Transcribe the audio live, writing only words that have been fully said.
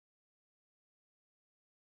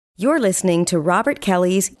You're listening to Robert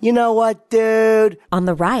Kelly's You Know What, Dude? On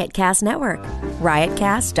the Riotcast Network,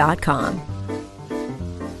 riotcast.com.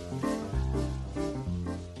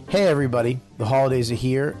 Hey, everybody. The holidays are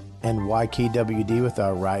here, and YKWD with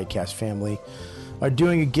our Riotcast family are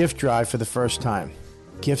doing a gift drive for the first time.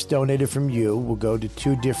 Gifts donated from you will go to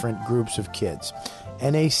two different groups of kids,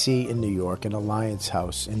 NAC in New York and Alliance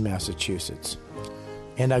House in Massachusetts.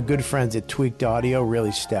 And our good friends at Tweaked Audio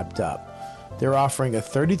really stepped up. They're offering a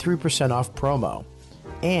 33% off promo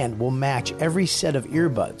and will match every set of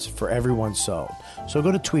earbuds for everyone sold. So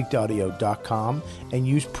go to tweakedaudio.com and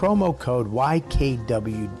use promo code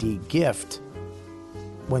YKWDGIFT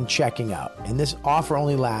when checking out. And this offer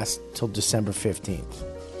only lasts till December 15th.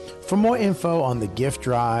 For more info on the gift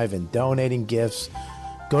drive and donating gifts,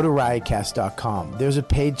 go to riotcast.com. There's a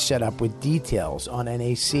page set up with details on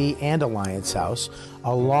NAC and Alliance House,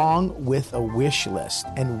 along with a wish list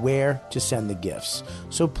and where to send the gifts.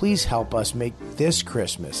 So please help us make this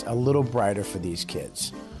Christmas a little brighter for these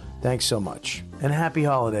kids. Thanks so much. And happy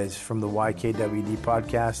holidays from the YKWD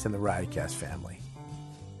podcast and the Riotcast family.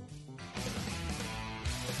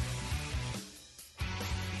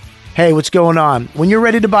 Hey, what's going on? When you're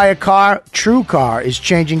ready to buy a car, TrueCar is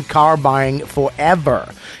changing car buying forever.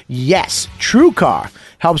 Yes, TrueCar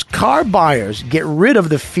helps car buyers get rid of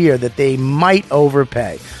the fear that they might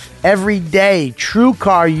overpay. Every day,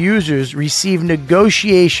 TrueCar users receive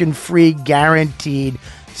negotiation-free guaranteed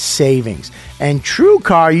savings. And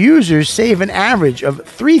TrueCar users save an average of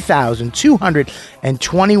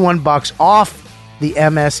 $3,221 off the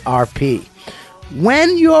MSRP.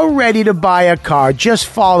 When you're ready to buy a car, just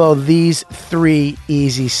follow these 3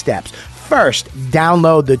 easy steps. First,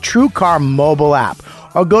 download the TrueCar mobile app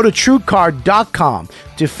or go to TrueCar.com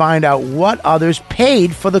to find out what others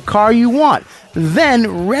paid for the car you want.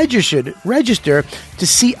 Then register to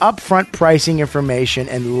see upfront pricing information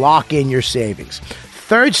and lock in your savings.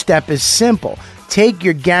 Third step is simple. Take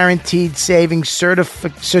your guaranteed savings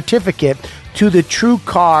certificate to the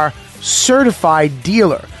TrueCar certified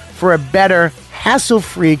dealer for a better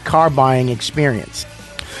hassle-free car buying experience.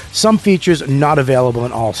 Some features are not available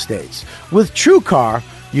in all states. With TrueCar,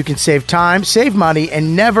 you can save time, save money,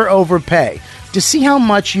 and never overpay. To see how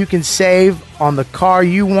much you can save on the car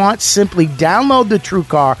you want, simply download the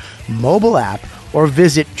TrueCar mobile app or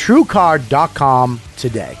visit TrueCar.com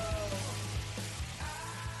today.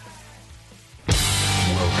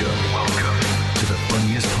 Welcome to the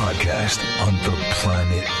funniest podcast on the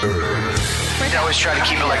planet Earth. I always try to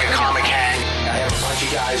keep it like a comic hang. I have a bunch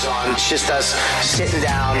of guys on. It's just us sitting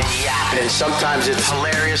down and yapping. And sometimes it's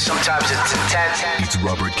hilarious, sometimes it's intense. It's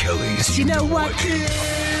Robert Kelly's You Know What, Dude?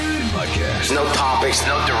 Podcast. No topics,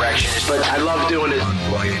 no directions, but I love doing it. On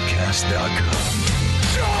riotcast.com.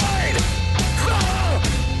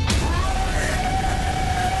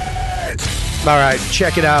 All right,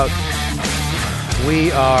 check it out.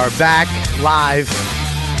 We are back live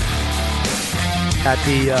at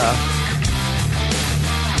the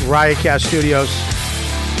Riotcast Studios.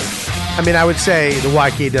 I mean, I would say the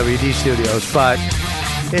YKWD Studios, but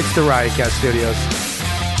it's the Riotcast Studios.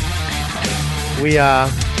 We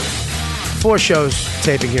 4 shows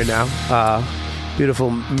taping here now. Beautiful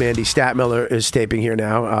Mandy Statmiller is taping here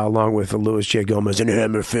now, along with Louis J. Gomez and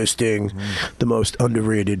Hammer Fisting, the most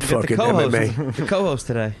underrated fucking MMA. The co-host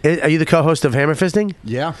today. Are you the co-host of Hammer Fisting?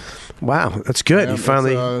 Yeah. Wow, that's good. Yeah, you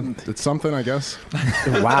finally. It's something, I guess.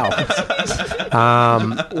 Wow.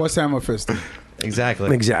 What's hammer fisting? Exactly.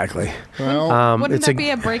 Well, Wouldn't that be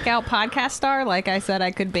a breakout podcast star like I said I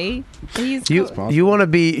could be? Please. You want to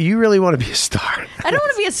be? You really want to be a star? I don't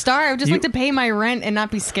want to be a star. I would just like to pay my rent and not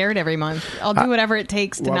be scared every month. I'll do whatever it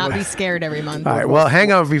takes to not be scared every month. All right. Well,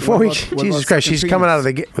 hang on before we. what Jesus about Christ, she's second coming penis? out of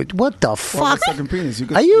the gate. What the fuck? second penis. You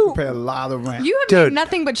Are you- pay a lot of rent. You have Dude. made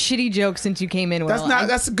nothing but shitty jokes since you came in. That's Will. not.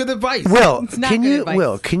 That's good advice. Will, It's not can good you? advice.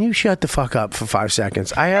 Will, can you shut the fuck up for 5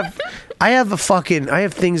 seconds? I have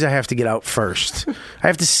things I have to get out first. I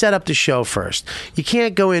have to set up the show first. You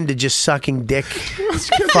can't go into just sucking dick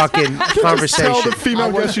fucking Tell the conversation. female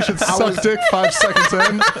guest you should suck dick 5 seconds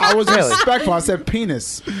in. I was Really? respectful. I said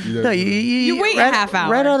penis. No, You wait a right, half hour.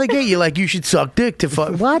 Right out of the gate, you're like, you should suck dick to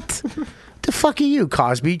fuck. What? The fuck are you,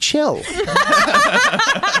 Cosby? Chill.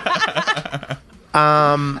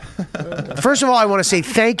 First of all, I want to say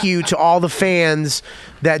thank you to all the fans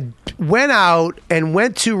that went out and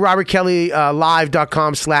went to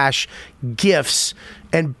robertkellylive.com/gifts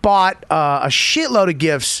and bought a shitload of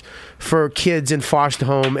gifts for kids in foster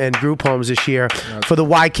home and group homes this year for the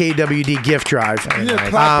YKWD gift drive. You need a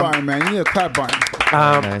clap button, man. You need a clap button.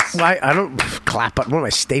 I don't clap. What am I,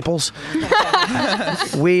 Staples?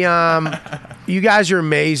 you guys are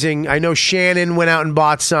amazing. I know Shannon went out and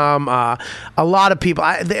bought some. A lot of people.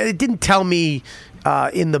 It didn't tell me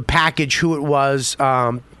in the package who it was.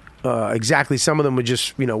 Exactly. Some of them were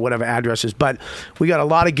just, whatever addresses. But we got a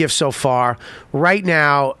lot of gifts so far. Right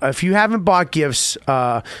now, if you haven't bought gifts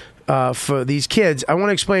for these kids, I want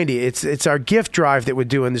to explain to you. It's our gift drive that we're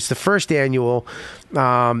doing. It's the first annual.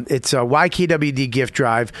 It's a YKWD gift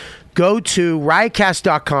drive. Go to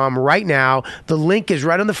riotcast.com right now. The link is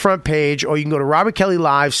right on the front page, or you can go to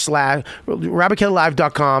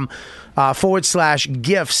robertkellylive.com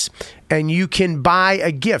 /gifts, and you can buy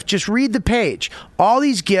a gift. Just read the page. All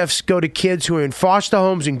these gifts go to kids who are in foster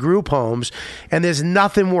homes and group homes, and there's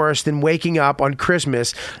nothing worse than waking up on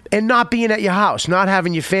Christmas and not being at your house, not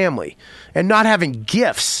having your family, and not having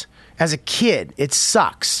gifts. As a kid, it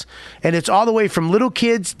sucks. And it's all the way from little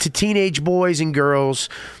kids to teenage boys and girls.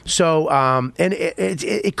 So, and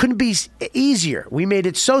it couldn't be easier. We made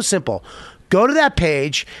it so simple. Go to that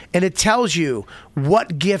page, and it tells you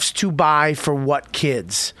what gifts to buy for what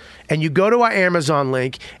kids. And you go to our Amazon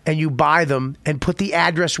link, and you buy them and put the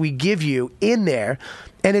address we give you in there,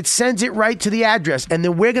 and it sends it right to the address, and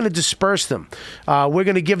then we're going to disperse them. We're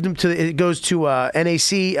going to give them it goes to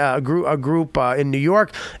NAC, a group in New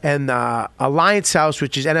York, and Alliance House,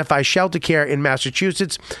 which is NFI Shelter Care in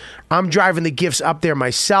Massachusetts. I'm driving the gifts up there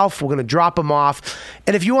myself. We're going to drop them off.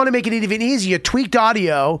 And if you want to make it even easier, Tweaked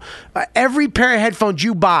Audio, every pair of headphones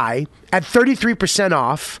you buy at 33%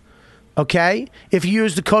 off, okay? If you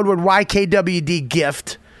use the code word YKWD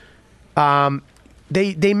gift,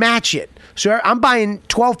 they match it. So I'm buying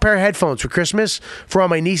 12 pair of headphones for Christmas for all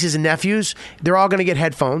my nieces and nephews. They're all going to get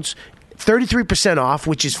headphones. 33% off,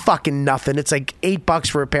 which is fucking nothing. It's like $8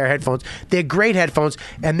 for a pair of headphones. They're great headphones,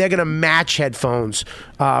 and they're going to match headphones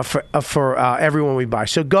for everyone we buy.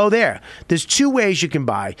 So go there. There's two ways you can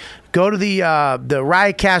buy. Go to the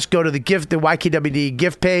Riotcast, go to the YKWD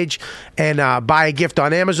gift page, and buy a gift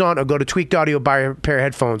on Amazon, or go to Tweaked Audio, buy a pair of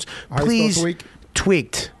headphones. Please,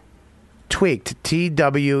 Tweaked.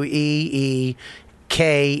 TWEEKED,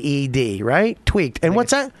 right? Tweaked. And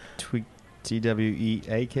what's that? Tweaked.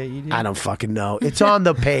 TWEAKED? I don't fucking know. It's on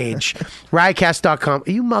the page. Riotcast.com.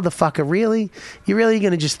 You motherfucker, really? You really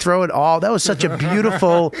going to just throw it all? That was such a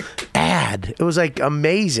beautiful ad. It was like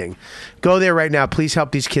amazing. Go there right now. Please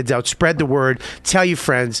help these kids out. Spread the word. Tell your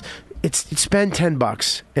friends. Spend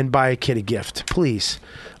 $10 and buy a kid a gift, please.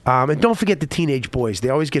 And don't forget the teenage boys. They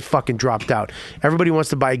always get fucking dropped out. Everybody wants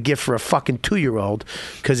to buy a gift for a fucking 2-year-old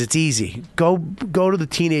because it's easy. Go to the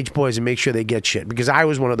teenage boys and make sure they get shit. Because I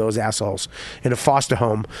was one of those assholes in a foster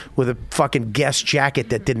home with a fucking Guess jacket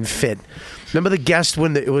that didn't fit. Remember the Guess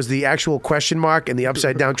when it was the actual question mark and the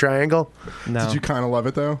upside down triangle? No. Did you kind of love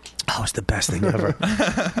it though? Oh, it's the best thing ever.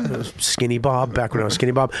 It was Skinny Bob, back when I was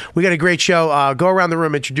Skinny Bob. We got a great show. Go around the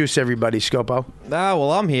room, introduce everybody. Scopo.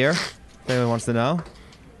 Well, I'm here. If anyone wants to know.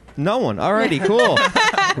 No one. Alrighty, cool.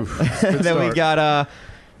 Then we got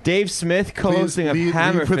Dave Smith, co-hosting of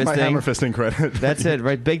Hammer Fisting. My Hammer Fisting credit. That's it,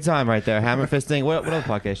 right? Big time right there. Hammer Fisting. What other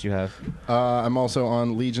podcast you have? I'm also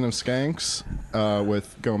on Legion of Skanks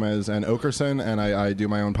with Gomez and Okerson, and I do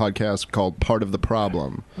my own podcast called Part of the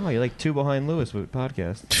Problem. Oh, you're like 2 behind Lewis with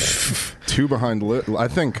podcast. 2 behind Lewis. I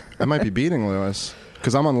think I might be beating Lewis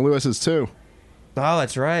because I'm on the Lewis's too. Oh,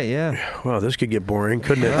 that's right, yeah. Well, this could get boring,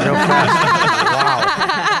 couldn't it? Real fast.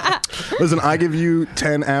 Wow. Listen, I give you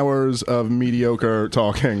 10 hours of mediocre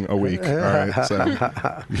talking a week. All right. So.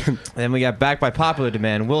 Then we got back by popular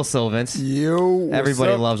demand, Will Sylvans. Yo,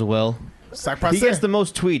 everybody loves Will. He gets the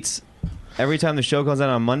most tweets every time the show comes out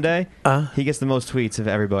on Monday. He gets the most tweets of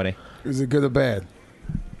everybody. Is it good or bad?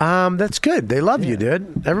 That's good. They love you,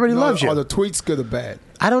 dude. Everybody loves you. Are the tweets good or bad?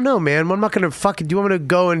 I don't know, man. I'm not going to fucking... Do you want me to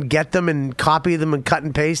go and get them and copy them and cut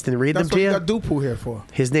and paste and read them to you? That's what you got Dupu here for.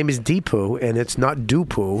 His name is Deepu, and it's not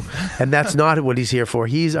Dupu, and that's not what he's here for.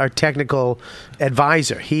 He's our technical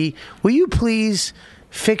advisor. Will you please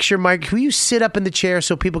fix your mic? Will you sit up in the chair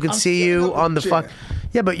so people can see you on the fuck...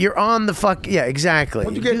 Yeah, but you're on the fuck... Yeah, exactly.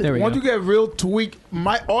 Once you get real tweak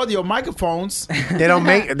audio microphones... They don't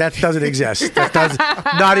make... That doesn't exist. That does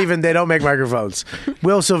not even... They don't make microphones.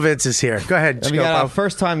 Will Sylvans is here. Go ahead, We got our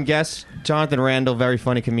first-time guest, Jonathan Randall, very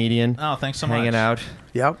funny comedian. Oh, thanks so much. Hanging out.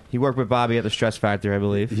 Yep. He worked with Bobby at the Stress Factory, I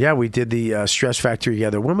believe. Yeah, we did the Stress Factory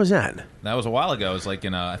together. When was that? That was a while ago. It was like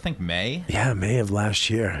in, I think, May. Yeah, May of last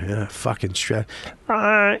year. Yeah, fucking stress.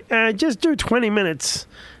 Just do 20 minutes.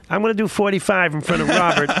 I'm going to do 45 in front of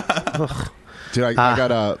Robert. Dude,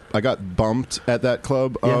 I got bumped at that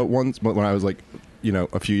club once when I was like,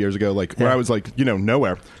 a few years ago, like when I was like,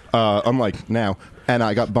 nowhere. Unlike now. and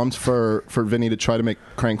I got bumped for Vinny to try to make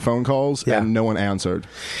crank phone calls, and no one answered.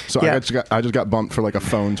 So I just got bumped for like a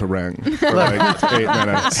phone to ring for like 8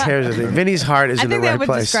 minutes. Here's the thing: Vinny's heart is in the right place. I think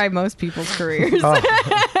that would describe most people's careers.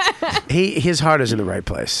 His heart is in the right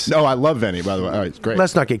place. No, I love Vinny, by the way. Oh, he's great.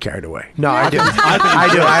 Let's not get carried away. No, I do. I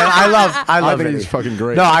do. I love Vinny. He's fucking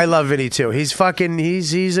great. No, I love Vinny too. He's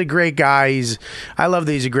a great guy. I love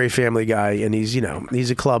that he's a great family guy, and he's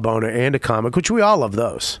a club owner and a comic, which we all love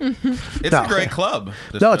those. It's a great club.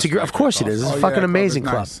 No, it's of course it is. It's a fucking amazing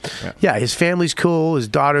club. Nice. Yeah, his family's cool. His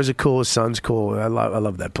daughters are cool. His son's cool. I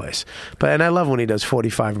love that place. And I love when he does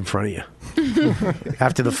 45 in front of you.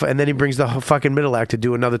 And then he brings the fucking middle act to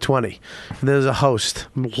do another 20. And there's a host.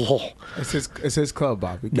 It's his club,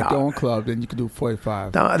 Bob. You get your own club, then you can do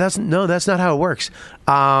 45. No, that's not how it works.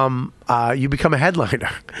 You become a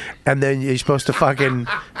headliner, and then you're supposed to fucking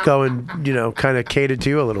go and kind of cater to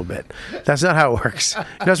you a little bit. That's not how it works.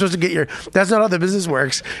 You're not supposed to get That's not how the business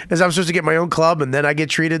works. Is I'm supposed to get my own club, and then I get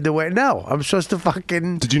treated the way. No, I'm supposed to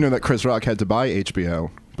fucking. Did you know that Chris Rock had to buy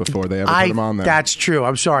HBO before they ever put him on there? That's true.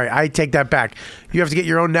 I'm sorry. I take that back. You have to get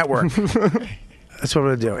your own network. That's what I'm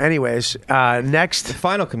going to do. Anyways, next. The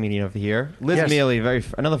final comedian of the year, Liz Mealy,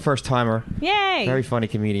 another first-timer. Yay! Very funny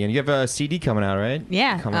comedian. You have a CD coming out, right?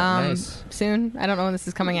 Yeah. Nice. Soon. I don't know when this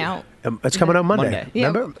is coming out. It's coming out Monday. Yeah.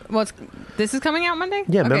 Remember? Well, this is coming out Monday?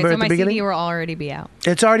 Yeah, remember so at the my beginning? CD will already be out.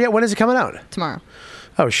 It's already out. When is it coming out? Tomorrow.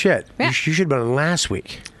 Oh, shit. Yeah. You should have been on last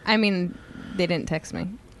week. I mean, they didn't text me.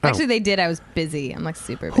 Actually, they did. I was busy. I'm like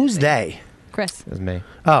super busy. Who's they? Chris. It was me.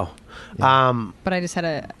 Oh. Yeah. But I just had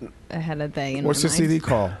a they in What's my the mind. CD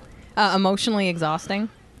called? Emotionally Exhausting.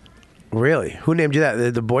 Really? Who named you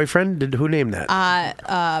that? The boyfriend? Who named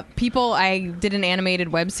that? People, I did an animated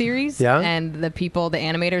web series. Yeah? And the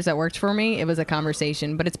animators that worked for me, it was a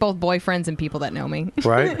conversation. But it's both boyfriends and people that know me.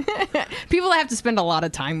 Right? People that have to spend a lot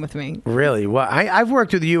of time with me. Really? Well, I've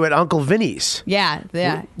worked with you at Uncle Vinny's.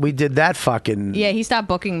 Yeah. We did that fucking... Yeah, he stopped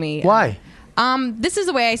booking me. Why? This is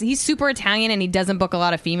the way he's super Italian and he doesn't book a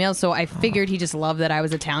lot of females, so I figured he just loved that I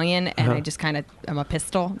was Italian and I just I'm a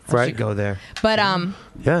pistol. Right. You should go there. But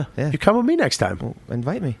Yeah. You come with me next time. Well,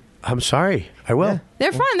 invite me. I'm sorry. I will. Yeah.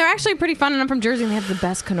 they're fun. They're actually pretty fun, and I'm from Jersey and they have the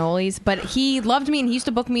best cannolis. But he loved me and he used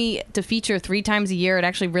to book me to feature 3 times a year. It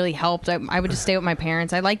actually really helped. I would just stay with my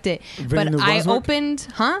parents. I liked it. Vinny But New I Brunswick? opened,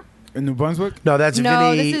 In New Brunswick? No, that's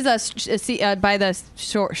No, Vinny. this is by the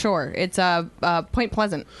shore. It's Point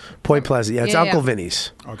Pleasant. Point Pleasant. Yeah, it's Yeah, Uncle yeah.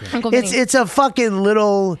 Vinny's. Okay. Uncle Vinny. It's a fucking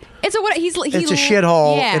little... It's a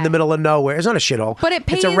shithole yeah. in the middle of nowhere. It's not a shithole. But it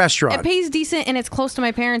pays, it's a restaurant. It pays decent and it's close to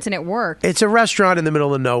my parents and it worked. It's a restaurant in the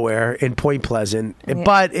middle of nowhere in Point Pleasant,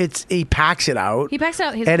 but he packs it out. He packs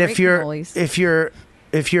out his and great if you're cannolis. if you're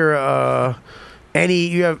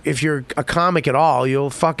if you're a comic at all, you'll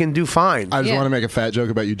fucking do fine. I just want to make a fat joke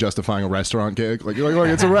about you justifying a restaurant gig. Like, you're like, look,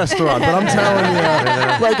 it's a restaurant, but I'm telling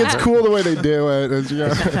you, like, it's cool the way they do it.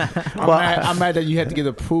 I'm mad that you had to get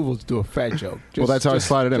approval to do a fat joke. Well, that's how I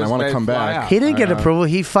slide it in. I want to come back. He didn't get approval.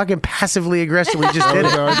 He fucking passively aggressively just did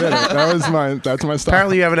it. No, I did it. That's my style.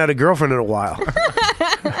 Apparently, you haven't had a girlfriend in a while.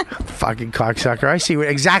 Fucking cocksucker. I see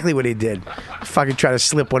exactly what he did. Fucking try to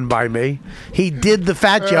slip one by me. He did the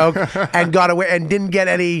fat joke and got away and didn't get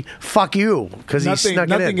any fuck you because he snuck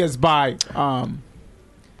it in. Nothing gets by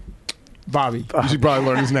Bobby. You should probably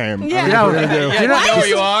learn his name. Yeah. You know, I know where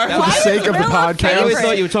you are. For the sake of the I podcast. always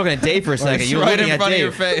thought you were talking to Dave for a second. You were right looking in at front of Dave.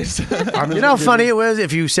 your face. you know how funny it was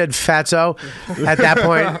if you said fatso at that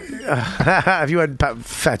point? If you had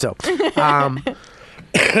fatso.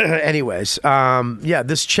 Anyways,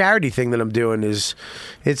 this charity thing that I'm doing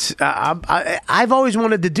I've always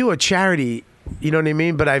wanted to do a charity, you know what I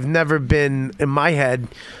mean? But I've never been, in my head,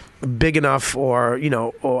 big enough or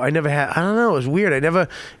I never had, I don't know, it was weird. I never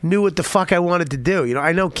knew what the fuck I wanted to do.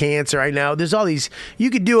 I know cancer, I know. There's all these, you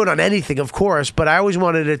could do it on anything, of course, but I always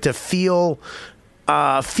wanted it to feel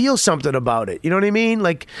something about it. You know what I mean?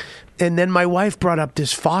 Like, and then my wife brought up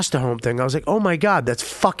this foster home thing. I was like, oh my God, that's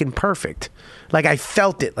fucking perfect. Like, I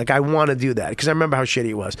felt it. Like, I want to do that because I remember how shitty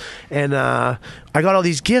it was. And I got all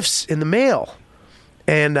these gifts in the mail.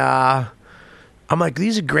 And I'm like,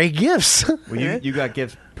 these are great gifts. Well, you got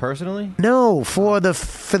gifts personally? No, for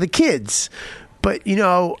the kids. But,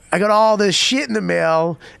 I got all this shit in the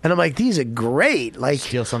mail, and I'm like, these are great. Like,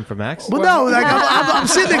 Steal some from Max? Well, no, like, I'm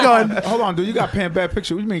sitting there going... Hold on, dude. You got pen bad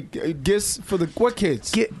picture. What do you mean gifts for the what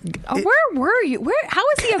kids? Where were you? How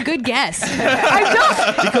is he a good guest?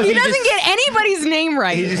 I don't. He doesn't get anybody's name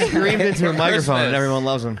right. He just screamed into a microphone and everyone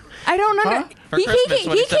loves him. I don't know. He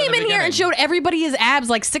came in here and showed everybody his abs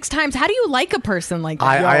like 6 times. How do you like a person like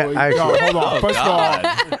that? Hold on. First of all,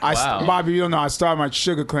 Wow. Bobby, you don't know. I started my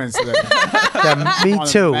sugar cleanse today. Yeah, me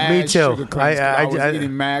too. Me too. Sugar cleanse, I was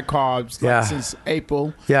eating mad carbs since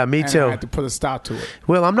April. Yeah, me too. I had to put a stop to it.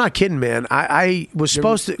 Well, I'm not kidding, man. I was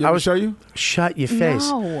supposed to. I was show you. Shut your face.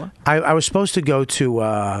 No. I was supposed to go to.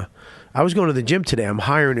 I was going to the gym today. I'm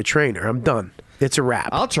hiring a trainer. I'm done. It's a wrap.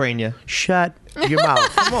 I'll train you. Shut your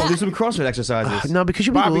mouth. Come on, do some CrossFit exercises. No, because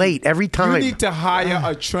you'll be Bobby, late every time. You need to hire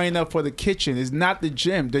a trainer for the kitchen. It's not the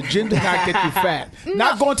gym. The gym does not get you fat.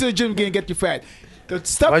 Not going to the gym can get you fat. The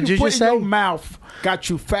stuff What'd you you put just in say? your mouth got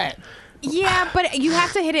you fat. Yeah, but you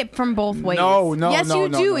have to hit it from both ways. No, yes, you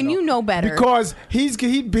do, and you know better. Because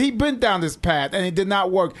he been down this path and it did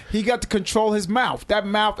not work. He got to control his mouth. That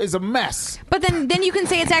mouth is a mess. But then you can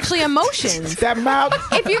say it's actually emotions. That mouth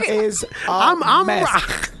is a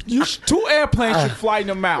mess. Two airplanes should fly in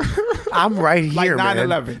the mouth. I'm right here, like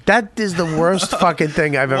 9/11. man. That is the worst fucking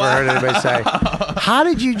thing I've ever heard anybody say. How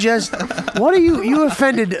did you just? What are you? You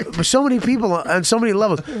offended so many people on so many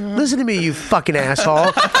levels. Listen to me, you fucking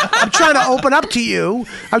asshole. I'm trying to open up to you.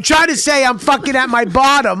 I'm trying to say I'm fucking at my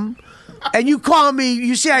bottom, and you call me.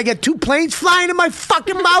 You say I get 2 planes flying in my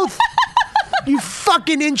fucking mouth. You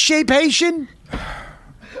fucking in shape Haitian.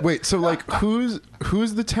 Wait, so like who's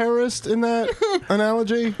the terrorist in that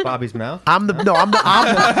analogy? Bobby's mouth. I'm the No,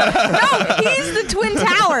 he's the Twin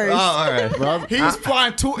Towers. Oh, all right. Rob? He's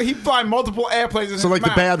flying multiple airplanes in his So like the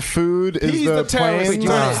mouth. bad food is He's the terrorist plane?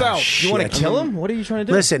 to himself. You want to kill him? What are you trying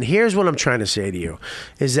to do? Listen, here's what I'm trying to say to you,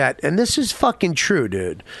 is that, and this is fucking true,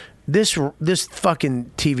 dude. This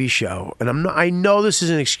fucking TV show, and I know this is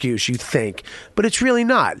an excuse, you think, but it's really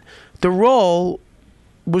not. The role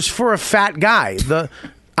was for a fat guy.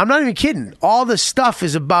 I'm not even kidding. All the stuff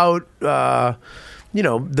is about, the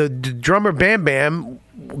drummer Bam Bam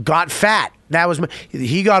got fat.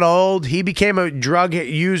 He got old. He became a drug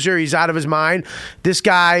user. He's out of his mind. This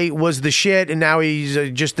guy was the shit, and now he's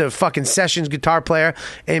just a fucking sessions guitar player.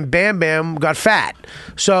 And Bam Bam got fat.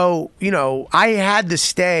 So, I had to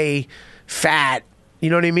stay fat. You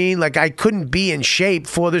know what I mean? Like, I couldn't be in shape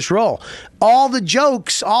for this role. All the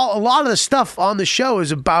jokes, a lot of the stuff on the show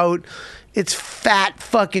is about... It's fat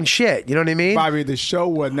fucking shit. You know what I mean? Bobby, the show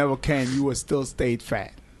would never came. You would still stayed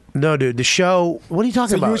fat. No, dude. The show. What are you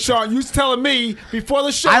talking about? You was telling me before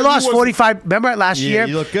the show. I lost 45. Remember last year?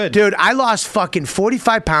 You look good, dude. I lost fucking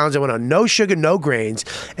 45 pounds. I went on no sugar, no grains,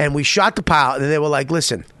 and we shot the pilot. And they were like,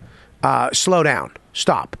 "Listen, slow down,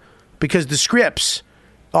 stop," because the scripts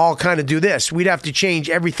all kind of do this. We'd have to change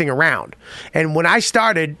everything around. And when I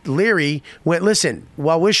started, Leary went, "Listen,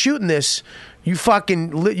 while we're shooting this." You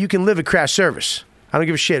can live at crash service. I don't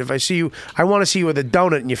give a shit. If I see you, I want to see you with a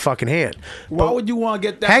donut in your fucking hand. Why would you want to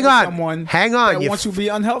get that hang with on, someone hang on, that wants you to be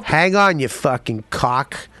unhealthy? Hang on, you fucking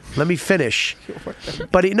cock. Let me finish.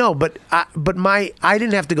 But I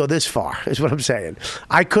didn't have to go this far, is what I'm saying.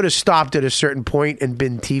 I could have stopped at a certain point and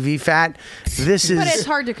been TV fat. But it's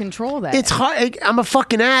hard to control that. It's hard. I'm a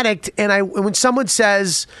fucking addict, and when someone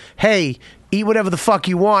says, "Hey, eat whatever the fuck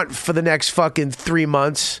you want for the next fucking 3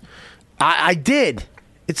 months," I did.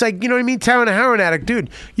 It's like, you know what I mean? Telling a heroin addict,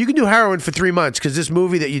 dude, you can do heroin for 3 months because this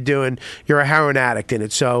movie that you're doing, you're a heroin addict in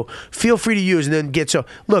it. So feel free to use and then get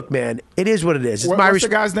look, man, it is what it is. It's What's the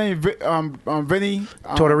guy's name? Vinny?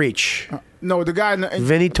 Tortorich. No, the guy.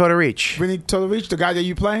 Vinny Tortorich. Vinny Tortorich, the guy that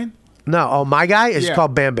you playing? No, my guy is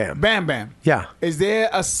called Bam Bam. Bam Bam. Yeah. Is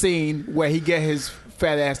there a scene where he get his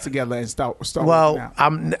fat ass together and start well, working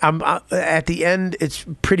out? I'm at the end. It's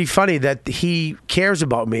pretty funny that he cares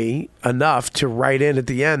about me enough to write in at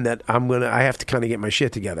the end that I have to kind of get my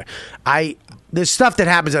shit together. There's stuff that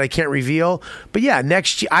happens that I can't reveal, but yeah,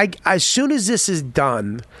 next year, as soon as this is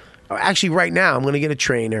done, actually right now, I'm going to get a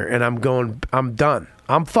trainer and I'm done.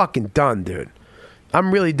 I'm fucking done, dude.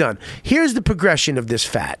 I'm really done. Here's the progression of this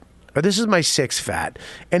fat. Or this is my 6th fat,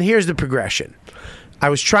 and here's the progression. I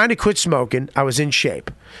was trying to quit smoking. I was in shape.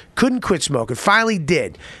 Couldn't quit smoking. Finally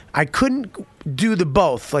did. I couldn't do the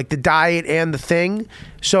both, like the diet and the thing.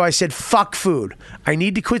 So I said, fuck food. I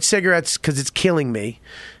need to quit cigarettes because it's killing me.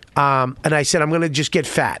 And I said, I'm going to just get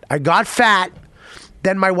fat. I got fat.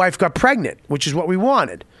 Then my wife got pregnant, which is what we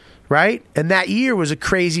wanted, right? And that year was a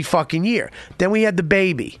crazy fucking year. Then we had the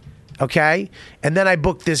baby, okay? And then I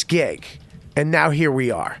booked this gig. And now here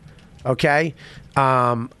we are, okay?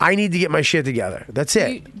 I need to get my shit together. That's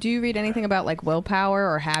it. Do you read anything about like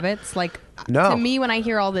willpower or habits? Like to me, when I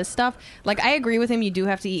hear all this stuff, like, I agree with him. You do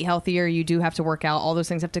have to eat healthier. You do have to work out. All those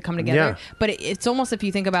things have to come together. Yeah. But it's almost, if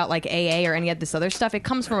you think about like AA or any of this other stuff, it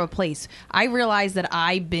comes from a place. I realize that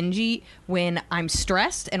I binge eat when I'm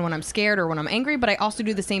stressed and when I'm scared or when I'm angry, but I also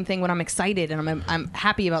do the same thing when I'm excited and I'm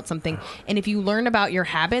happy about something. And if you learn about your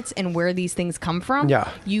habits and where these things come from,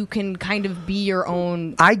 you can kind of be your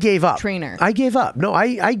own I gave up. trainer. I gave up. No,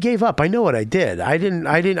 I gave up. I know what I did. I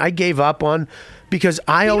gave up on, because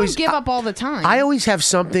I always don't give up all the time. I always have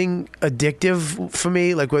something addictive for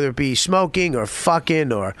me, like whether it be smoking or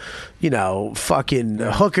fucking or, fucking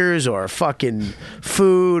hookers or fucking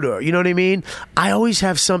food or, you know what I mean? I always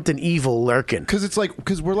have something evil lurking.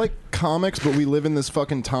 Because we're like comics, but we live in this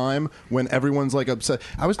fucking time when everyone's like upset.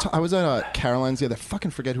 I was at Caroline's the other. I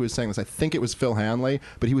fucking forget who was saying this. I think it was Phil Hanley,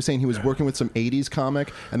 but he was saying he was working with some '80s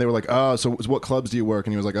comic, and they were like, "Oh, so what clubs do you work?"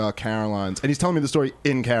 And he was like, "Oh, Caroline's." And he's telling me the story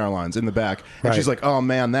in Caroline's in the back, and she's like, "Oh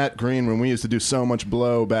man, that green room, we used to do so much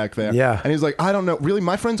blow back there." Yeah. And he's like, "I don't know, really.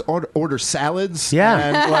 My friends order salads. Yeah.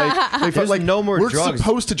 And like they felt like no more we're drugs.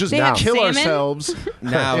 supposed to just kill salmon? ourselves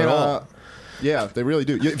Now at all. Yeah, they really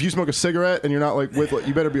do. If you smoke a cigarette and you're not like with,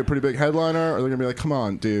 you better be a pretty big headliner, or they're gonna be like, "Come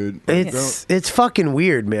on, dude." It's fucking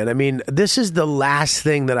weird, man. I mean, this is the last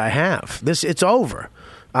thing that I have. It's over.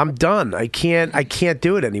 I'm done. I can't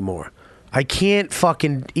do it anymore. I can't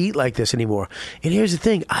fucking eat like this anymore. And here's the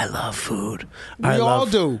thing: I love food. We all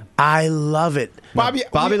do. I love it. Bobby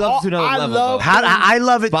loves it to another level. I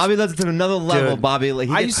love it. Bobby loves it to another level. Dude. Bobby, like,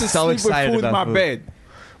 he I gets used to so sleep with excited food in about my food. bed.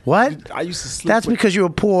 What? I used to sleep. That's with, because you were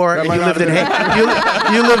poor and might you not lived in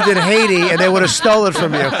have you lived in Haiti, and they would have stolen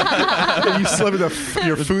from you. You slept with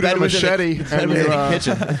your food in a machete, and you,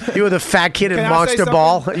 kitchen. You were the fat kid in Can I say Monster something?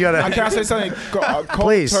 Ball. You had a, Can I say something? Cold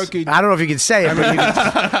please. turkey. I don't know if you can say it, but you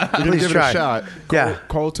can, please give it try. a shot. Yeah.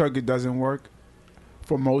 Cold turkey doesn't work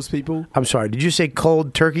for most people. I'm sorry. Did you say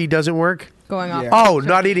cold turkey doesn't work? Going off. Yeah. Oh,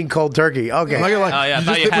 not eating cold turkey. Okay. Oh yeah, I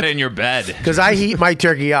thought you had it in your bed. Because I heat my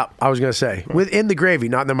turkey up, I was going to say. Within the gravy,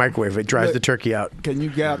 not in the microwave. It dries the turkey out. Can you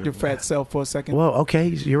get out your fat self for a second? Whoa, okay.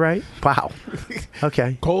 You're right. Wow.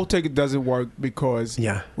 Okay. Cold turkey doesn't work because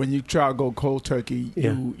Yeah. when you try to go cold turkey,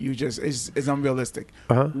 Yeah. you just it's unrealistic.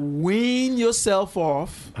 Uh-huh. Wean yourself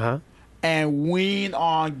off Uh-huh. and wean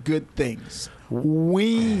on good things.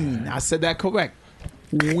 Wean. I said that correct.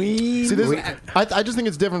 Wean. See, I just think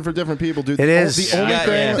it's different for different people, dude. It is. The only Yeah,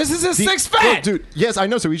 thing. yeah. This is his sixth Look, fat. dude. Yes, I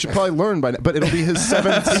know. So he should probably learn by now, but it'll be his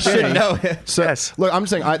seventh skinny. know. So, Yes. Look, I'm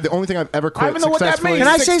saying the only thing I've ever quit I don't even know what that successfully. means.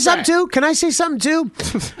 Can I Six say pack. something too? Can I say something too?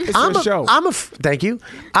 It's your show. Thank you.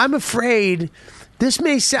 I'm afraid this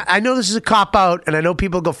may sound, I know this is a cop out, and I know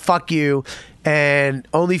people go fuck you, and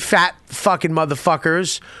only fat fucking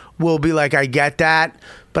motherfuckers will be like, I get that,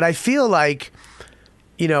 but I feel like,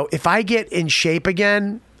 if I get in shape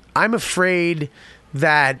again, I'm afraid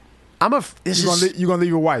that You're gonna leave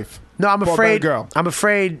your wife. no, I'm for a better afraid. girl. I'm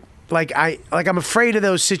afraid. I'm afraid of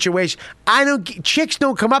those situations. Chicks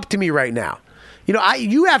don't come up to me right now.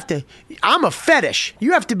 You have to. I'm a fetish.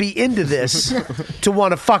 You have to be into this to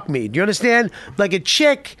want to fuck me. Do you understand? Like a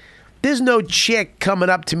chick. There's no chick coming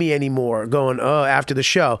up to me anymore going, oh, after the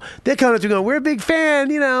show. They're coming up to me going, we're a big fan.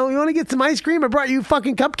 You want to get some ice cream? I brought you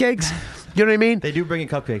fucking cupcakes. You know what I mean? They do bring in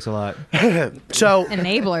cupcakes a lot. So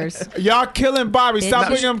Enablers. Y'all killing Bobby. Stop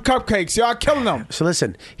It's- bringing them cupcakes. Y'all killing them. So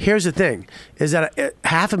listen, here's the thing: is that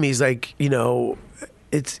half of me is like,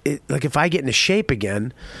 it's like if I get into shape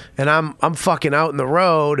again, and I'm fucking out in the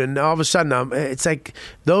road, and all of a sudden it's like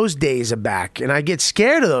those days are back, and I get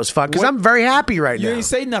scared of those because What- I'm very happy right You now. ain't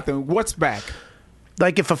say nothing. What's back?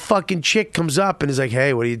 Like if a fucking chick comes up and is like,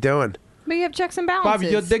 "Hey, what are you doing?" But you have checks and balances. Bobby,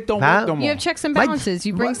 your dick don't Huh? work no more. You have checks and My- balances.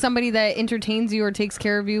 You bring what? somebody that entertains you or takes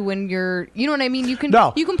care of you when you're, you know what I mean? You can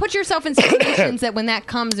No. you can put yourself in situations that when that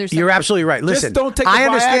comes, there's You're absolutely right. Listen, don't take the I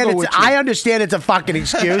understand. Viagra with you. I understand it's a fucking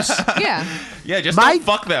excuse. yeah. Yeah, just My- don't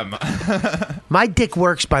fuck them. My dick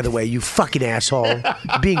works, by the way, you fucking asshole.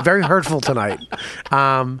 Being very hurtful tonight.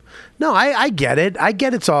 No, I get it. I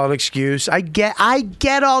get it's all an excuse. I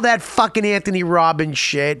get all that fucking Anthony Robbins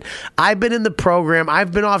shit. I've been in the program.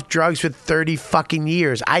 I've been off drugs for 30 fucking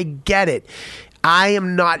years. I get it. I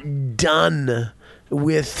am not done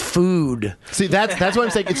with food. See, that's what I'm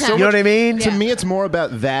saying. It's so You know much, what I mean? To me, it's more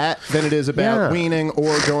about that than it is about Yeah. weaning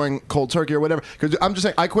or going cold turkey or whatever. Because I'm just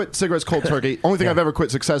saying, I quit cigarettes cold turkey. Only thing I've ever quit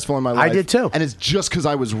successful in my life. did too. And it's just because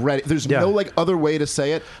I was ready. There's Yeah. no other way to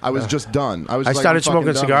say it. I was just done. I was. I like, started I'm fucking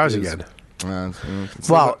smoking done cigars with these. again. It's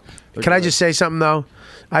Well, like- can I just say something though?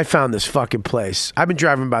 I found this fucking place. I've been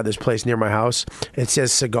driving by this place near my house. It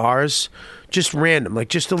says cigars, just random, like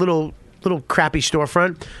just a little crappy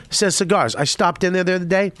storefront. It says cigars. I stopped in there the other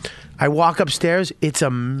day. I walk upstairs. It's a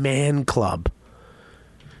man club.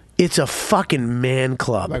 It's a fucking man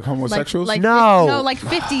club. Like homosexuals? No, like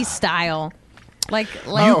 50s style. Like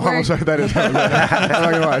homosexual. That is. I'm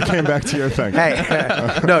not gonna lie. I came back to your thing.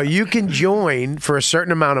 Hey, no, you can join for a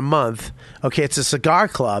certain amount a month. Okay, it's a cigar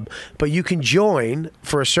club, but you can join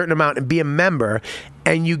for a certain amount and be a member,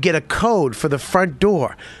 and you get a code for the front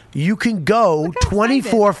door. You can go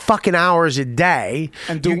 24 fucking hours a day.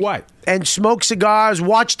 And do what? And smoke cigars,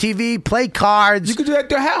 watch TV, play cards. You can do that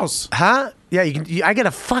at your house. Huh? Yeah, you can. I got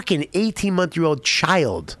a fucking 18-month-old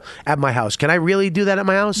child at my house. Can I really do that at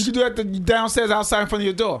my house? You can do that downstairs, outside in front of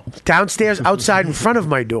your door. Downstairs, outside in front of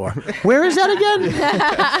my door. Where is that again?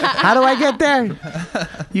 How do I get there?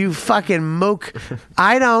 You fucking mook.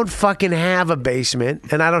 I don't fucking have a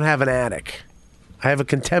basement, and I don't have an attic. I have a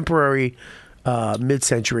contemporary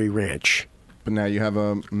mid-century ranch. But now you have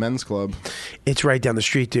a men's club. It's right down the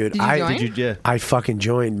street, dude. Did you join? I fucking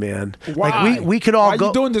joined, man. Why? Like we could all Why go.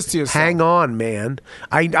 you doing this to yourself? Hang on, man.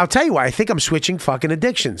 I'll tell you why. I think I'm switching fucking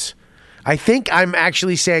addictions. I think I'm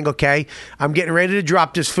actually saying, okay, I'm getting ready to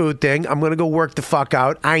drop this food thing. I'm gonna go work the fuck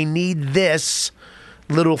out. I need this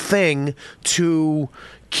little thing to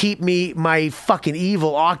keep my fucking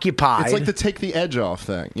evil occupied. It's like the take the edge off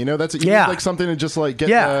thing. You know, that's you Yeah. need like something to just like get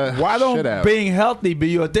Yeah. the Why shit don't out. being healthy be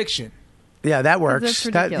your addiction? Yeah, that works. That's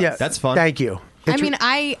That- ridiculous. yeah, That's fun. Thank you. I mean,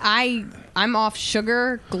 I'm off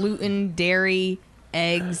sugar, gluten, dairy,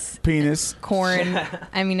 eggs, Penis. corn.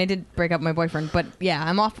 I mean, I did break up with my boyfriend, but yeah,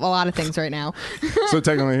 I'm off a lot of things right now. So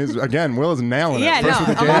technically, Will is nailing Yeah, it. First no,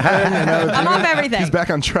 with the I'm game off- thing, and now I'm off everything. He's back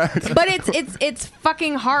on track. But it's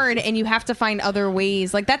fucking hard, and you have to find other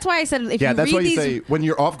ways. Like that's why I said if Yeah, you that's read why you these, say when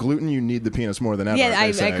you're off gluten, you need the penis more than ever. Yeah, they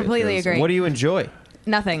I say, completely 'cause- agree. What do you enjoy?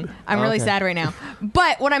 nothing. I'm really Okay. sad right now.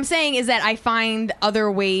 But what I'm saying is that I find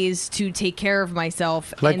other ways to take care of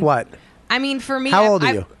myself. Like and- what? I mean, for me, How old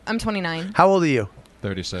are you? I'm 29. How old are you?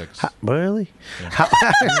 36. Really?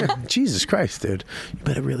 Jesus Christ, dude! You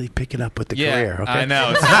better really pick it up with the Yeah, career. Okay? I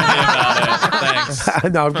know. Tell me about it. Thanks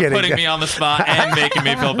no, I'm for kidding. putting me on the spot and making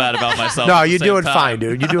me feel bad about myself. No, at the you're same doing time. fine,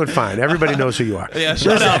 dude. You're doing fine. Everybody knows who you are. Yeah,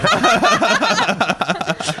 shut up.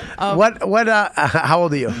 What? How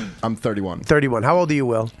old are you? I'm 31. 31. How old are you,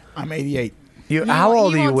 Will? I'm 88. How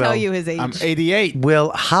old he are you, won't Will? tell you his age. I'm 88.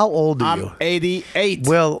 Will, how old are you? I'm 88.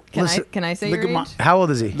 Will, Can listen. I say Look your at my- age? How old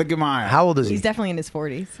is he? Look at mine. How old is he? He's definitely in his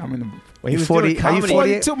 40s. I'm in the. Well, he You was 40 doing are you comedy. 40?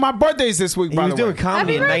 42. My birthday's this week, He by was the doing way.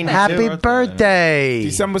 comedy in Happy 92. Happy birthday.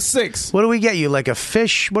 December 6th. What do we get you? Like a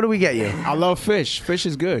fish? What do we get you? I love fish. Fish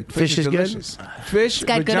is good. Fish is good? delicious. Fish, He's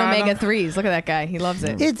got good vagina. omega-3s. Look at that guy. He loves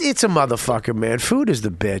it. It's a motherfucker, man. Food is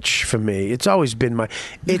the bitch for me. It's always been my.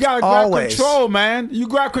 You It's gotta grab always. control, man. You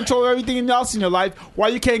grab control of everything else in your life. Why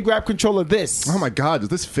you can't grab control of this? Oh my God! Does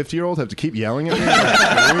this 50-year-old have to keep yelling at me?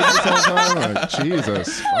 This whole time? Like,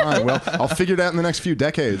 Jesus. Fine. Well, I'll figure it out in the next few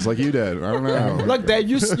decades, like you did. I don't know. Look, Dad,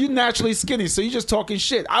 you naturally skinny, so you just talking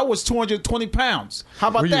shit. I was 220 pounds. How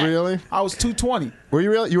about Were you that? really? I was 220. Were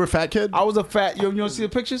you really? You were a fat kid? I was a fat. You want to see the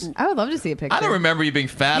pictures? I would love to see a picture. I don't remember you being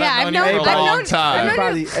fat. Yeah, I've known you for a long time.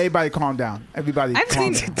 Everybody, calm down. Everybody, I've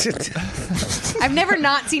calm seen- down. I've never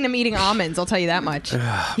not seen him eating almonds. I'll tell you that much.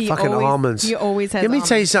 He Fucking always, almonds. He always has. Let me almonds.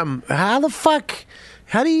 tell you something. How the fuck?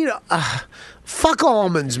 How do you? Fuck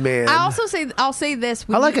almonds, man. I'll say this.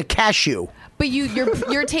 I like a cashew. But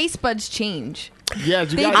your taste buds change. Yeah, you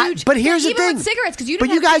They got. do. But here's the even thing. with cigarettes, because you But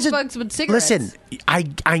don't you have guys taste are- buds with cigarettes. Listen,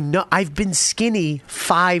 I know I've been skinny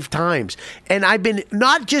 5 times, and I've been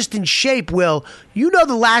not just in shape. Will, you know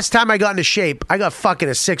the last time I got into shape, I got fucking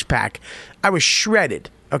a 6-pack. I was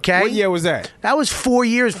shredded. Okay. What year was that? That was 5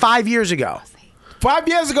 years ago. 5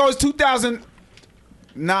 years ago is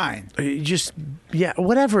 2009. Just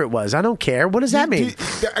whatever it was. I don't care. What does that mean?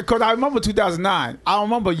 Because I remember 2009. I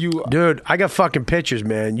remember you. Dude, I got fucking pictures,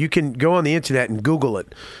 man. You can go on the internet and Google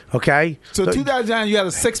it. Okay. So 2009, you had a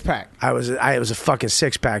 6-pack. I was a fucking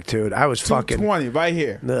 6-pack, dude. I was fucking. 220 right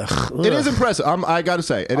here. Ugh, It is ugh. impressive. I got to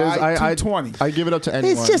say, it is. All right, I 220. I give it up to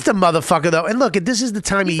anyone. It's just a motherfucker, though. And look, this is the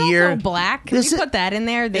time He's of year. also black. Can This you is- put that in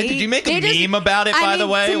there? They, did you make a they just- meme about it, by the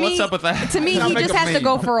way? to What's me- up with that? To me, I'll he make just a has to meme.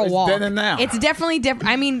 go for a It's walk. then and now. It's definitely different.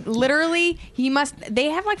 I mean, literally, he must. They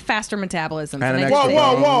have like faster metabolisms. And an I extra just-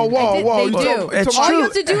 Whoa, whoa, whoa, They whoa. do. It's all true. you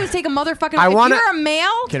have to do is take a motherfucking. I wanna- if you're a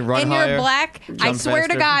male Can run and higher, you're black, I jump swear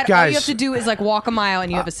to faster. God, all Guys. you have to do is like walk a mile and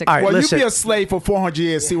you have a 6. all right, Well, listen. you be a slave for 400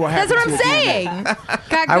 years. See what That's happens. what I'm to you. saying. Got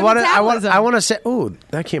good I want metabolism. to say. Ooh,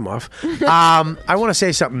 that came off. I want to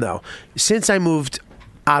say something though. Since I moved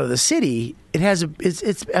out of the city,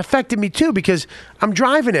 it's affected me too because I'm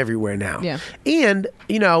driving everywhere now. Yeah. And,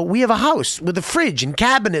 we have a house with a fridge and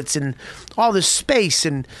cabinets and all this space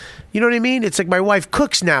and you know what I mean? It's like my wife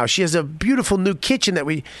cooks now. She has a beautiful new kitchen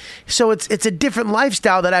so it's a different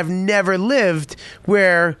lifestyle that I've never lived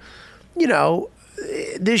where,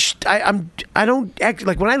 I don't act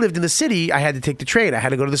like when I lived in the city, I had to take the train. I had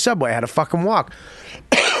to go to the subway. I had to fucking walk.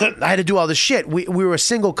 I had to do all this shit. We were a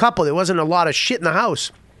single couple. There wasn't a lot of shit in the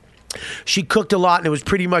house. She cooked a lot, and it was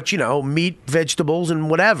pretty much, meat, vegetables, and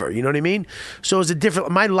whatever. You know what I mean? So it was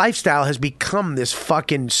my lifestyle has become this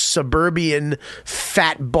fucking suburban,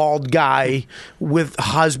 fat, bald guy with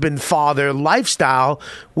husband, father lifestyle,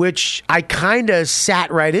 which I kind of sat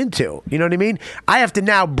right into. You know what I mean? I have to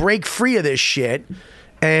now break free of this shit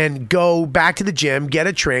and go back to the gym, get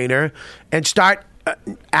a trainer, and start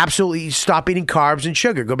absolutely stop eating carbs and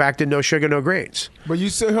sugar. Go back to no sugar, no grains. But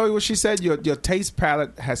you heard what she said? Your taste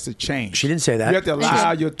palette has to change. She didn't say that. You have to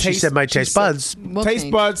allow your taste. She said my taste buds.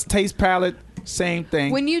 Taste palette, same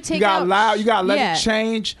thing. When you take you gotta out, you gotta let it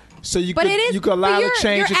change. So you but you could allow the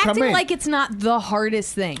change to come in. You're acting like it's not the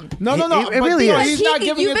hardest thing. No. It really is. He's not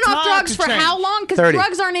giving You've been off drugs for change. how long? Because 30.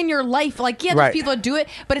 drugs aren't in your life. Like, yeah, there's people that do it,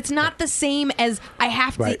 but it's not the same as I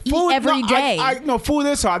have to eat every day. No, food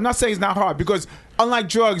is hard. I'm not saying it's not hard because unlike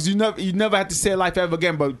drugs, you never have to say life ever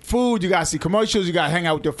again. But food, you gotta see commercials. You gotta hang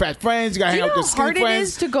out with your fat friends. You gotta hang out with your skinny friends. Do you know how hard it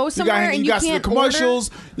is to go somewhere and you gotta see the can't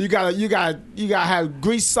commercials. You gotta have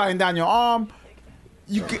grease sliding down your arm.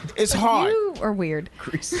 It's hard. You are weird.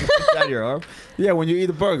 Grease down your arm. Yeah, when you eat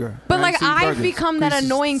a burger. But I've I've become that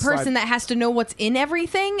annoying person that has to know what's in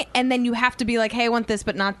everything, and then you have to be like, "Hey, I want this,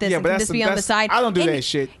 but not this. Yeah, and but can this be on the side?" I don't do that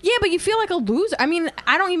shit. Yeah, but you feel like a loser. I mean,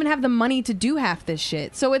 I don't even have the money to do half this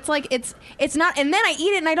shit. So it's like it's not. And then I eat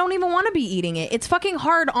it, and I don't even want to be eating it. It's fucking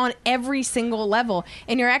hard on every single level.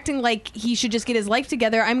 And you're acting like he should just get his life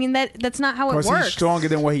together. I mean, that's not how it works. He's stronger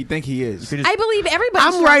than what he think he is. I believe everybody.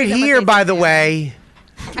 I'm right here, by the way.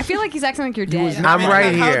 I feel like he's acting like you're dead. I'm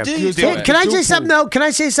right how here. do you do it? Can I say something though? Can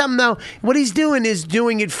I say something though? What he's doing is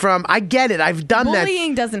doing it from. I get it. I've done that.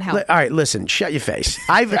 Bullying doesn't help. All right, listen. Shut your face.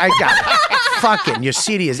 I got it. Fucking your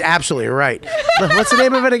CD is absolutely right. What's the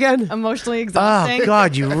name of it again? Emotionally exhausting. Oh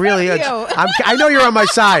God, you really. Fuck you. I know you're on my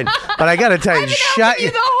side, but I gotta tell you, shut.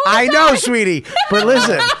 I know, sweetie, but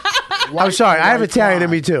listen. I'm sorry. I have Italian in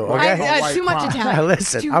me too. Okay. Too much Italian.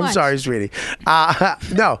 Listen, Too I'm much. sorry, sweetie.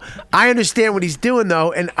 No, I understand what he's doing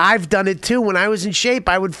though, and I've done it too. When I was in shape,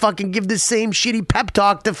 I would fucking give the same shitty pep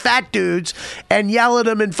talk to fat dudes and yell at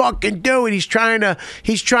them and fucking do it. He's trying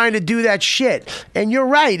to do that shit. And you're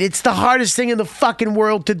right. It's the hardest thing in the fucking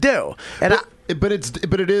world to do. And But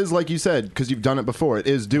it is like you said because you've done it before. It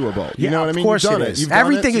is doable. You Yeah, know what I of mean? course You've done it it. is. You've done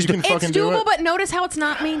Everything it, is so you can It's fucking do doable, it. but notice how it's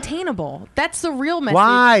not maintainable. That's the real message.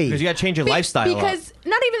 Why? Because you got to change your lifestyle up. Because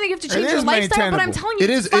not even that you have to change is your lifestyle, but I'm maintainable. telling you, It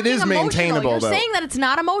it's is- it fucking is emotional. maintainable, You're though. saying that it's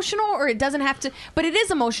not emotional or it doesn't have to, but it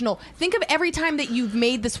is emotional. Think of every time that you've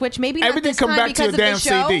made the switch. Maybe not Everything this come time back to because your of the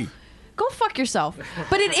damn show. CD. Go fuck yourself.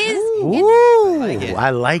 But it is. Ooh,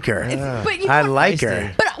 I like her. But you I know- like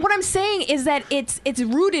her. But what I'm saying is that it's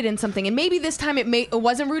rooted in something, and maybe this time it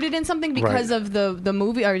wasn't rooted in something because Right. of the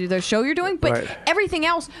movie or the show you're doing. But Right. everything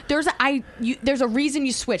else, there's a reason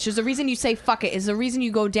you switch. There's a reason you say fuck it. There's a reason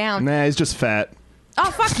you go down. Nah, he's just fat. Oh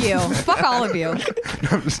fuck you, fuck all of you.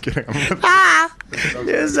 I'm just kidding.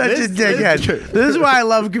 You're such a dickhead. This is why I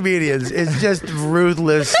love comedians. It's just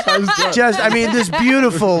ruthless. I mean, this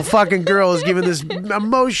beautiful fucking girl is giving this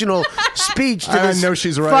emotional speech to I this. know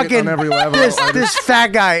she's right fucking, on every level. This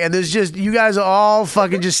fat guy, and there's just you guys are all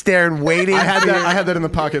fucking just staring, waiting. I had that in the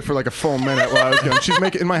pocket for like a full minute while I was going. She's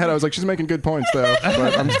making in my head. I was like, she's making good points though.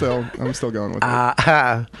 But I'm still going with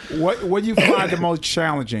it. What do you find the most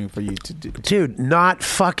challenging for you to do? Dude, not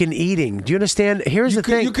fucking eating. Do you understand? Here's the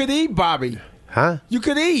thing. You could eat, Bobby. Huh? You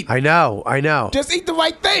could eat. I know. Just eat the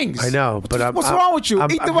right things. I know, but what's wrong with you?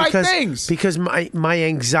 Eat the right because, things. Because my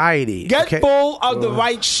anxiety. Get okay? full of the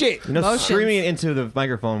right shit. You know, screaming it into the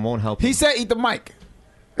microphone won't help. He said, "Eat the mic."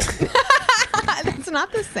 It's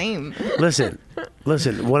not the same. Listen.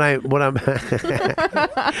 When I'm,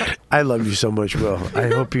 I love you so much, Will. I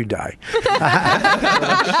hope you die.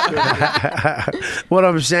 What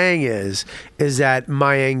I'm saying is that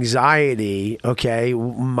my anxiety, okay,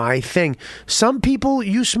 my thing. Some people,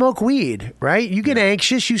 you smoke weed, right? You get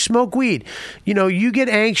anxious, you smoke weed. You know, you get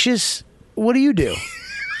anxious. What do?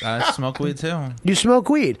 I smoke weed too. You smoke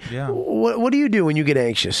weed. Yeah. What do you do when you get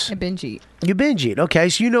anxious? I binge eat. You binge eat. Okay,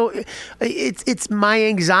 so you know, it's my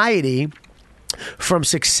anxiety from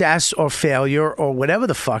success or failure or whatever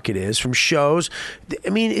the fuck it is, from shows. I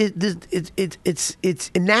mean,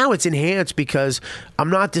 it's now it's enhanced because I'm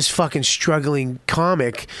not this fucking struggling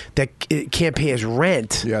comic that can't pay his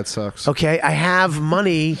rent. Yeah, it sucks. Okay, I have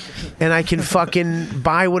money and I can fucking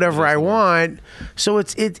buy whatever I want. So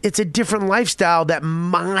it's a different lifestyle that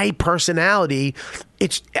my personality.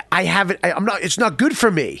 It's not good for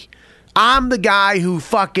me. I'm the guy who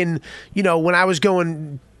fucking, when I was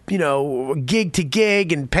going, gig to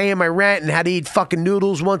gig and paying my rent and had to eat fucking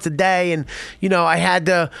noodles once a day. And, I had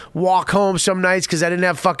to walk home some nights because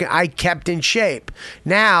I kept in shape.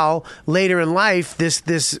 Now, later in life,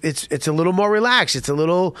 it's a little more relaxed. It's a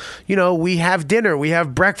little, we have dinner, we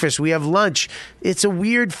have breakfast, we have lunch. It's a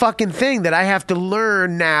weird fucking thing that I have to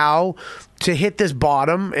learn now to hit this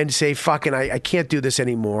bottom and say, fucking, I can't do this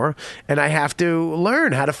anymore. And I have to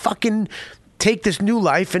learn how to fucking take this new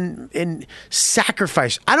life and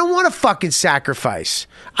sacrifice. I don't want to fucking sacrifice.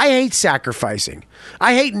 I hate sacrificing.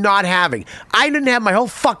 I hate not having. I didn't have my whole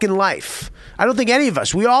fucking life. I don't think any of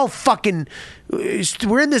us. We all fucking,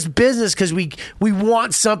 we're in this business because we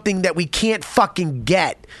want something that we can't fucking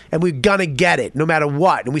get. And we're gonna get it no matter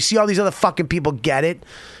what. And we see all these other fucking people get it.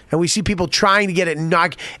 And we see people trying to get it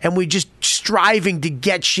and we're just striving to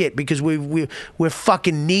get shit because we're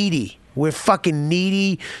fucking needy. We're fucking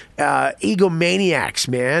needy egomaniacs,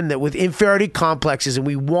 man, that with inferiority complexes, and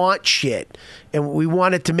we want shit, and we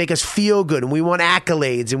want it to make us feel good, and we want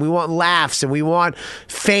accolades, and we want laughs, and we want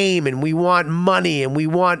fame, and we want money, and we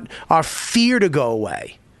want our fear to go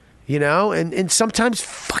away, and sometimes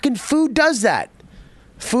fucking food does that.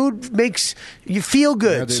 Food makes you feel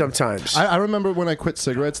good sometimes. I remember when I quit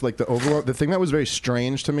cigarettes, like the thing that was very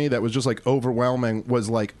strange to me that was just like overwhelming was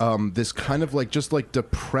like this kind of like just like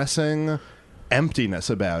depressing emptiness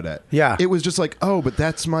about it. Yeah. It was just like, oh, but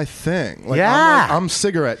that's my thing. Like, Yeah. I'm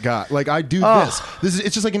cigarette guy. Like I do Oh. this.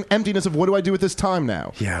 It's just like an emptiness of what do I do with this time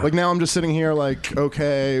now? Yeah. Like now I'm just sitting here like,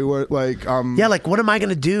 okay, like Yeah, like what am I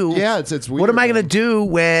going to do? Yeah, it's weird. What am I going to do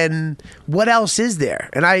when what else is there?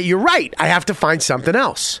 And you're right. I have to find something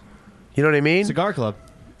else. You know what I mean? Cigar Club.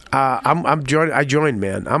 I joined,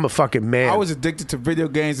 man. I'm a fucking man. I was addicted to video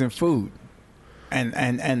games and food.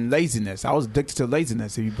 And laziness. I was addicted to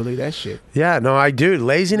laziness, if you believe that shit. Yeah, no, I do.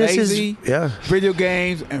 Laziness Lazy, is video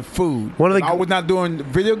games and food. I was not doing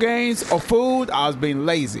video games or food. I was being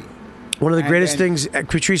lazy. One of the greatest things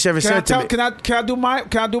Patrice ever said to me. Can I do my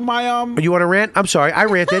You want to rant? I'm sorry, I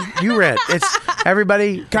ranted. You rant. It's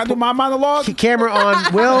everybody. Can I do my monologue? Camera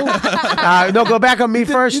on. Will. No, go back on me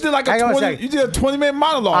first. You did like Hang on a 20. second. You did a 20-minute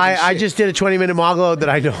monologue. I just did a 20-minute monologue that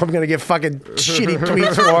I know I'm going to get fucking shitty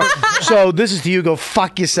tweets for. So this is to you. Go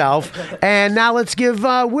fuck yourself. And now let's give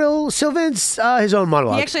Will Sylvans his own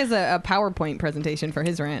monologue. He actually has a PowerPoint presentation for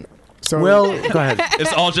his rant. So Will, go ahead.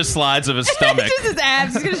 It's all just slides of his stomach. It's just his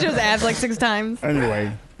abs. He's going to show his abs like 6 times.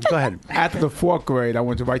 Anyway, go ahead. After the 4th grade, I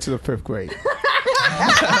went right to the 5th grade.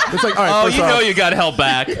 It's like, all right, Oh, first you off, know you got held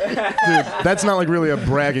back. dude, that's not like really a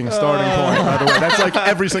bragging starting point, by the way. That's like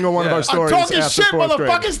every single one of our stories. Talking after shit, 4th grade.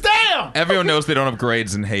 motherfuckers, down. Everyone knows they don't have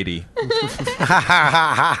grades in Haiti.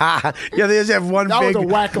 Yeah, they just have one That big. was a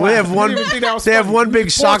whack They laugh. have one. You didn't even think that was They have funny. one You big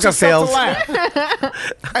forced soccer yourself fail. to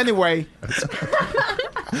laugh. Anyway,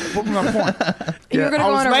 what was my point? You were going to I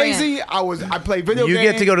go was on a lazy. rant. I played video You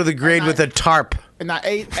games. get to go to the grade and with a tarp. and I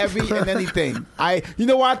ate every and anything. You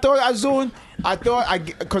know what I thought I was doing?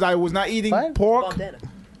 Because I was not eating pork.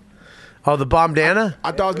 Oh, the bombdana.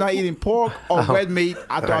 I thought I was not eating pork or Oh. red meat.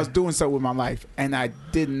 I thought I was doing something with my life, and I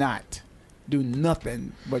did not do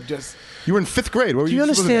nothing but just. You were in 5th grade. What were Do you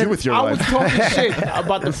you supposed to understand? do with your I life? was talking shit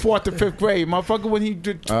about the 4th to 5th grade, motherfucker. When he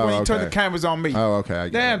turned the cameras on me. Oh, okay. I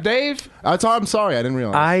get Damn, it. Dave. I'm sorry. I didn't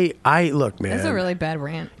realize. I look, man. That's a really bad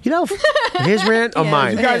rant. You know, his rant or Yeah,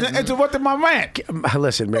 mine. You guys interrupted my rant.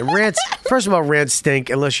 Listen, man. Rants. First of all, rants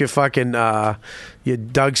stink unless you're fucking you're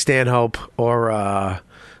Doug Stanhope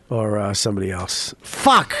or somebody else.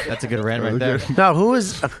 Fuck. That's a good rant right there. No, who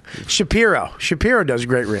is Shapiro? Shapiro does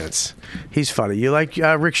great rants. He's funny. You like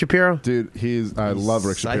Rick Shapiro? Dude, I love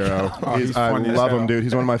Rick Psycho. Shapiro. Oh, he's I funny as love hell. him, dude.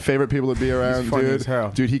 He's one of my favorite people to be around, funny dude. as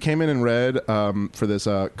hell. Dude, he came in and read for this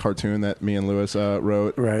cartoon that me and Lewis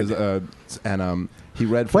wrote. Right. And he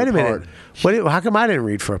read for Wait a the part. minute. How come I didn't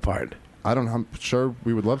read for a part? I don't know. I'm sure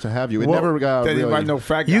we would love to have you. It Well, never got They didn't really. write no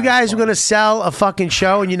fact. You guys were going to sell a fucking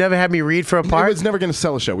show and you never had me read for a It part? was never going to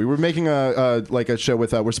sell a show. We were making a show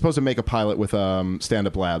with. We're supposed to make a pilot with Stand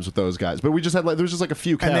Up Labs with those guys, but we just had there was just like a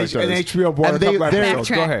few And characters. HBO bought a couple episodes.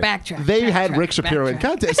 Go ahead. Backtrack. They had Rick Shapiro in.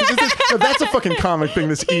 God damn, so that's a fucking comic thing.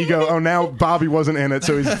 This ego. Oh, now Bobby wasn't in it,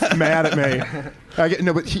 so he's mad at me.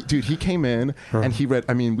 No, but he came in and he read.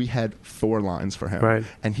 I mean, we had 4 lines for him, Right.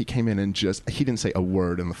 and he came in and he didn't say a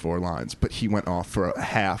word in the 4 lines, but he went off for a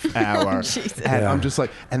half hour, and I'm just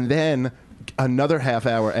like, and then another half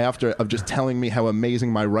hour after of just telling me how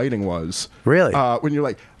amazing my writing was. Really? When you're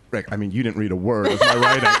like, Rick, I mean, you didn't read a word of my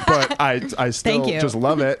writing, but I still just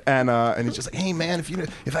love it. And he's just like, hey man,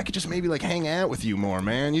 if I could just maybe like hang out with you more,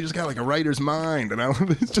 man. You just got like a writer's mind, and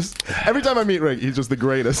it's just every time I meet Rick, he's just the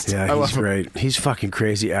greatest. Yeah, I love he's him. great. He's fucking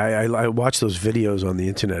crazy. I watch those videos on the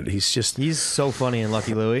internet. He's so funny in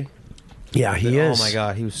Lucky Louie. Yeah, he is. Oh my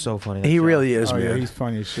god, he was so funny. in that He show. really is, man. Yeah, he's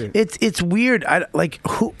funny as shit. It's weird.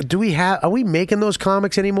 Who do we have? Are we making those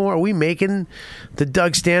comics anymore? Are we making the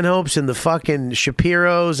Doug Stanhopes and the fucking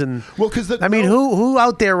Shapiros and? Well, because who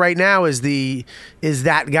out there right now is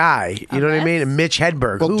that guy? You know what I mean? And Mitch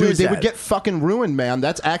Hedberg. Well, Who dude, is they that? would get fucking ruined, man.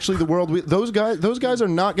 That's actually the world. Those guys are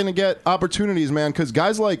not going to get opportunities, man. Because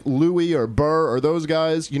guys like Louis or Burr or those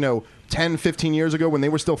guys, 10, 15 years ago when they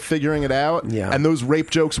were still figuring it out, and those rape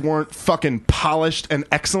jokes weren't fucking polished and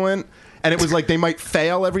excellent, and it was like they might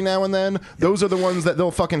fail every now and then. Those are the ones that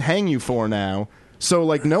they'll fucking hang you for now. So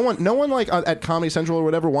like no one like at Comedy Central or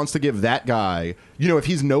whatever wants to give that guy, if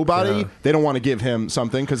he's nobody, they don't want to give him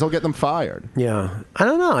something because they'll get them fired. Yeah, I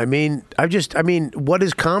don't know. I mean, what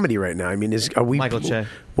is comedy right now? I mean, are we Michael Che?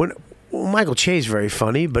 Well, Michael Che's very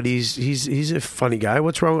funny, but he's a funny guy.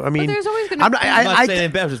 What's wrong? I mean, there's always gonna I'm be- not- I'm not I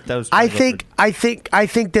saying that was- that was I trying to think I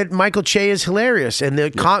think that Michael Che is hilarious, and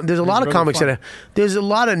there's a lot of really comics funny. there's a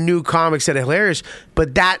lot of new comics that are hilarious,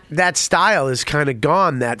 but that style is kind of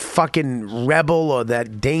gone. That fucking rebel or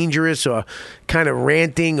that dangerous or kind of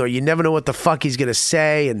ranting or you never know what the fuck he's gonna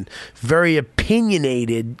say and very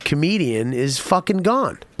opinionated comedian is fucking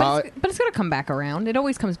gone. But it's going to come back around. It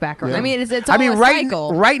always comes back around. Yeah. I mean, it's all a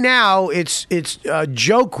cycle. Right now, it's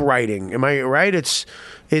joke writing. Am I right? It's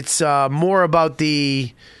more about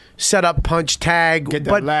the set up, punch, tag. Get that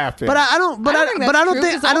but laugh in. but I don't. But I don't think but I that's don't true,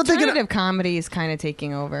 think. 'cause I don't think. alternative comedy is kind of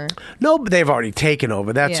taking over. No, but they've already taken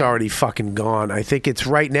over. That's Yeah. already fucking gone. I think it's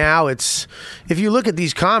right now. It's if you look at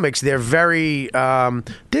these comics, they're very.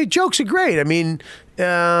 Their jokes are great. I mean.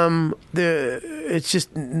 It's just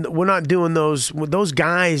we're not doing those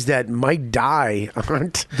guys that might die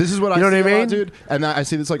aren't. This is what you know I see what I a lot, mean, dude. And I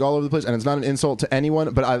see this like all over the place, and it's not an insult to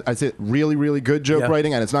anyone, but I say really, really good joke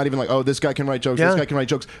writing, and it's not even like, oh, this guy can write jokes, this guy can write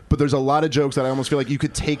jokes, but there's a lot of jokes that I almost feel like you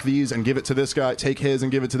could take these and give it to this guy, take his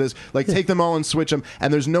and give it to this, like take them all and switch them,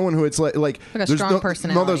 and there's no one who it's like a there's strong no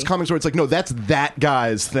personality. those comics where it's like, no, that's that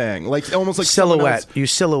guy's thing, like almost like silhouette. You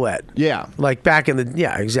silhouette. Yeah, like back in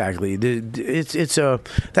the exactly. It's a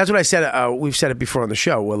that's what I said. We've said it before on the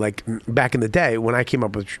show. Well, like back in the day when I came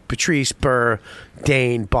up with Patrice, Burr,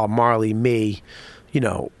 Dane, Bob Marley, me,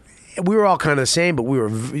 we were all kind of the same, but we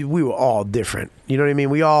were all different. You know what I mean?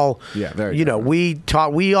 We all, very.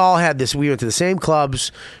 We all had this. We went to the same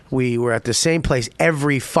clubs. We were at the same place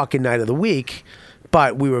every fucking night of the week.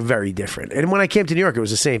 But we were very different. And when I came to New York, it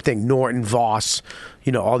was the same thing. Norton, Voss,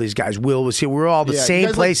 all these guys. Will was here. We were all the same you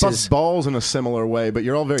guys places. Like bust balls in a similar way, but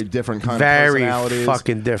you're all very different kind of very personalities.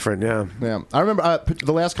 fucking different. Yeah. Yeah, I remember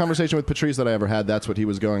the last conversation with Patrice that I ever had. That's what he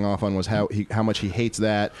was going off on, was how much he hates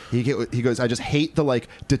that. He goes, I just hate the like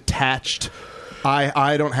detached.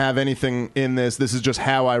 I don't have anything in this. This is just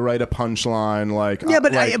how I write a punchline. Like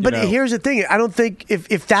but here's the thing. I don't think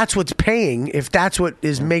if that's what's paying, if that's what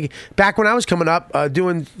is making. Back when I was coming up,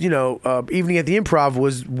 doing Evening at the Improv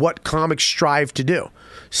was what comics strive to do.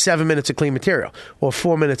 7 minutes of clean material or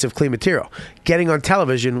 4 minutes of clean material. Getting on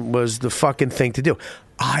television was the fucking thing to do.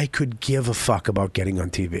 I could give a fuck about getting on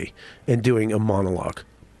TV and doing a monologue.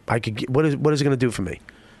 What is it going to do for me?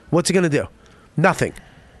 What's it going to do? Nothing.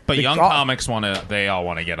 But young comics they all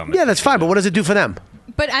want to get on the Yeah, that's fine, but what does it do for them?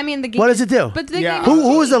 But I mean, What does it do? But the game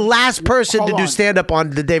Who was the last person to Hold do on. stand up on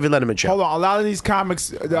the David Letterman show? Hold on, a lot of these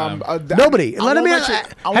comics. Nobody. I Let me won't mention-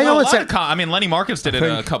 I hang won't- on a second. I mean, Lenny Marcus did it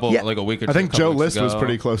a couple, like a week or two. I think Joe List was ago.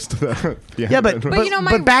 pretty close to that. Yeah, but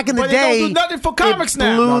back in the But they don't day, do nothing for comics it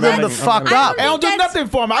now. blew No, them no, the no, fuck no, no. up. They don't do nothing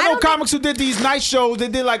for them. I know don't comics who did these night shows. They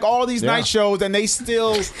did like all these night shows, and they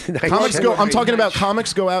still Comics go. I'm talking about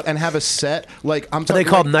comics go out and have a set. Like I'm talking. they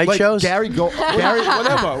called like, night shows? Gary,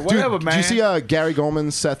 whatever, Dude, man. Do you see Gary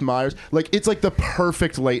Goldman, Seth Meyers? Like it's like the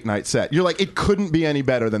perfect late night set. You're like, it couldn't be any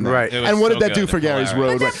better than that. Right. It was And what so did that do good. for Gary's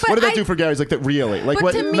road? But Right. that- What did but that do for Gary's like that really? Like But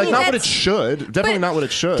what? to me, Like not what it that's- should. Definitely but- not what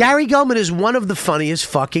it should. Gary Goldman is one of the funniest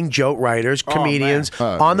fucking joke writers, comedians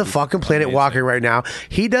on the fucking planet walking right now.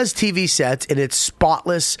 He does TV sets and it's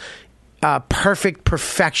spotless, perfect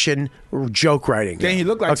perfection joke writing. Then he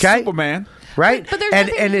looked like okay? Superman. Right? But there's and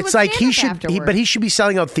nothing to do it's with like stand-up but he should be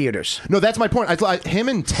selling out theaters. No, that's my point. Him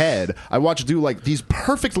and Ted, I watched do like these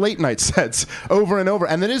perfect late night sets over and over,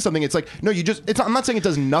 and that is something. It's like no, I'm not saying it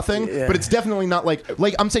does nothing, but it's definitely not like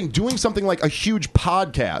I'm saying doing something like a huge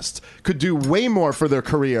podcast could do way more for their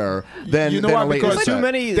career than you know than why? a late Because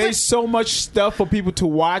night set. there's so much stuff for people to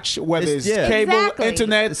watch, whether it's cable, Exactly.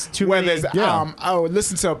 internet, whether it's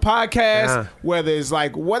listen to a podcast, whether it's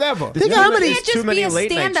like whatever. It can't just be a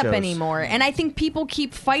stand-up anymore, and I think people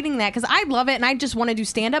keep fighting that because I love it and I just want to do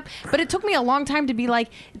stand-up, but it took me a long time to be like,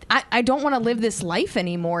 I don't want to live this life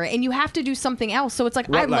anymore, and you have to do something else. So it's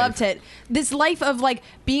like I loved it. This life of like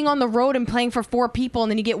being on the road and playing for 4 people, and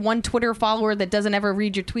then you get one Twitter follower that doesn't ever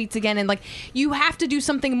read your tweets again, and like you have to do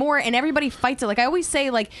something more, and everybody fights it. Like I always say,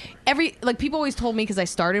 people always told me because I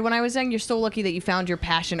started when I was young, you're so lucky that you found your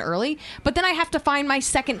passion early, but then I have to find my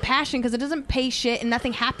second passion because it doesn't pay shit and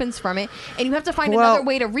nothing happens from it, and you have to find another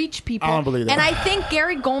way to reach people. I don't believe that. And I think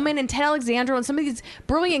Gary Goldman and Ted Alexandro and some of these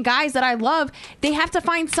brilliant guys that I love, they have to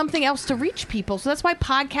find something else to reach people. So that's why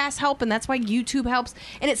podcasts help, and that's why YouTube helps.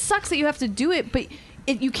 And it sucks that you have to do it, but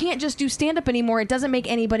you can't just do stand-up anymore. It doesn't make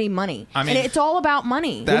anybody money. I mean, and it's all about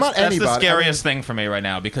money. That's the scariest thing for me right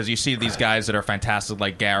now, because you see these guys that are fantastic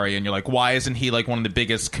like Gary, and you're like, why isn't he like one of the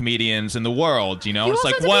biggest comedians in the world? You know, You it's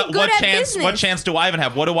also like have to be good at what business. chance do I even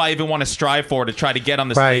have? What do I even want to strive for to try to get on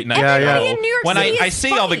this Right. late night Yeah, show? yeah. Everybody in New York When City I is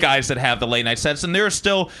see all the funny. guys that have the late night sets, and they're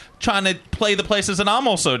still trying to play the places that I'm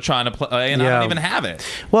also trying to play, and I don't even have it.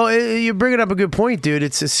 Well, you're bringing up a good point, dude.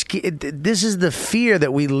 This is the fear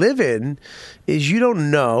that we live in, is you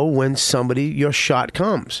don't know when your shot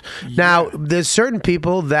comes. Now, there's certain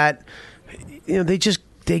people that,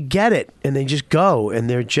 they get it and they just go, and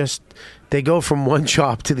they go from one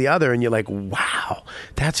job to the other, and you're like, wow,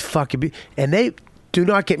 that's fucking and they, do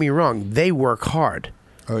not get me wrong, they work hard.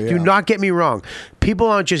 Oh, yeah. Do not get me wrong. People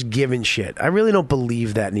aren't just giving shit. I really don't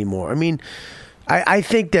believe that anymore. I mean, I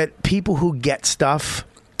think that people who get stuff,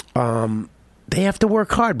 they have to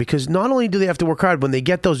work hard, because not only do they have to work hard, when they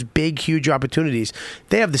get those big, huge opportunities,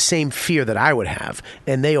 they have the same fear that I would have,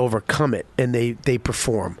 and they overcome it, and they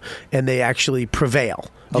perform, and they actually prevail.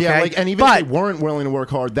 Okay? Yeah, and even if they weren't willing to work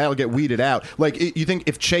hard, that'll get weeded out. You think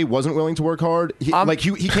if Che wasn't willing to work hard, he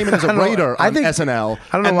came in as a writer on SNL.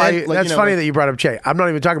 I don't know why. That's funny that you brought up Che. I'm not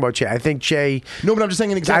even talking about Che. I think Che. No, but I'm just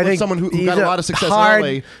saying an example of someone who got a lot of success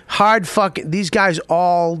early. Hard fucking. These guys,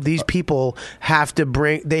 these people have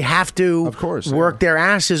to of course, work their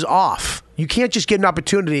asses off. You can't just get an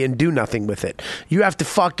opportunity and do nothing with it. You have to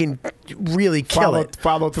fucking really kill it.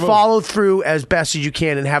 Follow through as best as you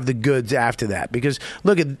can and have the goods after that. Because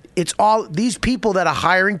look, it's all these people that are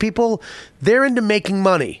hiring people, they're into making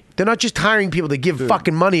money. They're not just hiring people to give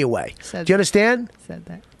fucking money away. Do you understand? Said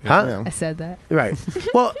that. Huh? Yeah. I said that. Right.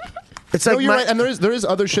 Well, it's like you're right, and there is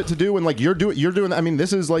other shit to do, and you're doing. I mean,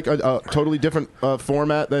 this is like a totally different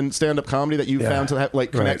format than stand up comedy that you found to have,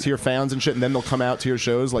 connect to your fans and shit, and then they'll come out to your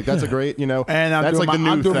shows. Like that's a great, And that's like the new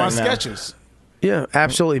I'm doing thing my now. sketches. Yeah,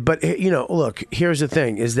 absolutely. But look, here's the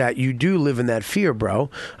thing: is that you do live in that fear, bro.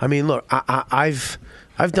 I mean, look, I've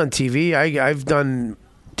done TV. I've done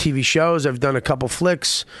TV shows. I've done a couple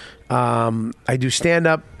flicks. I do stand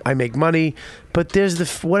up. I make money. But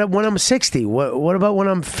there's when I'm 60? What about when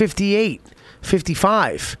I'm 58,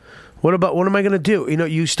 55? What am I going to do?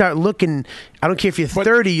 You start looking. I don't care if you're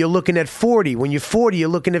 30, you're looking at 40. When you're 40, you're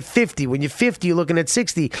looking at 50. When you're 50, you're looking at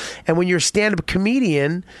 60. And when you're a stand-up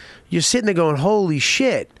comedian, you're sitting there going, "Holy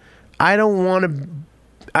shit, I don't want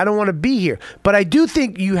to be here." But I do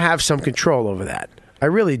think you have some control over that. I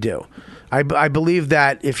really do. I believe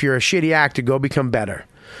that if you're a shitty actor, go become better.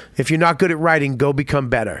 If you're not good at writing, go become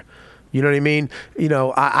better. You know what I mean?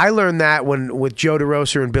 I learned that with Joe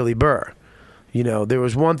DeRosa and Billy Burr. There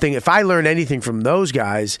was one thing, if I learned anything from those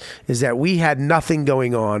guys, is that we had nothing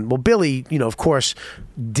going on. Well, Billy, of course,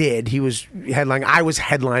 did. He was headlining. I was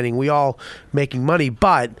headlining. We all making money,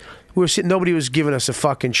 but we were sitting, nobody was giving us a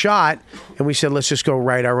fucking shot, and we said, let's just go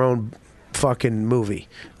write our own fucking movie.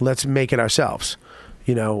 Let's make it ourselves.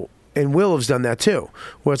 And Will has done that too,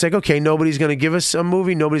 where it's like, okay, nobody's going to give us a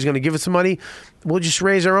movie, nobody's going to give us the money. We'll just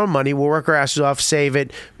raise our own money. We'll work our asses off, save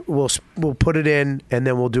it. We'll put it in, and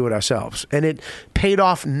then we'll do it ourselves. And it paid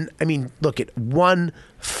off. I mean, look at one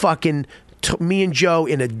fucking me and Joe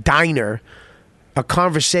in a diner, a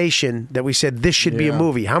conversation that we said this should be a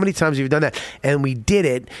movie. How many times have you done that? And we did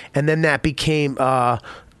it, and then that became.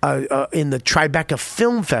 In the Tribeca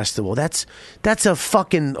Film Festival. That's a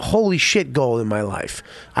fucking holy shit goal in my life.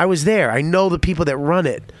 I was there. I know the people that run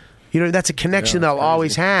it. You know, that's a connection they'll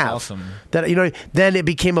always have. awesome. That then it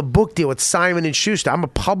became a book deal with Simon and Schuster. I'm a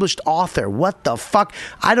published author. What the fuck?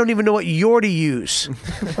 I don't even know what you're to use.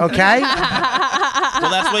 Okay. Well,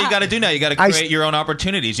 that's what you got to do now. You got to create your own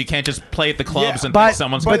opportunities. You can't just play at the clubs and think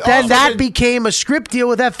someone's. But then that became a script deal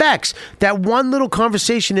with FX. That one little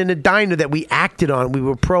conversation in a diner that we acted on, we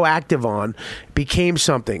were proactive on, became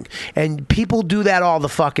something. And people do that all the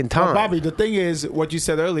fucking time. Well, Bobby, the thing is, what you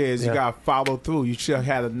said earlier is you got to follow through. You should have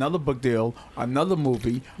had another book deal, another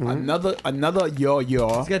movie, another your.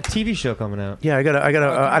 He's got a TV show coming out. Yeah, I got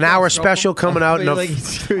an hour special coming out. I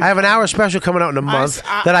have an hour special coming out in a month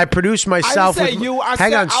that I produce myself. I didn't say you. I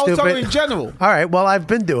was talking in general. All right. Well, I've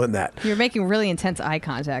been doing that. You're making really intense eye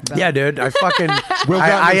contact, though. Yeah, dude. I fucking.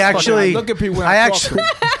 I actually look at people when I I'm actually.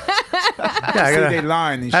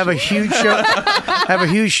 I have a huge show. I have a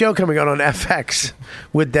huge show coming out on FX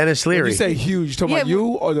with Dennis Leary. When you say huge, talking about you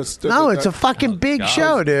or the? No, it's a fucking big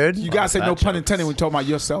show, dude. You gotta say no pun intended when talking about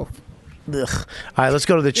yourself. Ugh. All right, let's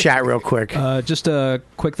go to the chat real quick. Just a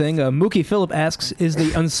quick thing. Mookie Phillip asks, is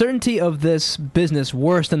the uncertainty of this business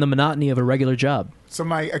worse than the monotony of a regular job?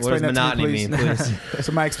 Somebody explain that to me, please.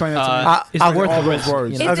 Somebody explain that to me. It's worth all the those risk.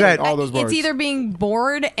 words. You know? It's either being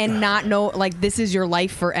bored and not know, like, this is your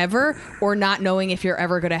life forever, or not knowing if you're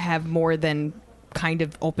ever going to have more than kind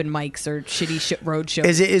of open mics or shitty road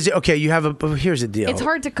shows. Is it okay? You have a. Here's the deal. It's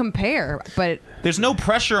hard to compare, but there's no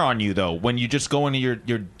pressure on you though when you just go into your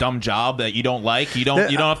dumb job that you don't like. You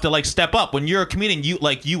don't have to like step up. When you're a comedian,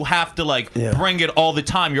 you have to bring it all the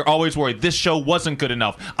time. You're always worried this show wasn't good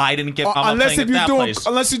enough. I didn't get. Unless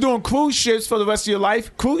you're doing cruise ships for the rest of your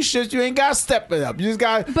life, cruise ships you ain't got to step it up. You just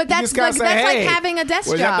got. But that's like having a desk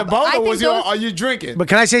job. You at the boat, or are you drinking? But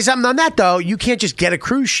can I say something on that though? You can't just get a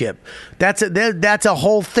cruise ship. That's a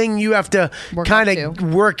whole thing you have to kind of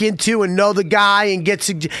work into and know the guy and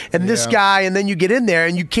this guy, and then you get in there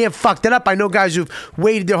and you can't fuck that up. I know guys who've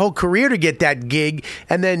waited their whole career to get that gig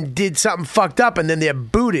and then did something fucked up and then they're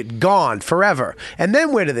booted, gone forever. And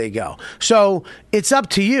then where do they go? So it's up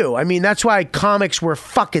to you. I mean, that's why comics were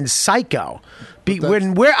fucking psycho.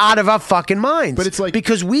 When we're out of our fucking minds. But it's like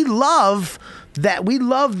because we love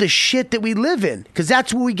the shit that we live in because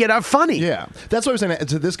that's where we get our funny. Yeah, that's what I was saying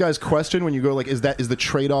to this guy's question. When you go is the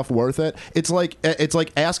trade-off worth it? It's like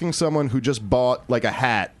asking someone who just bought like a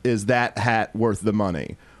hat, is that hat worth the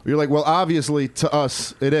money? You're like, well, obviously to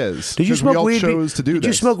us it is. Did you smoke weed? Did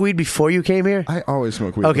you smoke weed before you came here? I always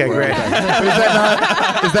smoke weed. Okay, great.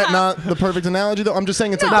 Is that not the perfect analogy though? I'm just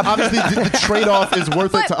saying it's like obviously the trade-off is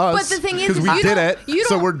worth it to us. But the thing is, because we did it,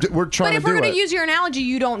 so we're trying to do it. But if we're going to use your analogy,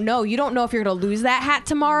 you don't know. You don't know if you're going to lose that hat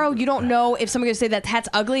tomorrow. You don't know if someone's going to say that hat's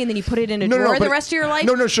ugly and then you put it in a drawer the rest of your life.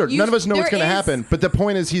 No, sure. None of us know what's going to happen. But the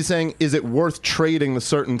point is, he's saying, is it worth trading the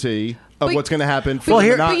certainty of what's going to happen? But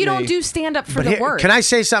you don't do stand up for the work. Can I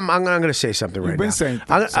say something? I'm going to say something right now. You've been saying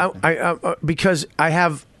because I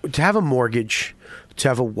have to have a mortgage, to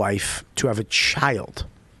have a wife, to have a child,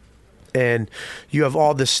 and you have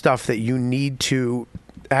all this stuff that you need to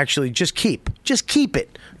actually just keep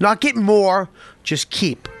it, not get more, just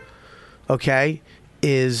keep. Okay,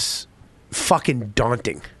 is fucking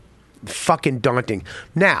daunting.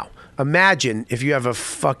 Now, imagine if you have a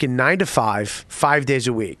fucking 9 to 5, 5 days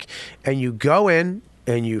a week, and you go in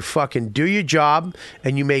and you fucking do your job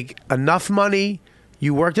and you make enough money,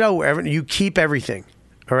 you worked it out wherever, you keep everything.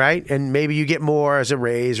 All right. And maybe you get more as a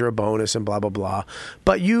raise or a bonus and blah, blah, blah.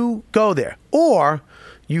 But you go there. Or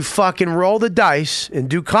you fucking roll the dice and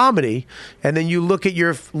do comedy, and then you look at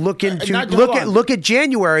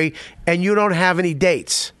January and you don't have any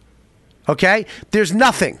dates. Okay? There's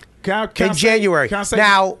nothing in January.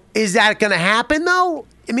 Now, is that going to happen though?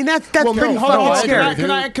 I mean, that's pretty fucking scary.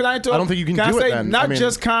 Can I I don't think you can do it then. Not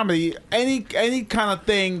just comedy, any kind of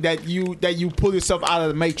thing that you pull yourself out of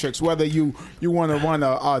the matrix. Whether you want to run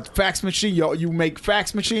a fax machine, you make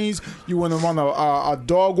fax machines. You want to run a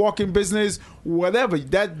dog walking business, whatever.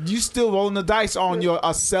 That you still rolling the dice on your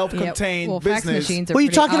self-contained business. Fax machines are what are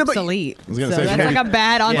you talking obsolete. I was gonna so say, that's like a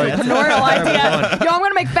bad entrepreneurial idea. Yo, I'm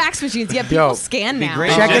going to make fax machines. Yeah, people scan now.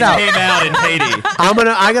 Check it out. Came out in Haiti.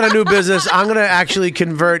 I got a new business. I'm gonna actually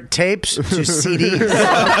convert tapes to CDs.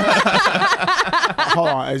 Hold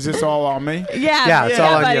on, is this all on me? Yeah, it's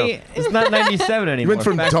all on you. It's not 97 anymore. You went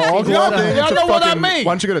from Fax dog machines. walking Y'all to know what I fucking. mean.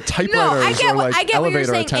 Why don't you go to typewriters No, I get or like I get what you're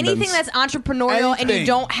elevator saying. attendants? Anything that's entrepreneurial and you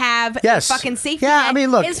don't have fucking safety Yeah, net I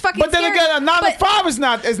mean, look. is fucking But then scary. again, a 9 to 5 is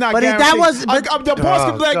not But guaranteed. that was- the boss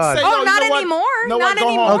can be like, God. say, Oh, yo, not you know what? anymore. No, Not go home,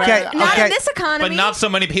 anymore. man. Not Okay. in this economy. But not so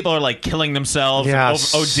many people are like killing themselves,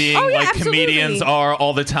 Yes. and ODing Oh, yeah, like absolutely. comedians are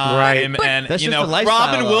all the time. Right. But- And That's you just know, a lifestyle,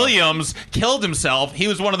 Robin though. Williams killed himself. He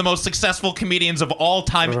was one of the most successful comedians of all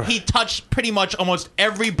time. He touched pretty much almost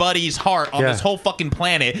everybody's heart on Yeah. this whole fucking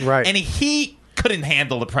planet, Right. and he couldn't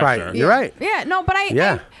handle the pressure. Right, you're right. Yeah, no, but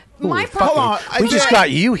Yeah. my Ooh, problem. fucking- we just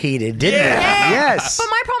got you heated, didn't we? Yeah. Yes. But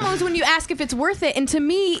my problem is when you ask if it's worth it, and to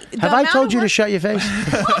me, Have I told you to shut your face?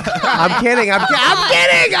 I'm kidding. I'm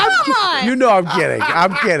kidding. Come on. You know I'm kidding.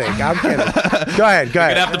 I'm kidding. Go ahead. You're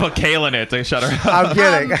gonna have to put Kale in it to shut her up. I'm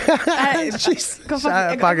kidding. Go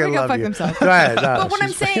I fucking love you. himself. Go ahead. No, But what I'm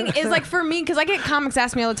she's- saying is, like, for me, because I get comics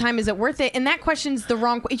ask me all the time, is it worth it? And that question's the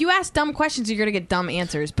wrong. If you ask dumb questions, you're gonna get dumb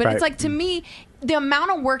answers. But Right. it's like, to me, the amount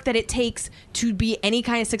of work that it takes to be any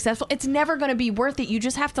kind of successful, it's never going to be worth it. You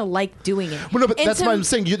just have to like doing it. Well, no, but And that's to what I'm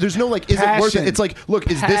saying. There's no like, is it worth it? Passion. It's like, look,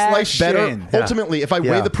 is this life better? Passion. Yeah. Ultimately, if I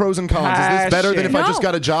Yeah. weigh the pros and cons, is this better than if I just No.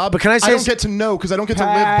 got a job? But can I say don't get to know because I don't get to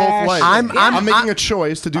live both lives. I'm making a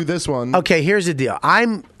choice to do this one. Okay, here's the deal.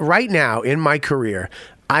 I'm right now in my career,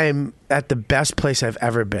 I'm at the best place I've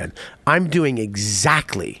ever been. I'm doing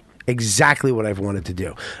exactly what I've wanted to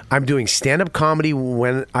do. I'm doing stand-up comedy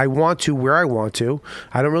when I want to, where I want to.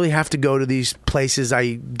 I don't really have to go to these places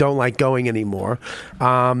I don't like going anymore.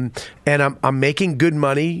 And I'm making good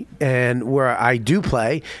money and where I do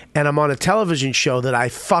play, and I'm on a television show that I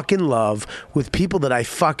fucking love with people that I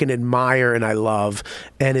fucking admire and I love,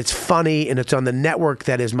 and it's funny and it's on the network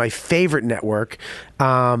that is my favorite network.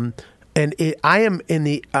 I am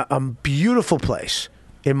in a beautiful place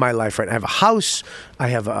in my life right now. I have a house, I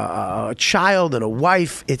have a child and a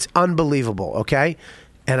wife. It's unbelievable, okay?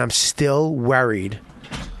 And I'm still worried.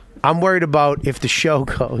 I'm worried about if the show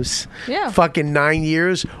goes fucking 9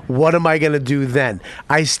 years, what am I going to do then?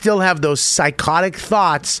 I still have those psychotic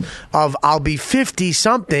thoughts of I'll be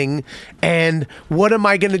 50-something, and what am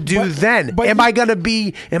I going to do then? Am I going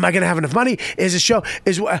to have enough money? Is the show,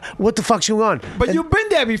 what the fuck's going on? But you've been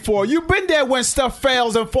there before. You've been there when stuff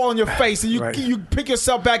fails and fall on your face, and you pick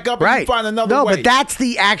yourself back up and you find another way. No, but that's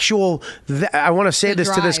the actual. I want to say this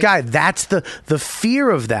to this guy. That's the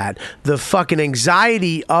fear of that. The fucking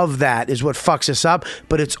anxiety of that is what fucks us up.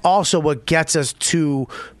 But it's also what gets us to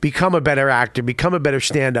become a better actor, become a better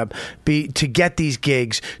stand-up, to get these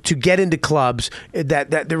gigs, to get into clubs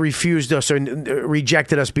that refused us or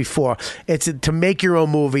rejected us before. It's to make your own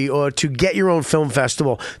movie or to get your own film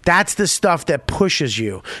festival. That's the stuff that pushes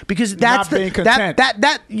you, because that's Not being content.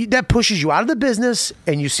 that pushes you out of the business,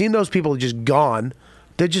 and you've seen those people just gone.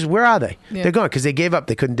 They're just, where are they? Yeah. They're gone because they gave up.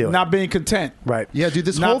 They couldn't do it. Not being content. Right. Yeah, dude,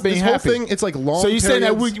 this Not whole being happy. thing, it's like long So you're saying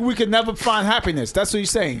that periods. we could never find happiness. That's what you're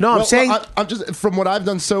saying. No, I'm saying I'm just from what I've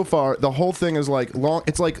done so far. The whole thing is like long.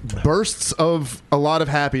 It's like bursts of a lot of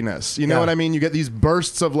happiness. You know Yeah. what I mean? You get these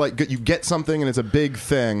bursts of like you get something and it's a big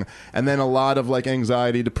thing, and then a lot of like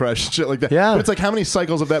anxiety, depression, shit like that. Yeah. But it's like how many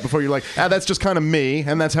cycles of that before you're like, that's just kind of me,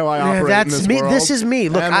 and that's how I operate. that's in this me. world. This is me.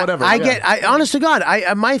 Look, and whatever. I honest to God,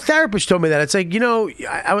 my therapist told me that. It's like,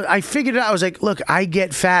 I figured it out. I was like, look, I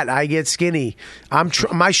get fat, I get skinny.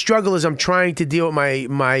 My struggle is I'm trying to deal with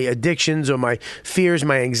my addictions or my fears,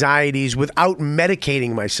 my anxieties without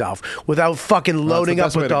medicating myself, without fucking loading the up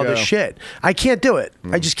best way with to all go. this shit. I can't do it.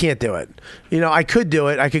 I just can't do it. I could do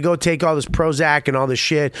it. I could go take all this Prozac and all this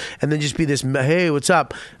shit and then just be this, hey, what's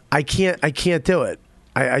up? I can't do it.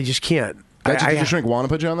 I just can't. Did your shrink want to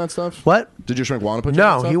put you on that stuff? What? Did your shrink want to put you on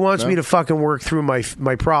that No, stuff? he wants No? me to fucking work through my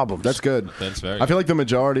problems. That's good. That's very I feel like the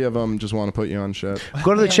majority of them just want to put you on shit.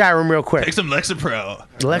 Go to the chat room real quick. Take some Lexapro.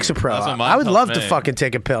 Lexapro. That's what mine I would helps love to me. fucking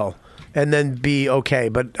take a pill and then be okay,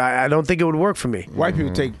 but I don't think it would work for me. White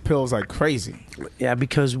people take pills like crazy. Yeah,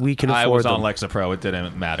 because we can I afford was them. on Lexapro. It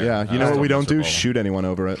didn't matter. Yeah, you know what we don't do? Shoot anyone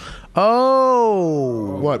over it.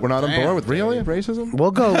 Oh. What? We're not on board with racism?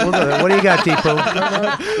 We'll go. What do you got,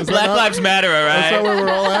 Deepu? Black Lives Matter, all right? That's not where we're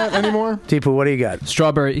all at anymore? Deepu, what do you got?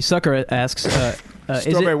 Strawberry Sucker asks,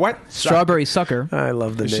 Strawberry what? Strawberry Sucker. I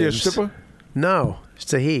love the Is she a names. stripper? No,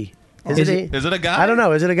 it's a he. Is Is it? Is it a guy? I don't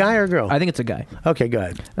know. Is it a guy or a girl? I think it's a guy. Okay, go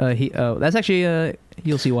ahead. That's actually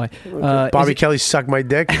you'll see why. Bobby Kelly sucked my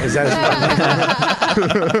dick. Is that?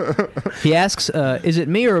 He asks, is it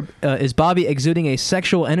me or is Bobby exuding a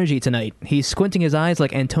sexual energy tonight? He's squinting his eyes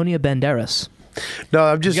like Antonio Banderas. No,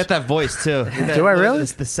 I'm just. You got that voice too. Do I really?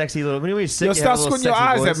 It's the sexy little. When you sit, Yo, you have stop a little squinting your sexy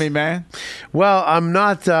eyes voice. at me, man. Well, I'm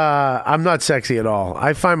not. I'm not sexy at all.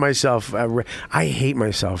 I find myself. I hate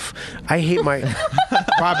myself. I hate my.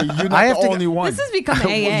 Bobby, you're I not have the to- only one. This has become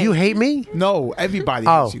AA. You hate me? No, everybody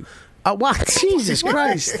Oh. hates you. Wow, Jesus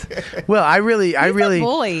Christ! Well, I really, He's a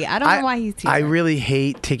bully. I don't know why he's here. I really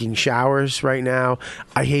hate taking showers right now.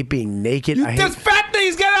 I hate being naked. I This hate. fat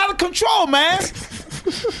thing's getting out of control, man.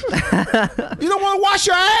 You don't want to wash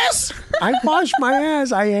your ass? I wash my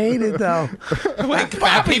ass. I hate it though. Wait,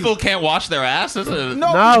 fat people can't wash their ass?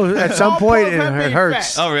 No, at some point it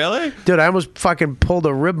hurts. Oh, really? Dude, I almost fucking pulled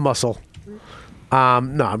a rib muscle.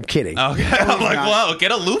 No, I'm kidding. Okay, I'm like, whoa,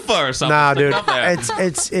 get a loofah or something. Nah, dude, Stick up there.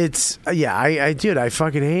 it's yeah. I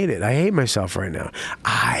fucking hate it. I hate myself right now.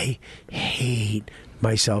 I hate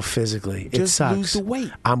myself physically. It Just sucks. lose the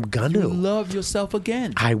weight. I'm gonna. You love yourself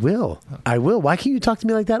again. I will. Why can't you talk to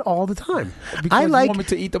me like that all the time? Because you want me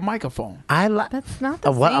to eat the microphone. I like. That's not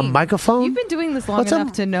the what? A same. microphone? You've been doing this long What's a-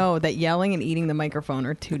 enough to know that yelling and eating the microphone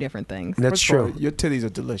are two different things. That's First of all, true. your titties are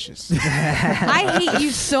delicious. I hate you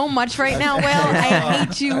so much right now, Will. I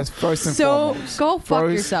hate you That's first and so. foremost. Go fuck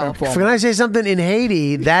First yourself. and foremost. Can I say something? In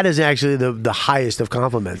Haiti, that is actually the highest of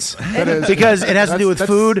compliments. That is. Because it has to do with That's-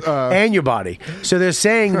 food that's, and your body. So they're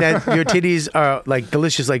saying that your titties are like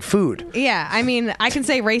delicious like food. Yeah, I mean, I can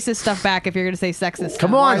say racist stuff back if you're going to say sexist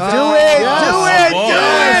Come stuff. on, Yes.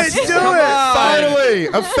 do it, do it. Finally,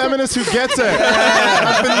 a feminist who gets it.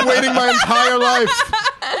 I've been waiting my entire life.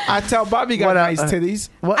 I tell Bobby got What, nice titties.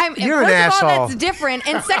 What? First You're an of asshole. all, that's different.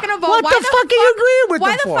 And second of all, What why the fuck are you agreeing with Why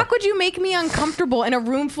them the for? fuck would you make me uncomfortable in a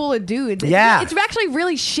room full of dudes? Yeah. It's actually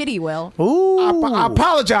really shitty, Will. Ooh. I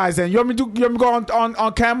apologize then. You want me to go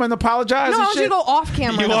on camera and apologize? No, and I want you shit? to go off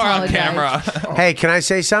camera. You and are on apologize. camera. Hey, can I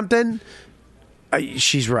say something?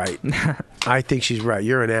 She's right. I think she's right.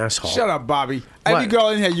 You're an asshole. Shut up, Bobby. Every What? girl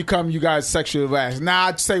in here, you guys sexually harassed. Now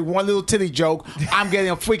I'd say one little titty joke. I'm getting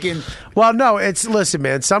a freaking. Well, no, listen,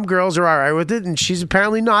 man. Some girls are all right with it, and she's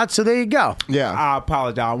apparently not. So there you go. Yeah, I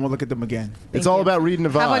apologize. I won't look at them again. it's all about reading the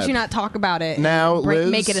vibe. How about you not talk about it? Now, and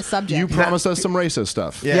Liz, make it a subject. you promised us some racist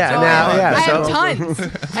stuff. Yeah. Now, yeah. I have so- tons.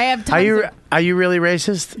 I have tons. Are you really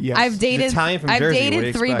racist? Yes. I've dated. Italian from I've Jersey, what do dated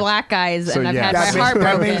you 3 expect? black guys, So, and I've yeah. had my That heart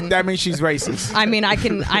broken. means, that means she's racist. I mean, I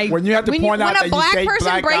can. When you have to point out when that a you black date person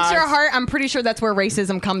black breaks your guys- heart, I'm pretty sure that's where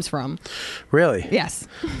racism comes from. Really? Yes.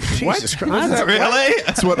 Jesus Christ. Really?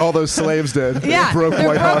 That's what all those slaves did. Yeah. They broke They're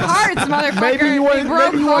white broke hearts. hearts, motherfucker. Maybe you They want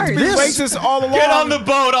broke to be hearts. racist all along. Get on the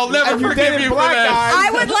boat. I'll never And you forgive dated you for black this. guys.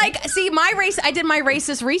 I would see my race. I did my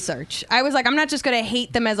racist research. I was like, I'm not just going to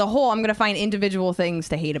hate them as a whole. I'm going to find individual things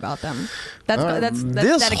to hate about them. That's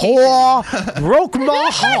This dedication. whore broke my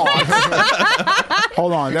heart.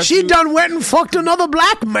 Hold on. That's She done went and fucked another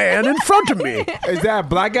black man in front of me. Is that a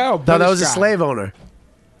black guy or No, that British was a guy? slave owner.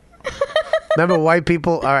 Remember white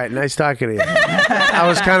people? All right, nice talking to you. I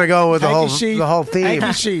was kind of going with Hanky the whole theme.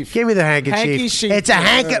 Handkerchief. Give me the handkerchief. Handkerchief. It's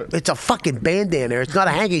a It's a fucking bandana. It's not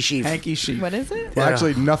a handkerchief. Hanky sheep. What is it? Well,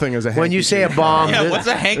 actually, nothing is a When you say a handkerchief. bomb, Yeah, this, what's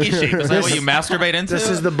a hanky shape? Is that what you masturbate into? this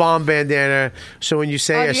is the bomb bandana. So when you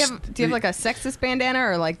say Oh, do you have like a sexist bandana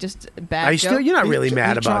or like just a bad are you joke? still? You're not really He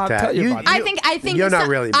mad trying about to that. tell you about it. I think you're it's not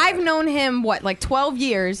really. I've mad. known him like 12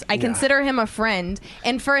 years. I consider him a friend,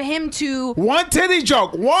 and for him to One titty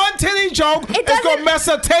joke. One titty joke. It It's going doesn't- to mess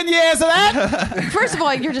up 10 years of that. first of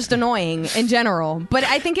all, you're just annoying in general. But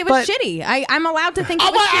I think it But- was shitty. I'm allowed to think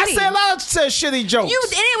it was I shitty. say a lot of shitty jokes.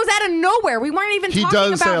 and it was out of nowhere. We weren't even He talking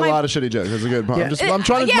does about say a my. lot of shitty jokes. That's a good point. Yeah. I'm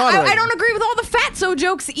trying to yeah, moderate. I don't agree with all the fatso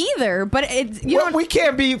jokes either. But you Well, know, we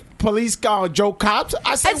can't be police joke cops.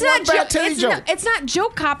 I said it's one not bad titty joke. it's not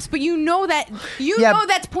joke cops, but you know that Yeah. know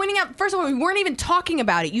that's pointing out. First of all, we weren't even talking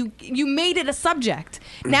about it. You made it a subject.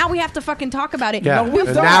 Now we have to fucking talk about it. Yeah. Before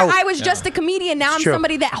And now- I was just a comedian. Now I'm true.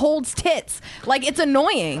 somebody that holds tits. Like it's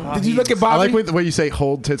annoying. Did you look at I Bobby? like the way you say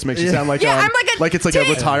 "hold tits" makes you sound like Yeah, I'm like a it's like a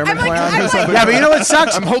tit. retirement I'm like- plan. I'm or like- something. Yeah, but you know what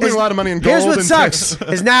sucks? I'm holding Is- a lot of money in Here's gold what and sucks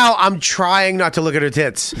tits. is now I'm trying not to look at her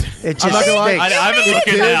tits. It just I'm not gonna lie. stinks. I've been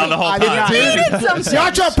looking down the whole I did time. not. Needed some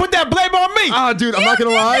Y'all trying to put that blame on me. Ah, dude, I'm You not gonna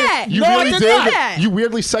did lie. that. You No, I really did did. not. You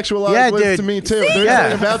weirdly sexualized Yeah, Liz dude. to me too. See? There's Yeah.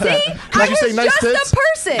 something about See? that. I you say was nice just a tits,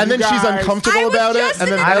 person. and then You she's guys- uncomfortable I was about it, just and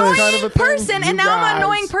an then I that was- was kind annoying of a thing. person, and now I'm an guys-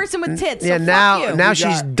 annoying person with tits. Yeah, so now fuck you. now You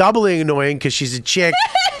she's got- doubly annoying because she's a chick,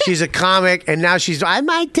 she's a comic, and now she's I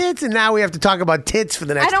my tits, and now we have to talk about tits for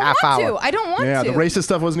the I next don't half want hour. to. I don't want Yeah, to. the racist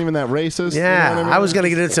stuff wasn't even that racist. Yeah, you know what I was gonna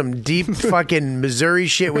get into some deep fucking Missouri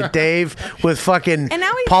shit with Dave, with fucking And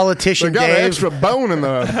now we- politician They got an Dave. extra bone in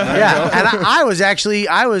the. Yeah, and I was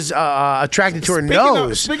attracted to her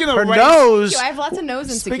nose. speaking of her race- nose. I have lots of nose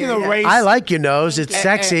Speaking insecurity. of race, I like your nose. It's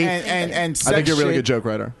sexy. and I think you're a really good shit. joke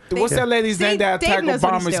writer. What's that lady's See, name that Dave attacked knows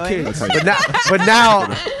what he's Obama's doing. kids? but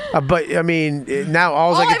now, but I mean, now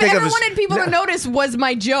all I All can I think ever of is. wanted people to notice was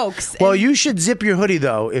my jokes. Well, And you should zip your hoodie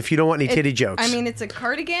though if you don't want any it- titty jokes. I mean, it's a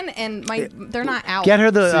cardigan, and they're not out. get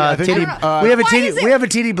her the I think titty. you- we have a Why titty. is it- We have a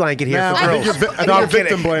titty blanket here Yeah, for I girls. think you're, No, I'm victim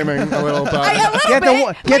kidding. blaming a little. A Todd. little Get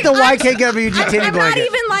bit. get the Like, YKWG I'm titty not blanket.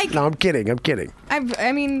 even like. No, I'm kidding. I'm kidding.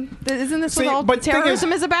 I mean, isn't this See, what all but thing is-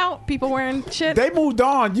 terrorism is about? People wearing shit. They moved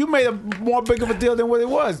on. You made a more big of a deal than what it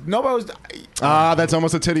was. Nobody was. That's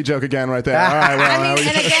almost a titty joke again right there. All right, well, I mean,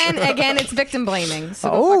 and again, it's victim blaming. So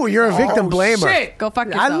Oh, you're a victim blamer. Shit. go fuck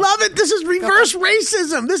yourself. I love it. This is reverse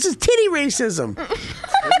racism. This is titty racism.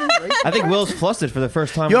 I think Will's flustered for the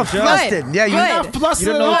first time. You're on the show. flustered. Yeah, Good. you're Not Good. flustered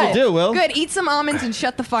You don't know at what all. to do, Will. Good. Eat some almonds and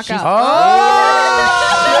shut the fuck up. Oh!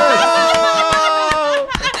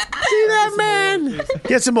 See that, man?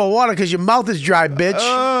 Get some more water because your mouth is dry,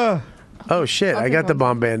 bitch. Oh, shit. I got the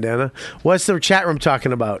bomb bandana. What's the chat room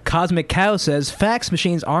talking about? Cosmic Cow says fax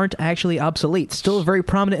machines aren't actually obsolete. Still very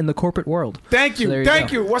prominent in the corporate world. Thank So you. there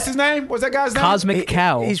Thank go. you. What's his name? What's that guy's name? Cosmic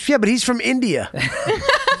Cow. But he's from India.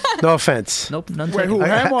 No offense. Nope, none Wait, taken. who?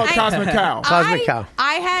 Him or Cosmic Cow? Cosmic Cow.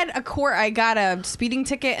 I had a court. I got a speeding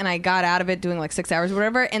ticket and I got out of it doing like 6 hours or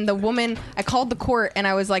whatever. And the woman, I called the court and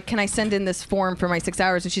I was like, "Can I send in this form for my 6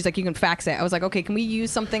 hours?" And she's like, "You can fax it." I was like, "Okay, can we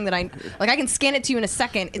use something that I can scan it to you in a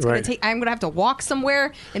second? It's Right. gonna take. I'm gonna have to walk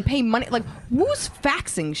somewhere and pay money. Like, who's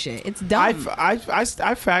faxing shit? It's dumb. I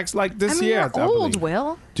faxed like this I mean, year. you're I old, believe.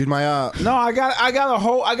 Will. Dude, my No, I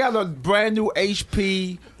got a brand new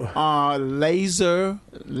HP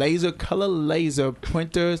laser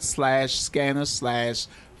printer / scanner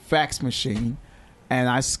 / fax machine, and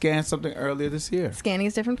I scanned something earlier this year. Scanning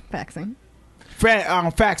is different from faxing.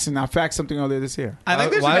 Faxing. I faxed something earlier this year. I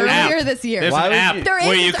think there's Why an would you- app. Earlier this year. There's Why an would app you- There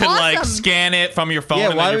where is, you it's can like awesome. scan it from your phone. Yeah,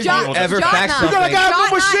 and why then would your you phone will ever just- fax Jot-Not. Because I got a Jot-Not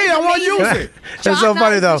new machine. I is want to use amazing. it. It's so Jot-Not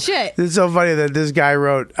funny is though. the shit. It's so funny that this guy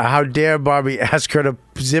wrote, "How dare Barbie ask her to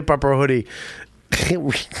zip up her hoodie?"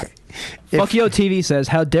 Fuck Yo TV says,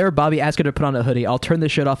 "How dare Bobby ask her to put on a hoodie? I'll turn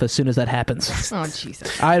this shit off as soon as that happens." Oh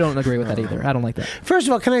Jesus. I don't agree with that either. I don't like that. First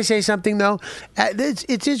of all, can I say something though?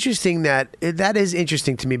 It's interesting that is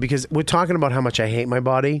interesting to me because we're talking about how much I hate my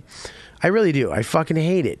body. I really do. I fucking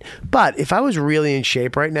hate it. But if I was really in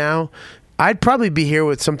shape right now, I'd probably be here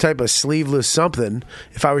with some type of sleeveless something.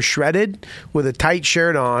 If I was shredded with a tight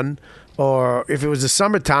shirt on, or if it was the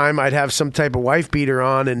summertime, I'd have some type of wife beater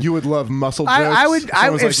on, and you would love muscle jokes. I would.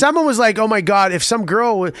 Someone's If like, someone was like, "Oh my god," if some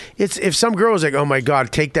girl was like, "Oh my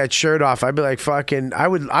god, take that shirt off," I'd be like, "Fucking," I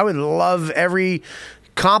would love every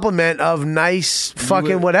compliment of nice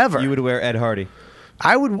fucking whatever. You would wear Ed Hardy.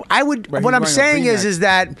 I would. But What he's I'm wearing a saying V-neck. is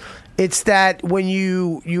that it's that when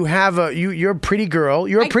you have you're a pretty girl.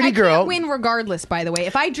 You're a pretty I girl. can't win regardless. By the way,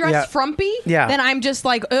 if I dress Yeah. frumpy, Yeah. then I'm just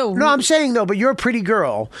like, oh. No, I'm saying though, but you're a pretty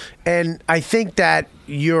girl, and I think that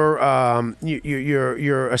you're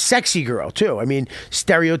a sexy girl too. I mean,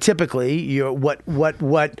 stereotypically, you're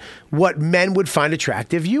what men would find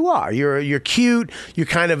attractive. You are. You're cute. You're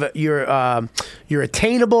kind of you're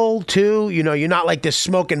attainable too. You know, you're not like this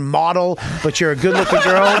smoking model, but you're a good looking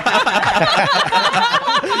girl.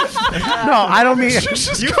 No, I don't mean.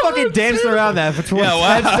 You fucking danced around that for 10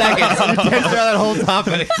 seconds. You danced around that whole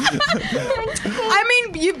topic. I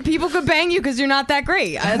mean, people could bang you because you're not that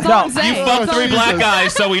great. That's all I'm You saying. fucked That's all 3 I'm black saying.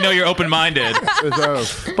 guys, so we know you're open-minded.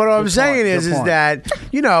 But what I'm saying is point. that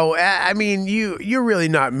I mean, you're really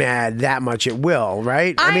not mad that much at Will,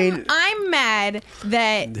 right? I'm mad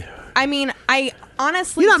that. I mean, I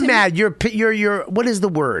honestly. You're not to me- mad. You're. What is the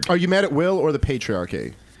word? Are you mad at Will or the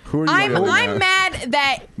patriarchy? Who are you? I'm mad at? mad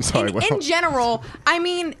that Sorry, Will. in general, I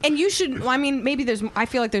mean, and you should, well, I mean, maybe I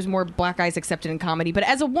feel like there's more black guys accepted in comedy, but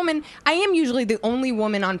as a woman, I am usually the only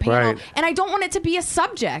woman on panel, Right. and I don't want it to be a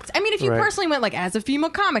subject. I mean, if you Right. personally went like, as a female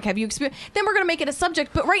comic, have you experienced, then we're going to make it a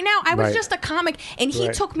subject, but right now, I was Right. just a comic, and he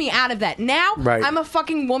Right. took me out of that. Now, Right. I'm a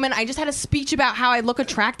fucking woman. I just had a speech about how I look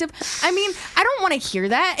attractive. I mean, I don't want to hear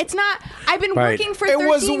that. It's not, I've been Right. working for It 13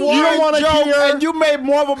 was years. one joke, and you made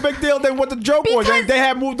more of a big deal than what the joke was. Because- And they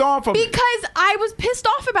had moved on from it. Because I was pissed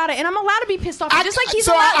off about it, and I'm allowed to be pissed off. Just like he's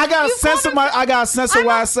so allowed. I got a you sense called of him- I got a sense of I'm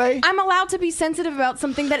what a- I say. I'm allowed to be sensitive about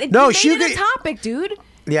something that it No, you she made it could- a topic, dude.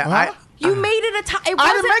 Yeah, You made it a topic.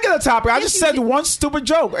 I didn't make it a topic. I Yes, just you said did. one stupid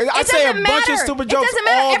joke. I It say a doesn't bunch of matter. stupid It jokes doesn't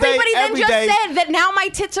matter. all day, Everybody then every just day. said that now my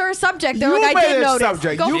tits are a subject. They're You like, I made did it a notice.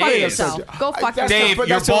 subject. Go You fuck made it a yourself. subject. Go fuck That's yourself. Dave, but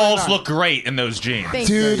your that's really balls not. look great in those jeans. Thank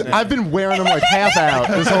you. Dude, I've been wearing them like half out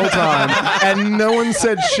this whole time, and no one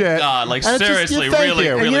said shit. God, like, And it's just- seriously, thank really,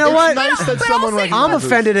 you. really And you know good. what? Nice that But someone also- I'm recognizes.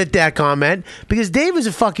 offended at that comment because Dave is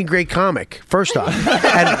a fucking great comic. First off,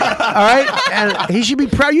 and, all right, and he should be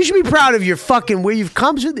proud. You should be proud of your fucking where you've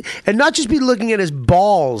come to, and not just be looking at his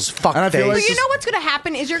balls. Fuck And I feel face. like But you know what's going to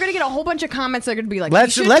happen is you're going to get a whole bunch of comments that are going to be like,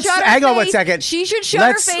 Let's- she should let's- shut her hang on one face. second. She should shut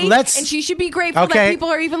Let's- her face, let's- and she should be grateful Okay. that people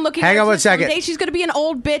are even looking Hang at on her one second. someday. She's going to be an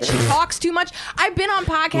old bitch. She talks too much. I've been on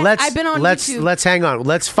podcasts. let's I've been on YouTube. let's hang on.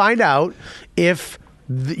 Let's find out if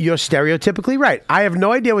you're stereotypically right. I have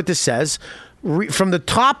no idea what this says, from the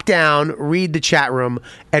top down, read the chat room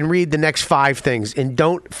and read the next 5 things, and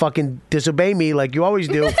don't fucking disobey me like you always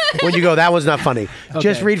do when you go, that was not funny.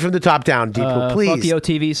 Just read from the top down, Deepu, please. Fuck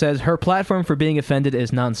OTV says her platform for being offended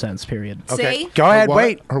is nonsense. Period. See? Go ahead.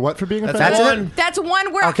 Wait. Or what for being offended? That's it. That's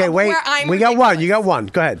one where. Okay, wait. Where I'm We got one. You got one.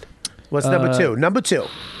 Go ahead. What's number 2? Number 2.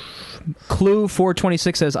 Clue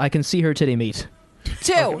 426 says I can see her titty meat.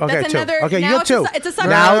 2. Okay, That's 2. another. Okay, you now got 2. It's a subject.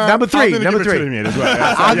 Now, number 3. I'll give Number her 3. titty meat as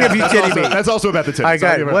well. I'll give you that's titty also- meat. That's also about the titties. All right, go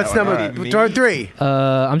I'll ahead. give her What's that one. number All right. 3?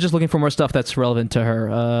 I'm just looking for more stuff that's relevant to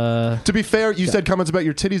her. To be fair, you said comments about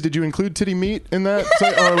your titties. Did you include titty meat in that?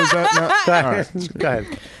 Or was that not? Go All ahead. right. Go ahead.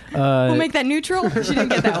 We'll make that neutral. She didn't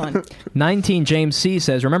get that one. 19 James C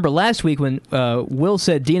says, remember last week when Will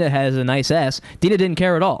said Dina has a nice ass? Dina didn't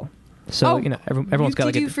care at all. So, everyone's got to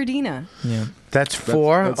What did you get... do for Dina? Yeah. That's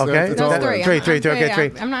 4. That's okay. all That's right. 3. 3. Okay,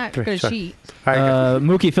 3. I'm not going to Sorry. cheat. All right,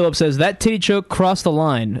 Mookie Phillips says, that titty choke crossed the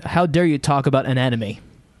line. How dare you talk about anatomy?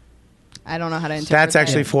 I don't know how to interpret That's that.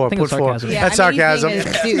 actually 4. I think Put it's 4. sarcasm. Yeah, That's I mean, he's sarcasm. being a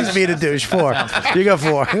douche. He's being a douche. 4. You got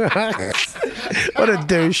 4. What a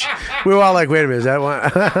douche. We were all like, wait a minute, is that one?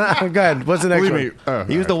 Go ahead. What's the next Believe one? me. Oh,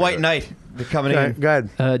 He was the white knight coming in. Go ahead.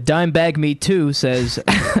 Dimebag Me Too says...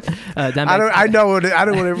 I know what I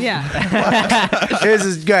don't want to. Yeah. This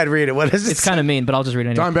is good. Read it. What is it? It's kind of mean, but I'll just read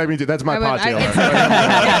it anyway. Dimebag me too. That's my I would- pot deal.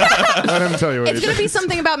 I- Let him tell you what It's he going to did. be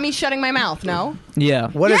something about me shutting my mouth, no? Yeah.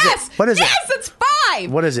 What is yes! it? What is yes, it? it's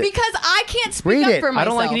 5. What is it? Because I can't speak Read up it. for myself. I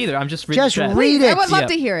don't like it either. I'm just reading Just the chat. read Please, I it. would love Yeah.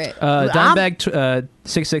 to hear it. Dimebag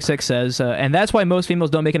 666 says, and that's why most females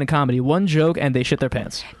don't make it in comedy. One joke and they shit their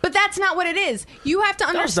pants. But that's not what it is. You have to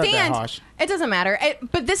was not that understand. harsh. It doesn't matter.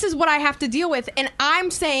 But this is what I have to deal with, and I'm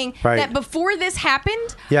saying Right. that before this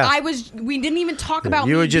happened, Yeah. We didn't even talk about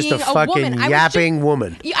You me were just being a fucking woman. yapping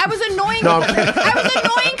woman. I was annoying. No, I'm I was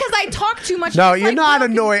annoying because I talk too much. No, It's you're like not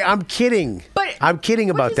talking- annoying. I'm kidding. But I'm kidding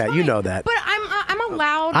which about is that. You fine. know that. But I'm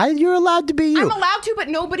allowed. You're allowed to be you. I'm allowed to, but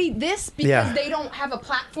nobody because Yeah. they don't have a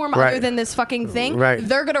platform Right. other than this fucking thing. Right.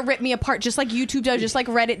 They're gonna rip me apart just like YouTube does, just like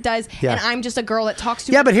Reddit does, Yeah. and I'm just a girl that talks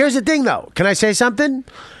to. Yeah, but here's the thing, though. Can I say something?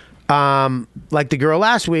 Like the girl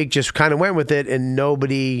last week just kind of went with it and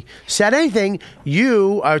nobody said anything.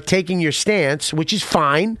 You are taking your stance, which is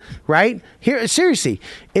fine, right? Here, seriously,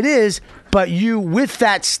 it is. But you, with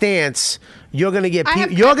that stance, you're going to get I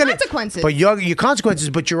have you're gonna, consequences. But your consequences.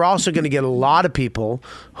 But you're also going to get a lot of people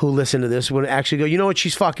who listen to this would actually go, you know what,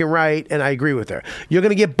 she's fucking right, and I agree with her. You're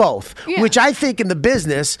going to get both, Yeah. which I think in the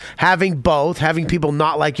business, having both, having people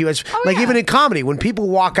not like you, as like yeah. even in comedy, when people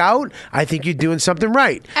walk out, I think you're doing something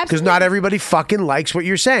right because Absolutely. not everybody fucking likes what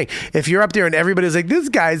you're saying. If you're up there and everybody's like, this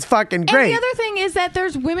guy's fucking great. And the other thing is that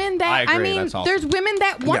there's women that I agree, that's awesome. there's women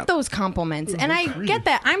that want Yeah. those compliments, and I get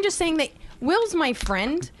that. I'm just saying that Will's my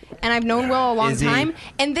friend, and I've known Will a long Is he? time.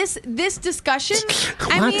 And this discussion,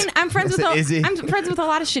 I What? mean, I'm friends with Is he? I'm friends with a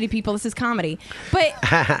lot of shitty people. This is comedy, but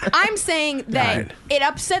I'm saying that Right. it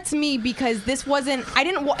upsets me because this wasn't. I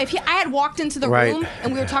didn't. If I had walked into the Right. room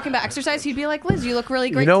and we were talking about exercise, he'd be like, "Liz, you look really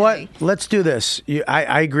great." You know today. what? Let's do this.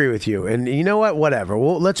 I agree with you. And you know what? Whatever.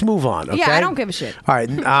 Well, let's move on. Okay? Yeah, I don't give a shit. All right.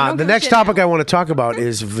 don't The give a next shit topic now. I want to talk about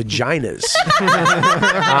is vaginas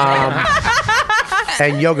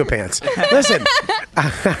and yoga pants. Listen.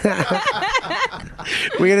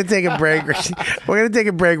 We're gonna take a break. We're gonna take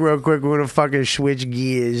a break real quick. We're gonna fucking switch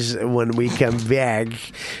gears when we come back.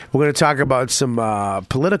 We're gonna talk about some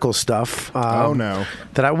political stuff. Oh, no.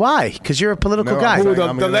 Why? Because you're a political No, guy. I'm Who,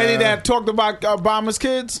 saying the lady gonna- that talked about Obama's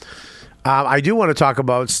kids? I do want to talk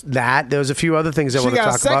about that. There's a few other things I She want to got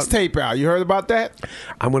a talk sex about. tape out. You heard about that?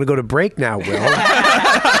 I'm going to go to break now, Will. The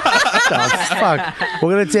fuck?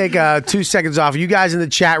 We're going to take 2 seconds off. You guys in the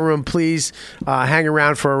chat room, please hang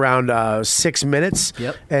around for around 6 minutes.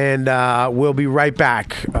 Yep. And we'll be right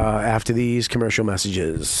back after these commercial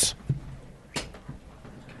messages.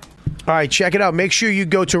 All right, check it out. Make sure you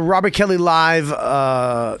go to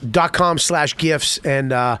robertkellylive.com/gifts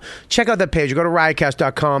and check out that page. Go to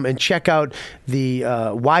riotcast.com and check out the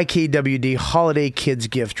YKWD Holiday Kids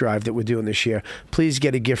Gift Drive that we're doing this year. Please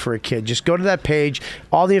get a gift for a kid. Just go to that page.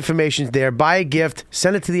 All the information's there. Buy a gift.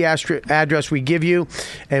 Send it to the address we give you,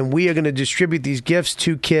 and we are going to distribute these gifts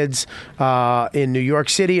to kids in New York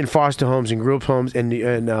City, in foster homes, and group homes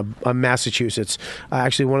in Massachusetts.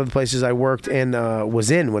 Actually, one of the places I worked and was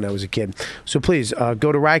in when I was a kid. So please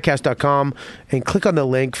go to riotcast.com and click on the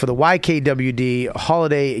link for the YKWD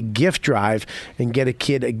Holiday Gift Drive and get a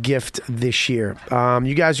kid a gift this year.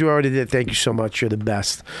 You guys who already did, thank you so much. You're the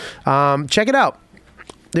best. Check it out.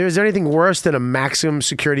 Is there anything worse than a maximum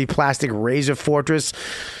security plastic razor fortress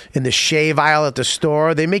in the shave aisle at the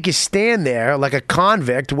store? They make you stand there like a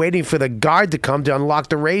convict waiting for the guard to come to unlock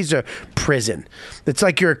the razor prison. It's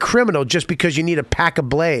like you're a criminal just because you need a pack of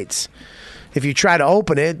blades. If you try to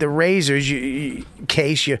open it, the razors the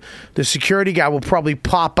security guy will probably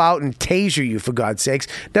pop out and taser you, for God's sakes.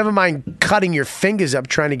 Never mind cutting your fingers up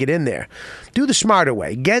trying to get in there. Do the smarter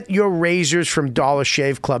way. Get your razors from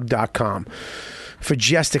DollarShaveClub.com. For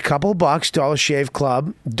just a couple bucks,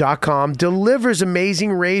 DollarShaveClub.com delivers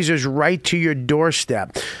amazing razors right to your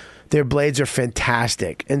doorstep. Their blades are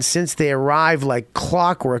fantastic. And since they arrive like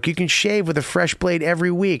clockwork, you can shave with a fresh blade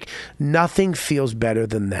every week. Nothing feels better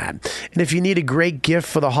than that. And if you need a great gift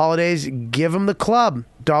for the holidays, give them the club.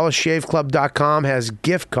 DollarShaveClub.com has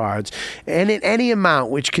gift cards and in any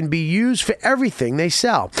amount, which can be used for everything they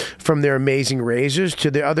sell, from their amazing razors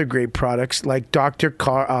to their other great products like Dr.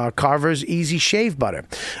 Carver's Easy Shave Butter.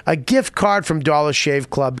 A gift card from Dollar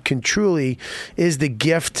Shave Club can truly is the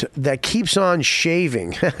gift that keeps on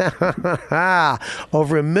shaving.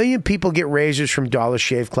 Over 1 million people get razors from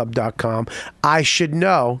DollarShaveClub.com. I should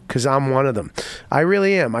know because I'm one of them. I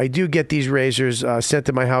really am. I do get these razors sent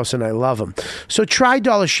to my house and I love them. So try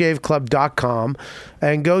DollarShaveClub.com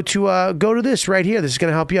and go to this right here. This is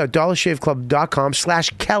going to help you out.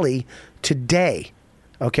 DollarShaveClub.com/Kelly today.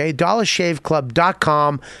 Okay,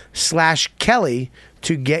 DollarShaveClub.com/Kelly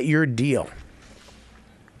to get your deal.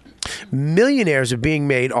 Millionaires are being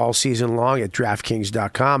made all season long at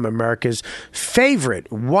DraftKings.com, America's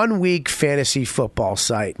favorite one-week fantasy football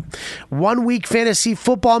site. One-week fantasy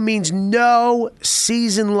football means no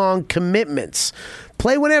season-long commitments.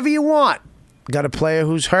 Play whenever you want. Got a player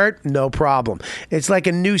who's hurt? No problem. It's like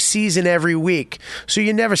a new season every week, so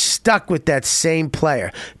you're never stuck with that same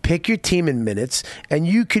player. Pick your team in minutes, and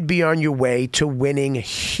you could be on your way to winning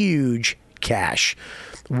huge cash.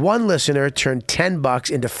 One listener turned $10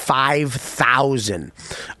 into $5,000.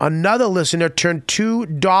 Another listener turned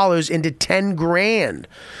 $2 into $10,000.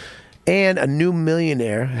 And a new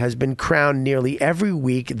millionaire has been crowned nearly every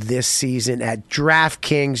week this season at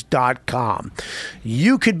DraftKings.com.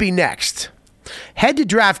 You could be next. Head to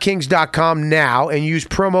DraftKings.com now and use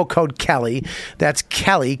promo code Kelly, that's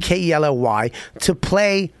Kelly, K-E-L-L-Y, to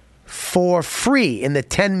play for free in the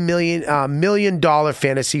 $10 million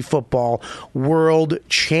fantasy football world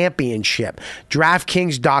championship.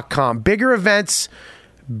 DraftKings.com. Bigger events,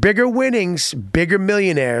 bigger winnings, bigger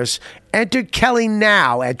millionaires. Enter Kelly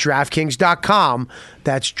now at DraftKings.com.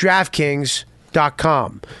 That's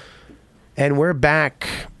DraftKings.com. And we're back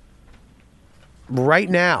right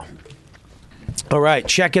now. All right,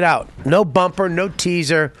 check it out. No bumper, no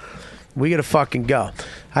teaser. We gotta fucking go.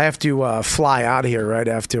 I have to fly out of here right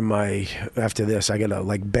after this. I gotta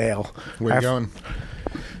bail. Where you going?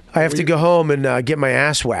 I have to go home and get my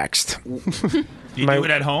ass waxed. You do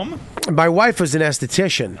it at home? My wife was an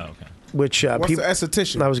esthetician. Oh, okay. Which what's the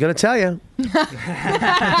esthetician? I was going to tell you.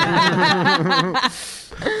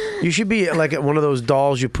 You should be like one of those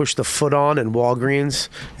dolls you push the foot on in Walgreens.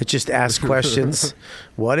 It just asks questions.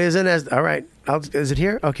 What is it? All right. Is it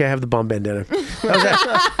here? Okay, I have the bomb bandana.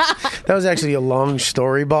 That was actually a long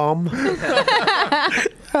story bomb. He's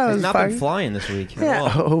not been flying this week. Yeah.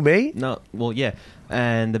 Who, me? No. Well, yeah.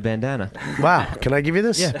 And the bandana. Wow. Can I give you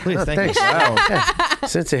this? Yeah, please. Oh, thanks. Wow. Yeah.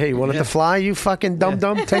 Since hey, you wanted to fly, you fucking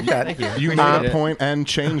dum-dum? Take that. Thank you. You made a point and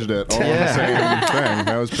changed it all in the same thing.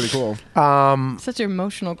 That was pretty cool. Such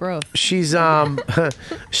emotional growth. She's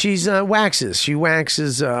waxes. She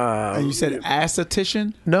waxes. And you said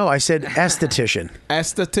esthetician? No, I said esthetician.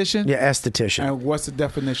 Esthetician? Yeah, esthetician. And what's the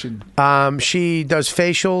definition? She does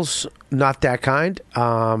facials, not that kind.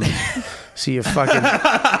 See your fucking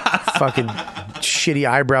shitty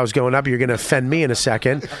eyebrows going up. You're going to offend me in a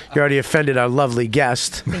second. You already offended our lovely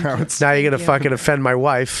guest. Now you're going to fucking offend my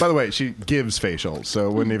wife. By the way, she gives facials, so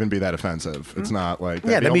it wouldn't even be that offensive. It's not like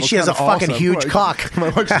yeah. That means she has a fucking huge cock. My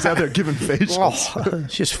wife's just out there giving facials.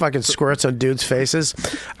 She just fucking squirts on dudes' faces.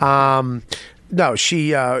 No,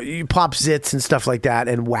 she pops zits and stuff like that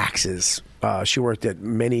and waxes. She worked at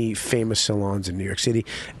many famous salons in New York City: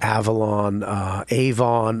 Avalon,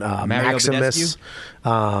 Avon, Maximus,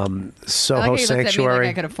 Soho Sanctuary.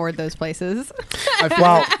 I could afford those places.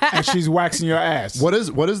 Well, and she's waxing your ass. What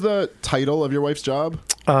is the title of your wife's job?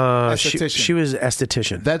 She was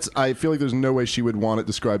esthetician. I feel like there's no way she would want it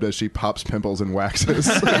described as she pops pimples and waxes.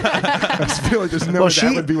 I just feel like there's no way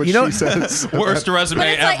that would be what she says. Worst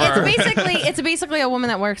resume ever. It's basically a woman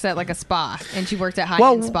that works at like a spa, and she worked at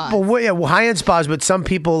high-end spas. Well, high-end spas, but some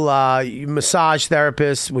people, massage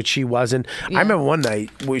therapists, which she wasn't. Yeah. I remember one night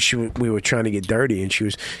we were trying to get dirty, and she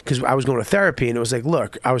was, because I was going to therapy, and it was like,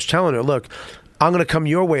 look, I was telling her, look, I'm going to come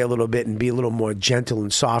your way a little bit and be a little more gentle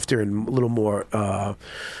and softer and a little more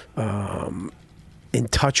in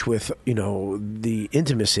touch with, the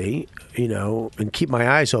intimacy, and keep my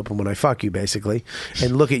eyes open when I fuck you, basically,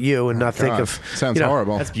 and look at you and not think of. Sounds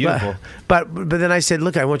horrible. That's beautiful. But then I said,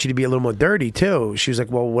 look, I want you to be a little more dirty too. She was like,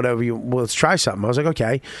 well, whatever well, let's try something. I was like,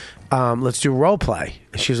 okay, let's do role play.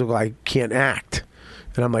 She was like, well, I can't act.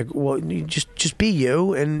 And I'm like, well, you just be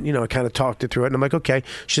you. And, I kind of talked her through it. And I'm like, okay.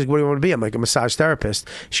 She's like, what do you want to be? I'm like, a massage therapist.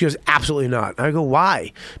 She goes, absolutely not. I go,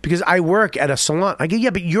 why? Because I work at a salon. I go, yeah,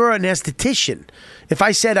 but you're an esthetician. If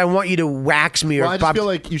I said I want you to wax me or I just feel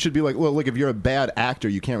like you should be like, well, look, if you're a bad actor,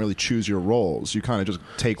 you can't really choose your roles. You kind of just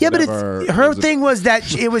take whatever. But her thing was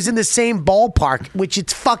that it was in the same ballpark, which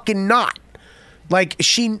it's fucking not. Like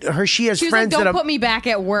she has She was friends like, that don't put me back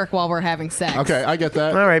at work while we're having sex. Okay, I get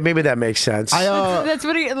that. All right, maybe that makes sense. That's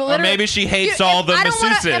what he literally. Or maybe she hates all the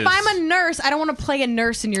masseuses. If I'm a nurse, I don't want to play a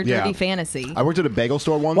nurse in your dirty fantasy. I worked at a bagel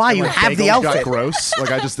store once. Why? and, You like, have the bagels outfit. Got gross.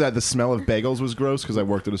 Like I just the smell of bagels was gross because I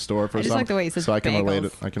worked at a store for I just some. like the way he says so I can relate bagels.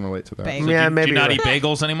 it. I can relate to that. Bagels. Yeah, Do maybe you not you're eat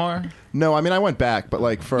bagels anymore? No, I mean I went back, but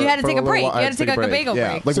like for You had to for take a little break. while, You I had to take like a bagel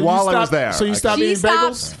yeah. break. Like So you while I was stopped- there. so you stopped She eating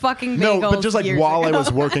stopped bagels? fucking No, bagels. but just like years while I ago.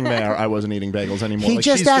 was working there, I wasn't eating bagels anymore. He Like,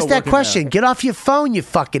 just she's asked still that working question. there. Get off your phone, you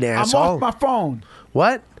fucking I'm asshole. off my phone.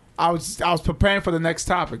 What? I was preparing for the next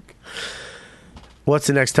topic. What's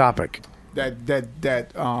the next topic?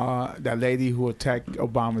 That lady who attacked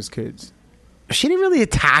Obama's kids. She didn't really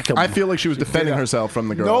attack him. I feel like she was defending herself from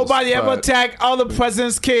the girls. Nobody ever but- attacked other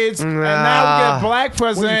president's kids, and now we get a black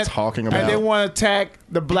president. talking And they about? want to attack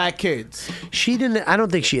the black kids. She didn't. I don't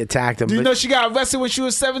think she attacked him. Do you but- know she got arrested when she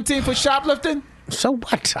was 17 for shoplifting? So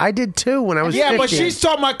what? I did too when I was. Yeah, 15. but she's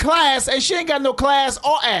taught my class, and she ain't got no class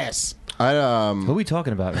or ass. Who are we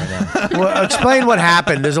talking about right now? Well, explain what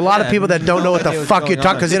happened. There's a lot of people that don't know what the idea what's fuck you're going talking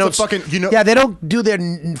on. because they It's don't. a fucking- yeah, they don't do their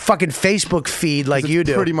fucking Facebook feed like It's you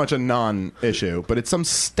do. pretty much a non-issue, but it's some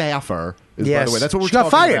staffer. By Yes. the way, that's what we're She got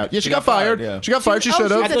talking fired. about. Yeah, she got fired. yeah. She got fired. She should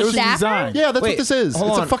have. she's a staffer? Yeah, that's Wait, what this is. It's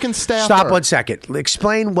hold a on. fucking staffer. Stop 1 second.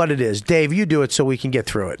 Explain what it is, Dave. You do it so we can get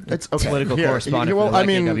through it. It's okay. Political Here, correspondent well, for the I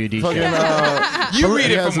mean, YKWd fucking, You read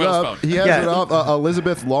he it has from Will's up. phone. He has Yeah. it up.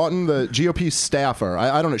 Elizabeth Lawton, the GOP staffer.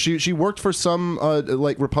 I don't know. She worked for some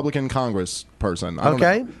like Republican Congress person. I don't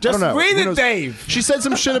Okay. know. Just I don't know. read Who it, knows? Dave. She said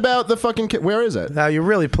some shit about the fucking kid. Where is it? Now you're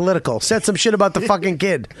really political. Said some shit about the fucking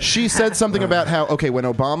kid. She said something about how when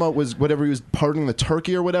Obama was whatever he was pardoning the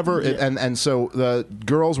turkey or whatever, and so the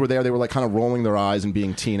girls were there. They were like kind of rolling their eyes and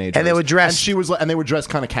being teenagers, And they were dressed- And she was like, and they were dressed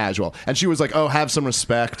kind of casual. And she was like, "Oh, have some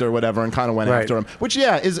respect" or whatever, and kind of went Right. after him. Which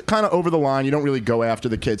is kind of over the line. You don't really go after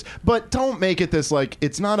the kids, but don't make it this like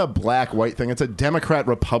it's not a black white thing. It's a Democrat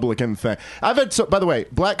Republican thing. I've had by the way,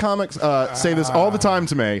 black comics say this all the time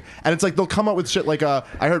to me, and it's like they'll come up with shit like I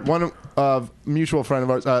heard one mutual friend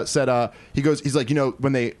of ours said he's like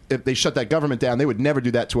if they shut that government down, they would never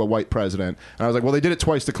do that to a white president. And I was like, well, they did it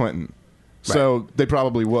twice to Clinton. So they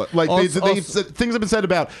probably would. Like things have been said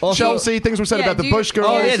about Chelsea. Things were said about the Bush girls.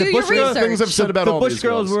 Oh, yeah, the Bush girls. Things have said about the all Bush these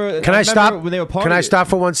girls were. Can I remember stop? when they were Can I stop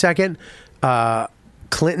for 1 second?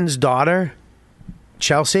 Clinton's daughter,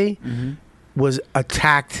 Chelsea, was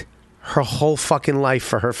attacked her whole fucking life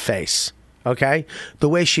for her face. Okay, the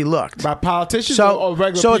way she looked By politicians so, or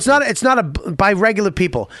regular so people? it's not a by regular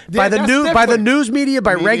people, Yeah, by the that's news, by the different. news media,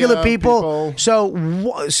 by Media regular people. So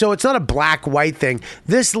it's not a black white thing.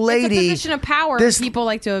 This It's a lady, position of power. this- People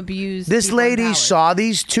like to abuse. this people in lady power. saw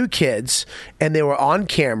these two kids and they were on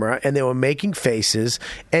camera and they were making faces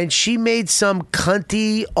and she made some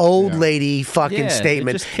cunty old lady fucking Yeah, they're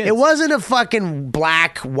statement. just kids. It wasn't a fucking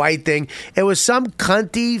black white thing. It was some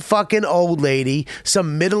cunty fucking old lady,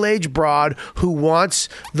 some middle-aged broad who wants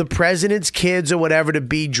the president's kids or whatever to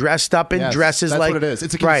be dressed up in Yes, dresses that's like what it is.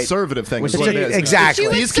 It's a Right. conservative thing. Is It's what a- it is. exactly. She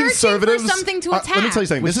was These searching for conservatives. something to Let me attack. tell you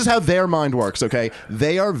something. This is how their mind works. Okay,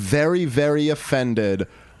 they are very, very offended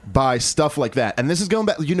by stuff like that. And this is going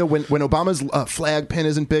back, when Obama's flag pin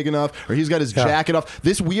isn't big enough or he's got his jacket off.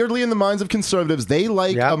 This weirdly in the minds of conservatives, they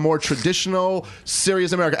like a more traditional,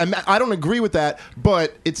 serious America. And I don't agree with that,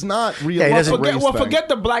 but it's not real. Forget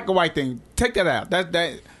the black or white thing. Take that out.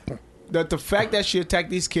 The fact that she attacked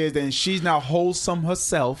these kids and she's now wholesome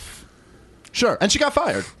herself. Sure, and she got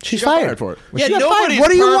fired. She's she got fired. for it. Yeah, She got nobody's fired.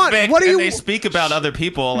 What do you want? perfect, What do and you? they speak about other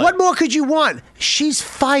people. What more could you want? She's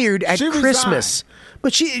fired at She Christmas. resigned.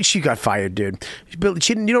 But she got fired, dude. But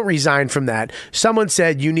you don't resign from that. Someone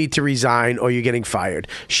said you need to resign or you're getting fired.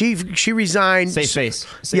 She resigned. Save face.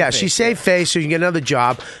 She saved face so you can get another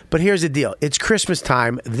job. But here's the deal: it's Christmas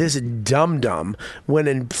time. This dum went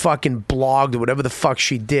and fucking blogged or whatever the fuck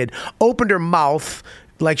she did. Opened her mouth.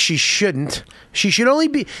 like she shouldn't. She should only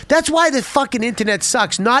be. That's why the fucking internet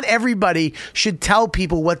sucks. Not everybody should tell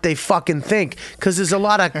people what they fucking think, because there's a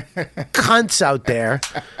lot of cunts out there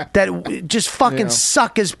that just fucking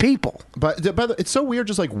suck as people. But it's so weird.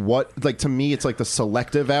 Just like what, like to me, it's like the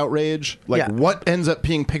selective outrage. Like what ends up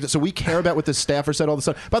being picked up. So we care about what the staffer said all the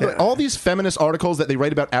time. By the way, all these feminist articles that they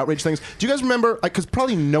write about outrage things. Do you guys remember? Because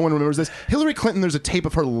probably no one remembers this. Hillary Clinton. There's a tape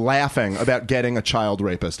of her laughing about getting a child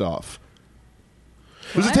rapist off.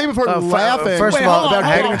 There's a tape of her laughing about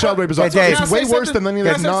getting a child rapist off. It's way worse than any of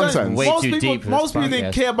that nonsense. Way too deep. Most people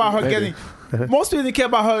didn't care about her getting. Most people didn't care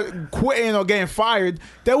about her quitting or getting fired.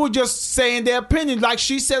 They were just saying their opinion, like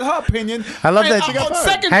she said her opinion. I love that. She got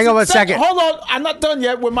fired. Hang on one second. Hold on, I'm not done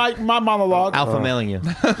yet with my monologue. Alpha mailing you.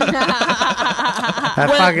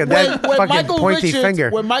 That fucking pointy finger.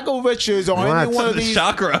 When Michael Richards or any one of these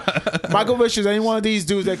Michael Richards, any one of these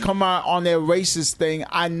dudes that come out on their racist thing,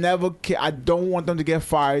 I don't want them to get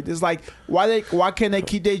fired. It's like why can't they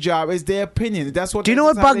keep their job? It's their opinion. That's what. Do you know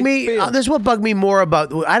what bugged me? This is what bugged me more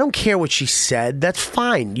about. I don't care what she said. That's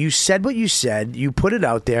fine. You said what you said. You put it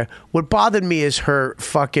out there. What bothered me is her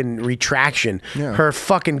fucking retraction. Yeah. Her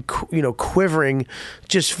fucking quivering.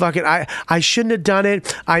 Just fucking. I shouldn't have done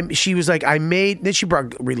it. She was like, I made. Then she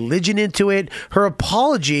brought religion into it. Her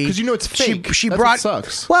apology, because it's fake. She That's brought. What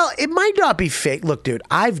sucks. Well, it might not be fake. Look, dude,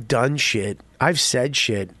 I've done shit. I've said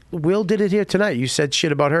shit. Will did it here tonight. You said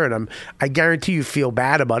shit about her, and I guarantee you feel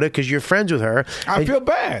bad about it because you're friends with her. I feel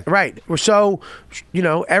bad. Right. So,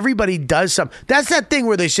 everybody does something. That's that thing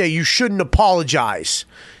where they say you shouldn't apologize.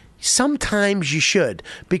 Sometimes you should,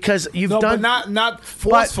 because you've done, but not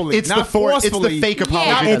forcefully. It's the fake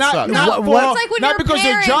apology that sucks. Not because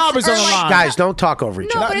their job is on the line. Guys, don't talk over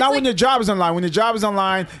each other. Not when your job is on the line. When your job is on the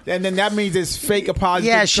line, and then that means it's fake apology.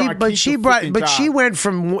 Yeah, she went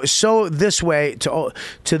from this way to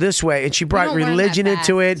this way, and she brought religion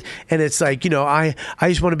into it, and it's like I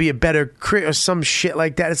just want to be a better or some shit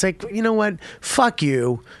like that. It's like, you know what? Fuck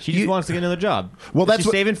you. She just wants to get another job. Well,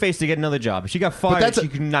 she's saving face to get another job. If she got fired, she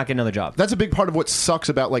could not get another job. That's a big part of what sucks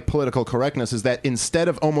about like political correctness is that instead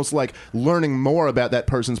of almost like learning more about that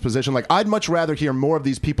person's position, like I'd much rather hear more of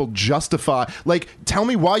these people justify, like tell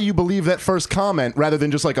me why you believe that first comment rather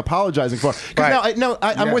than just like apologizing for it. Right.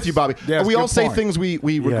 I'm with you, Bobby. Yes, we all say things we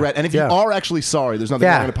regret, and if you are actually sorry, there's nothing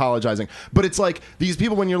wrong in apologizing. But it's like these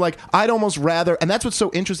people when you're like, I'd almost rather, and that's what's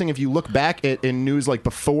so interesting if you look back in news like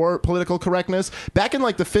before political correctness, back in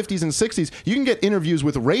like the 50s and 60s, you can get interviews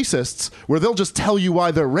with racists where they'll just tell you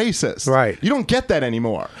why they're racist. Right. You don't get that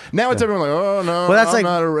anymore. Now it's everyone like, oh no, well, that's I'm like,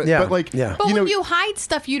 not a racist. But when you hide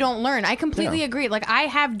stuff, you don't learn. I completely agree. Like I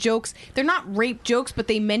have jokes. They're not rape jokes, but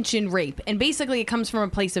they mention rape, and basically it comes from a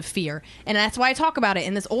place of fear, and that's why I talk about it.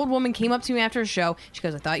 And this old woman came up to me after a show. She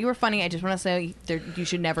goes, "I thought you were funny. I just want to say you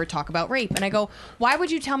should never talk about rape." And I go, "Why would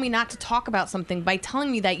you tell me not to talk about something by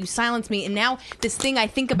telling me that you silence me?" And now this thing I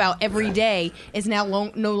think about every day is now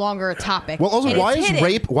no longer a topic. Well, also, why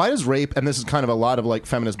is rape? And this is kind of a lot of like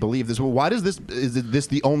feminists believe this. Well, why is this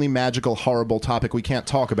the only magical horrible topic we can't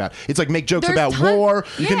talk about? It's like make jokes about war.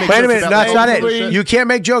 You can make Wait a jokes minute, about that's not it. religion. You can't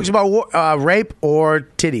make jokes about rape or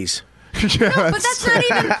titties. No, but that's not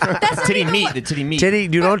even. That's not titty even meat. The titty meat.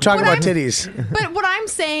 You don't talk about titties. But what I'm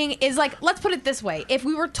saying is, like, let's put it this way: if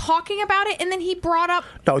we were talking about it, and then he brought up,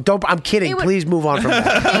 no, don't. I'm kidding. Please move on from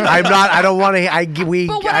that. I'm not. I don't want to. When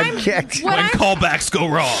callbacks go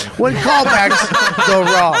wrong. When callbacks go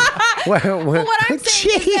wrong. But what I'm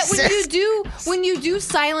saying is that when you do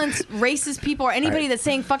silence racist people or anybody that's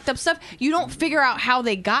saying fucked up stuff, you don't figure out how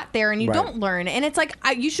they got there, and you don't learn. And it's like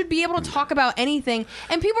you should be able to talk about anything,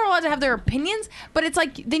 and people are allowed to have their opinions. But it's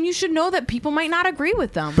like then you should know that people might not agree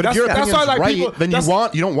with them. But if your opinion's right, then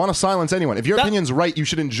you don't want to silence anyone. If your opinion's right, you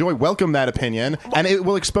should welcome that opinion, and it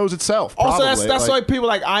will expose itself. Probably. Also, that's why people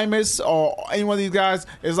like Imus or any one of these guys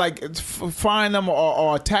is like firing them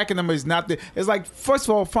or attacking them is not. It's like first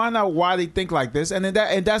of all, find out why they think like this, and then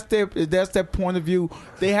that's their point of view.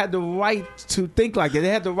 They had the right to think like it. They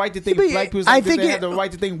had the right to think black people like this. They had the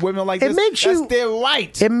right to think women like this. That's their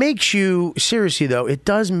right. It makes you seriously though. It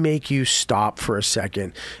does make you stop for a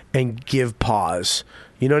second and give pause.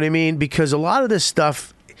 You know what I mean? Because a lot of this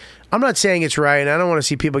stuff, I'm not saying it's right, and I don't want to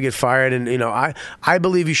see people get fired. And I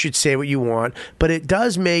believe you should say what you want, but it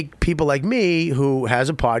does make people like me, who has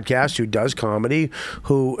a podcast, who does comedy,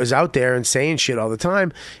 who is out there and saying shit all the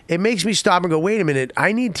time. It makes me stop and go, wait a minute,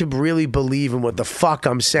 I need to really believe in what the fuck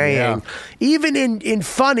I'm saying. Yeah. Even in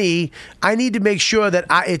funny, I need to make sure that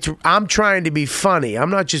I'm trying to be funny.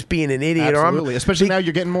 I'm not just being an idiot. Absolutely, especially now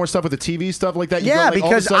you're getting more stuff with the TV stuff like that.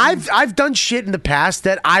 Because I've done shit in the past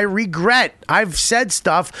that I regret. I've said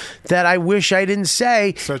stuff that I wish I didn't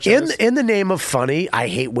say. Such in as? in the name of funny. I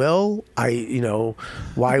hate Will.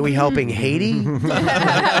 Why are we helping Haiti? You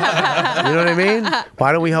know what I mean?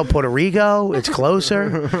 Why don't we help Puerto Rico? It's closer.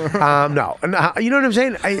 No, you know what I'm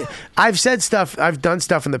saying? I've said stuff. I've done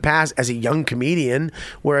stuff in the past as a young comedian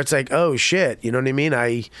where it's like, oh shit, you know what I mean?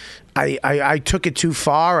 I took it too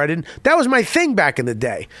far. That was my thing back in the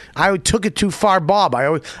day. I took it too far, Bob.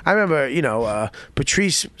 I remember,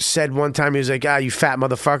 Patrice said one time, he was like, you fat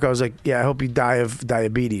motherfucker. I was like, yeah, I hope you die of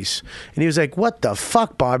diabetes. And he was like, what the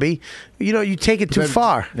fuck, Bobby? You take it too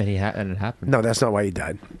far. And it happened. No, that's not why he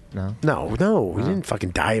died. No, he didn't fucking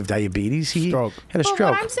die of diabetes. He had a But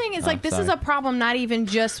stroke. what I'm saying is, this is a problem not even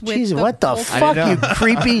just with Jeez, the what the bullshit. fuck, you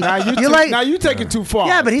creepy? Now you take it too far.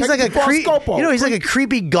 Yeah, but he's Take like a it too far, creep. Scopo. He's like a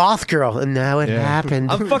creepy goth girl, and now it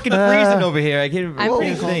happened. I'm fucking freezing over here. I can't I'm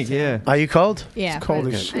pretty even think. Yeah. Are you cold? Yeah, It's cold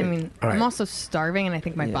but, as shit. I mean, All right. I'm also starving, and I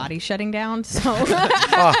think my body's shutting down. So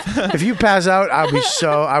If you pass out,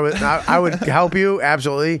 I would help you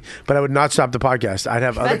absolutely, but I would not stop the podcast. I'd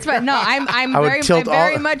have other. that's fine. No, I'm I would very, tilt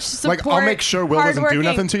very all- much support. Like, I'll make sure Will doesn't do hardworking-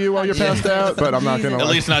 nothing to you while you're passed out, but I'm not gonna. At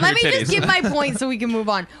least not Let me your titties. just give my point so we can move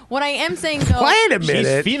on. What I am saying though, Wait a She's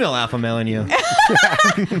minute. female alpha mailing you.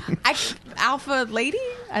 alpha lady.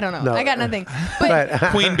 I don't know. No. I got nothing. But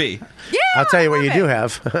Queen Bee. yeah, I'll tell you what you love do it.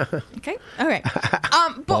 have. Okay. Okay.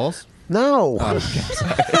 But Balls? No.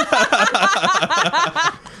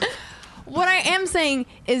 what I am saying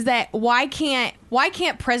is that why can't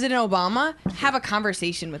President Obama have a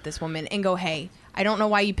conversation with this woman and go, hey, I don't know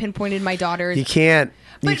why you pinpointed my daughter's. You can't.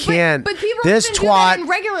 You can't. But people This even do that in twat.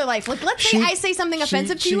 regular life. Like, let's say I say something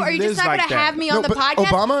offensive to you. Are you just lives not like going to that. have me No, on the but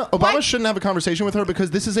podcast? Obama shouldn't have a conversation with her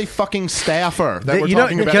because this is a fucking staffer that we're You know,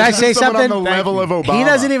 talking about. can I This say is someone something? on the level of Obama. He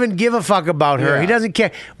doesn't even give a fuck about her. Yeah. He doesn't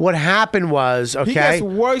care. What happened was, He gets okay.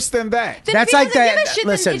 worse than that. Then That's if he like doesn't that- give a shit,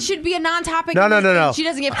 listen. then it should be a non-topic. No. and She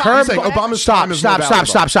doesn't get Her- fired. saying whatever. Obama's time is more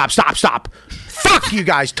valuable. Stop. Fuck, you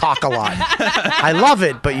guys talk a lot. I love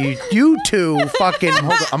it, but you two fucking.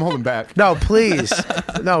 I'm holding back. No, please.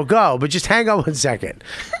 No, go. But just hang on one second.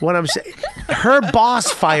 What I'm saying, her boss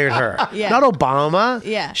fired her. Yeah. Not Obama.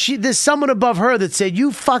 Yeah. There's someone above her that said,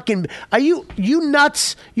 "You fucking, are you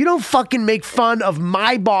nuts? You don't fucking make fun of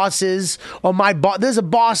my bosses or my boss. There's a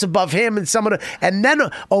boss above him and someone, and then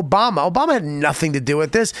Obama had nothing to do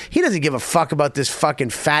with this. He doesn't give a fuck about this fucking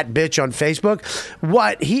fat bitch on Facebook.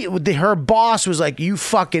 Her boss was like, you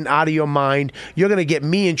fucking out of your mind. You're gonna get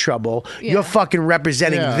me in trouble. Yeah. You're fucking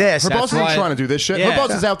representing this. Her boss isn't why- trying to do this shit. Yeah. Her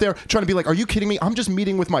boss is out there trying to be like, are you kidding me? I'm just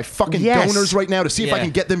meeting with my fucking Yes. donors right now to see if I Yeah.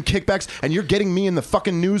 can get them kickbacks, and you're getting me in the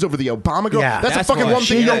fucking news over the Obama girl. Yeah. That's a That's fucking why one thing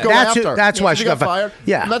she- you don't go that's after. that's why she got fired.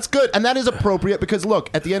 Yeah. And that's good, and that is appropriate because look,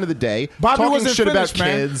 at the end of the day, Bobby talking wasn't shit finished, about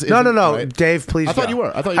man. kids. No, isn't right. Dave, please. I thought go. you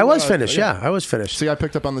were. I was finished. Yeah, I was finished. See, I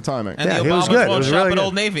picked up on the timing. And Yeah, the he was Obamas good. It won't was shop really at good.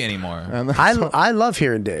 Old Navy anymore. And that's why- I love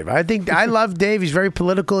hearing Dave. I love Dave. He's very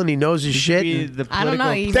political and he knows his shit. Be and- the I don't know.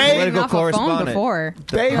 political- He's Dave- been political off a phone correspondent. before.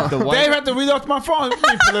 Dave, The white- Dave had to read off my phone. What do you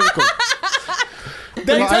mean political?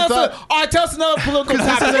 Dave, Well, tell us another political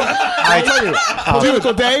topic. I tell you,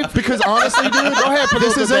 Political Dave. because honestly, dude, Go ahead, this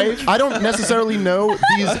political isn't. Dave. I don't necessarily know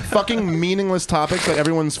these fucking meaningless topics that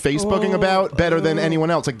everyone's Facebooking about better than anyone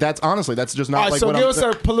else. Like that's just not All right, like so what give I'm. us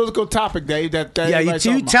a political topic, Dave. That Yeah, you everybody's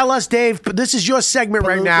talking about. tell us, Dave. But this is your segment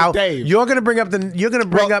right Political now. Dave. You're gonna bring up the. You're gonna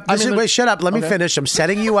bring Well, up. I This mean, is, wait, shut up. Let me okay. finish. I'm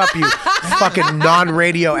setting you up, you fucking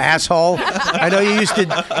non-radio asshole. I know you used to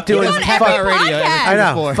doing on every fuck- radio every podcast. I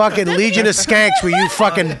know, before. fucking Legion of Skanks, where you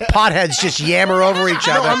fucking potheads just yammer over each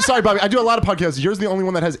No, other. I'm sorry, Bobby. I do a lot of podcasts. Yours is the only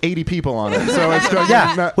one that has 80 people on it. So it's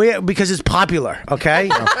Yeah, because it's popular. Okay.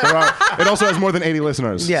 it also has more than 80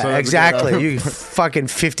 listeners. Yeah, So that's exactly. good. You fucking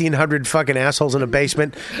 1,500 fucking assholes in a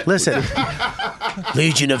basement. Listen,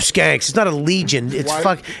 Legion of Skanks. It's not a legion. It's White-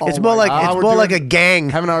 fuck. It's oh more my like God. it's We're more like a doing- gang.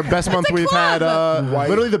 Having our best month we've had. White-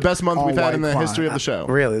 Literally the best month all we've had in the white history of the show.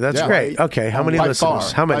 Really, that's Yeah. great. Okay, how many By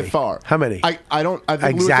listeners? far. How many? By far. How many? I don't. I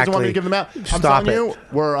think Louis doesn't want me to give them out. I'm Stop telling it.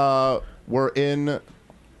 you, we're in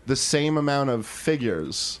the same amount of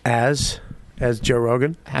figures as Joe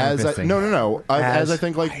Rogan. as no. As I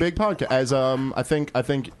think like big podcast. As I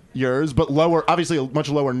think yours, but lower. Obviously, a much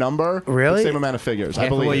lower number. Really? The same amount of figures. I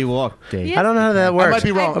Careful believe. where you walk, Dave. Yeah. I don't know how that works. might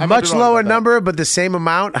be wrong. I A might much be wrong lower about that. number, but the same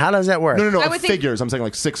amount. How does that work? No. I would think- Figures. I'm saying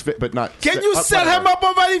like 6 feet, but not. Can you set him up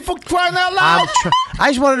already for crying out loud? I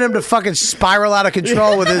just wanted him to fucking spiral out of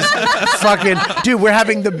control with his fucking dude. We're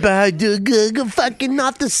having the fucking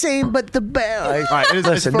not the same, but the best. All right, it is- it's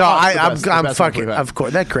Listen, for no, us the I'm best month fucking. we've had. Of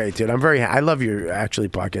course, that's great, dude. I'm very. I love your actually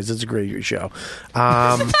podcast. It's a great show.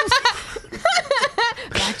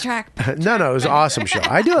 Backtrack. No, it was an awesome show.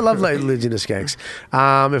 I do. I love Legion of Skanks.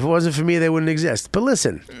 If it wasn't for me, they wouldn't exist. But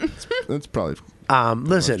listen, That's probably.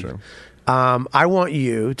 Listen, I want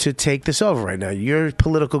you to take this over right now. You're a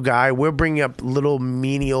political guy. We're bringing up little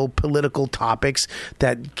menial political topics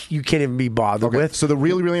that you can't even be bothered with. So the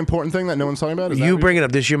really, really important thing that no one's talking about is you bring it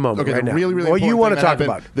up. This is your moment Okay, right the now. really, really what you want important to thing talk that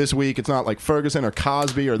about? happened this week. It's not like Ferguson or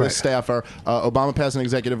Cosby or this staffer. Obama passed an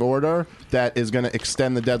executive order that is going to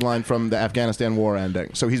extend the deadline from the Afghanistan war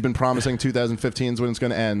ending. So he's been promising 2015 is when it's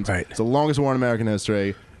going to end. Right. It's the longest war in American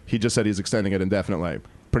history. He just said he's extending it indefinitely.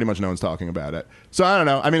 Pretty much no one's talking about it. So I don't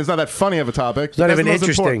know. I mean, it's not that funny of a topic. It's not That's even the most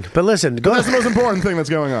interesting. important- But listen, go. That's the most important thing that's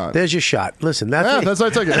going on. There's your shot. Listen, that's That's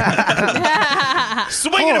what I took it.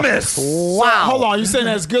 Swing and a miss. Wow. Hold on, you saying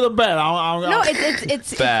that's good or bad? No,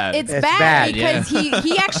 it's bad. It's It's bad, bad, because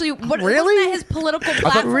he actually Really? wasn't that his political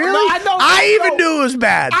platform? Really? No, I know- I even knew it was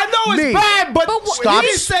bad. I know it's Me. bad, but Stop. he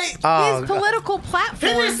didn't say. His political He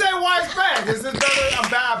platform. didn't say why it's bad. This is better. I'm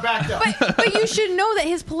bad. Backed up. But you should know that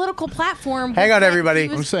his political platform. Hang was on, that everybody. he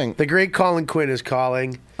was- I'm saying. The great Colin Quinn is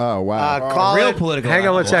calling. Oh wow. Colin, real political Hang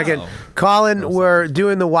on one wow. second. Colin, we're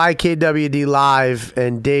doing the YKWd live,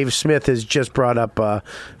 and Dave Smith has just brought up a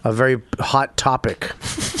very hot topic.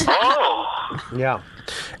 Oh. Yeah.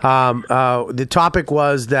 The topic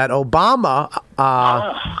was that Obama.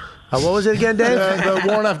 What was it again, Dave? The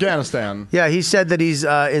war in Afghanistan. Yeah, he said that he's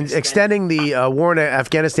extending the war in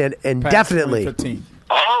Afghanistan indefinitely. 2015.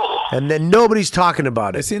 Oh. And then nobody's talking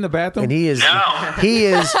about it. Is he in the bathroom? And he is, No. he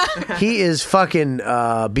is fucking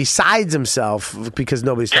besides himself because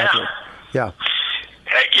nobody's talking. Yeah. Yeah.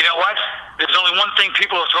 Hey, you know what? There's only one thing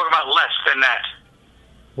people are talking about less than that.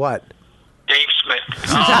 What? Dave Smith.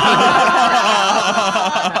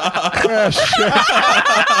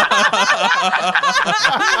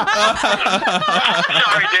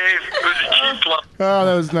 Sorry, Dave. It was a cheap plug. Oh,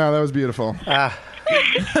 that was beautiful.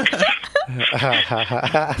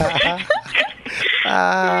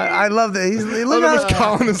 I love that. Look at this.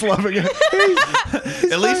 Colin is loving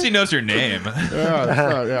it. At least he knows your name.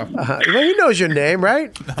 Yeah. Well, he knows your name,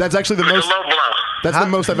 right? That's actually the It was most. a low blow. That's the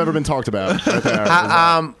most I've ever been talked about. Right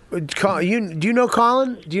there. Do you know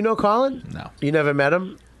Colin? Do you know Colin? No. You never met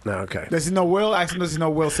him? No. Okay. Does he know Will? Actually, does he know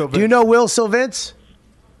Will Sylvan? Do you know Will Sylvance?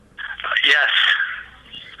 Yes.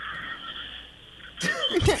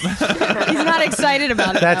 He's not excited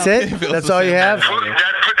about it. That's though. it. That's all you have. That's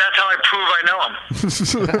how I prove I know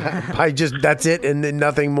him. That's it, and then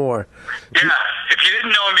nothing more. Yeah. If you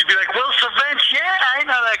didn't know him, you'd be like, Will Sylvance, yeah, I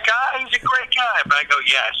know that guy. He's a great guy. But I go,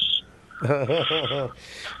 yes.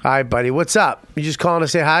 All right, buddy. What's up? You just calling to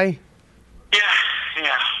say hi? Yeah.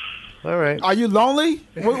 All right. Are you lonely?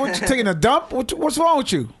 What you taking a dump? What's wrong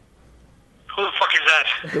with you? Who the fuck is that?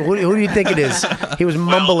 Who do you think it is? He was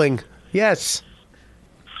mumbling. Yes.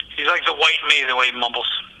 He's like the white me, the way he mumbles.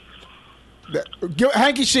 Give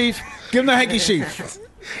hanky sheaf. Give him the hanky sheaf.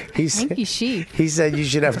 Hanky sheaf. He said you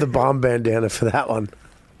should have the bomb bandana for that one.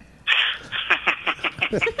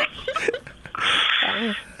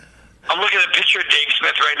 I'm looking at a picture of Dave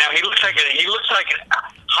Smith right now. He looks like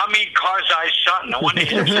Hamid Karzai's son. No wonder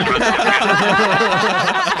he's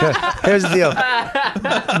Here's the deal.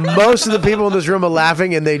 Most of the people in this room are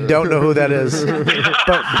laughing and they don't know who that is.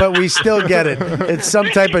 But we still get it. It's some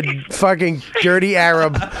type of fucking dirty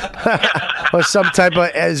Arab or some type of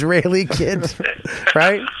Israeli kid.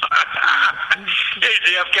 Right? He's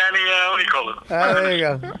the Afghani, what do you call it? There you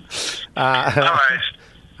go. All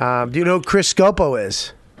right. Do you know who Chris Scopo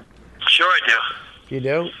is? Sure I do. You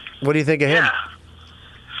do? What do you think of him? Yeah.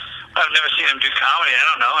 I've never seen him do comedy. I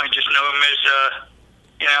don't know. I just know him as,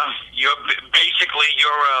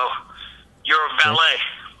 you're a valet.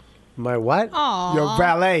 My what? Aww. Your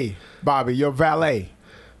valet, Bobby. Your valet.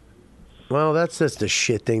 Well, that's the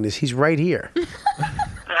shit thing. He's right here. I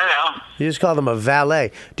know. You just called him a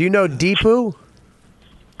valet. Do you know Deepu?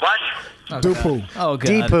 What? Dupu. Oh, God.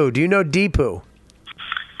 Deepu. Do you know Deepu?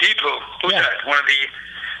 Deepu. Who's that?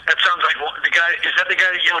 That sounds like the guy. Is that the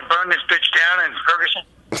guy that yelled "burn this bitch down" in Ferguson?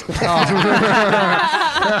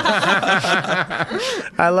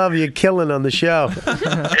 I love you killing on the show.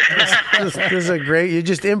 This is a great. You're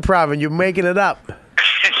just improv and you're making it up.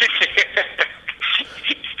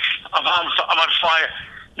 I'm on fire.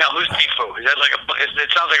 Now, who's Deepu? Is that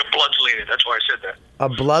it sounds like a Bloods leader. That's why I said that. A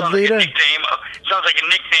blood leader? Sounds like a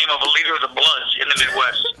nickname of a leader of the Bloods in the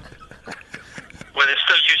Midwest. Where they're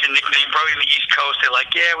still using nickname, probably in the East Coast. They're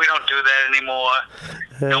like, yeah, we don't do that anymore.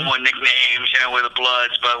 No more nicknames, we're the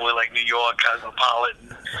Bloods, but we're like New York,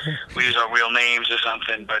 cosmopolitan. We use our real names or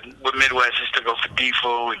something. But with Midwest, they still go for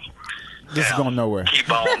Deepu. This is going nowhere.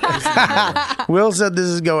 T-Bone. Will said this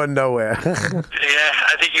is going nowhere. Yeah,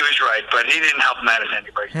 I think he was right, but he didn't help matters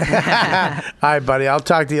anybody. All right, buddy. I'll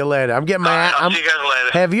talk to you later. I'm getting my. All right, I'll see you guys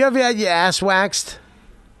later. Have you ever had your ass waxed?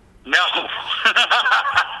 No.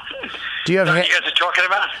 Do you have you guys are talking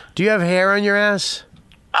about? Do you have hair on your ass?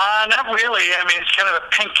 Not really. I mean, it's kind of a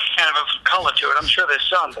pink kind of a color to it. I'm sure there's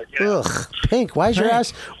some, but you know. Ugh, pink. Why is your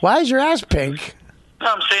ass? Why is your ass pink?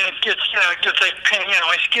 No, I'm saying it gets, it gets like pink. You know,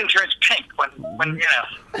 my skin turns pink when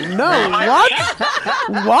you know. No, what?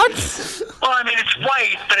 What? Well, I mean, it's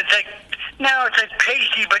white, but it's like it's like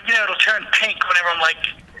pasty, but you know, it'll turn pink whenever I'm like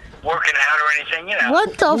working out or anything. You know.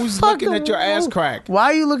 What the Who's fuck? looking at your ass crack? Why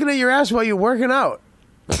are you looking at your ass while you're working out?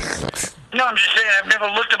 No, I'm just saying I've never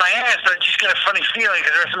looked at my ass, but I just get a funny feeling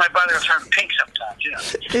because the rest of my body will turn pink sometimes. You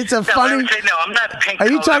know. It's a I funny. would say, no, I'm not pink. Are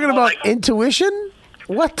you colored. talking I'm more about intuition?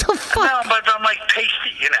 What the fuck? No, but I'm like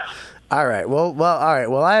pasty. You know. All right. Well. All right.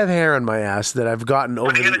 Well, I have hair on my ass that I've gotten over.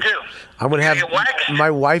 What are you gonna do? I'm gonna have. get waxed? My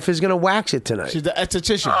wife is gonna wax it tonight. She's the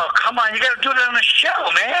esthetician. Oh, come on! You got to do it on the show,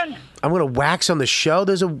 man. I'm gonna wax on the show.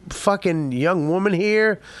 There's a fucking young woman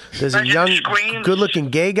here. There's a Imagine young, the screams. good-looking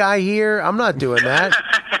gay guy here. I'm not doing that.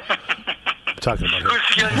 I'm talking about him.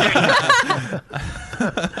 Who's the young gay guy?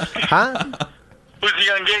 Huh? Who's the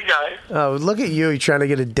young gay guy? Oh, look at you! You're trying to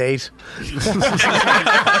get a date.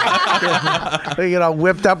 You get all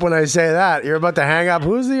whipped up when I say that. You're about to hang up.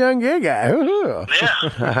 Who's the young gay guy?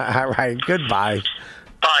 Yeah. All right. Goodbye.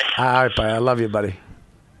 Bye. All right. Bye. I love you, buddy.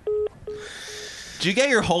 Do you get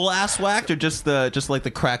your whole ass whacked or just like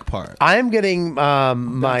the crack part? I'm getting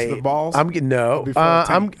my the balls? I'm getting no. Before the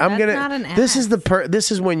I'm teeth. That's gonna. not an This is ass.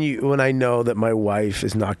 This is when I know that my wife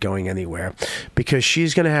is not going anywhere because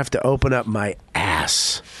she's gonna have to open up my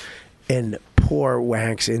ass and pour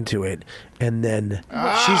wax into it, and then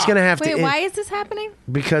she's gonna have Wait, to. why is this happening?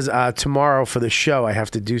 Because tomorrow for the show, I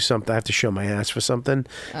have to do something. I have to show my ass for something,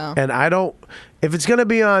 Oh. and I don't. If it's gonna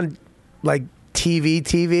be on like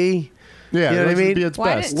TV. Yeah, You know what I this would mean? be its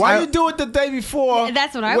Why best. did- Why you do it the day before? Yeah,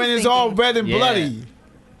 that's what I when was it's all thinking. red and Yeah. bloody.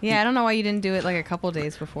 Yeah, I don't know why you didn't do it like a couple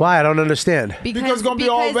days before. Why? I don't understand. Because it's gonna be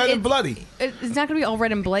all red and bloody. It's not going to be all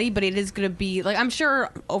red and bloody, but it is going to be like I'm sure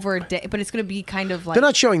over a day. But it's going to be kind of like They're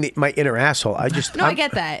not showing my inner asshole. I just. No, I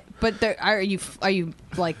get that. But are you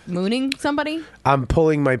like mooning somebody? I'm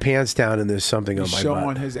pulling my pants down and there's something on my Showing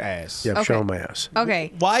butt. his ass. Yeah, I'm Okay. showing my ass.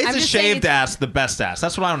 Okay. Why is I'm a just saying shaved ass the best ass?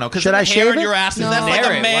 That's what I don't know. Because Should I the hair shave in it? your ass, No. that's like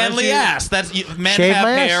Nair a it. manly Why don't you- ass. That's men Shave have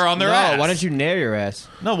my ass? hair on their No, ass. why don't you nair your ass?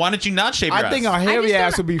 No, why don't you not shave your I ass? think a hairy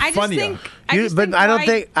ass would be funnier. But I don't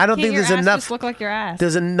think there's enough. Just look like your ass.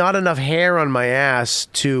 There's not enough hair on my ass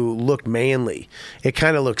to look manly. It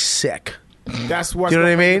kind of looks sick. That's what's Do you know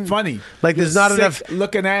what I gonna make it mean? funny. Like there's Your not enough sick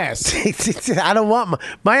looking ass. I don't want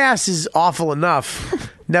my ass is awful enough.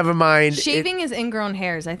 Never mind. Shaving is ingrown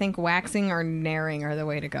hairs. I think waxing or nairing are the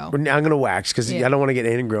way to go. I'm gonna wax because Yeah. I don't want to get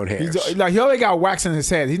ingrown hairs. He's, like he already got wax in his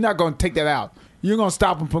head. He's not going to take that out. You're going to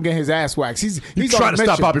stop him from getting his ass waxed. He's trying on a to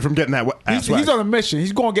stop mission. Bobby from getting that ass He's waxed. on a mission.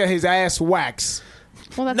 He's going to get his ass waxed.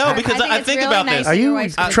 Well, that's No, fair. because I it's think really about nice this. that Are your you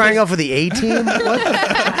wife's trying out for the A team?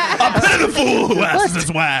 I'm pitiful who asses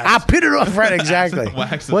his wax. I'll pit it off right exactly.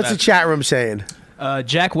 Wax is What's the that- chat room saying?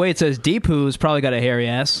 Jack Wade says Deepu's probably got a hairy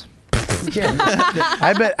ass.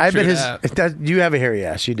 I bet True his. that. You have a hairy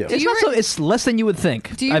ass. You do. Do It's you not so. It's less than you would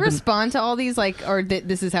think. Do you I've been- respond to all these like, or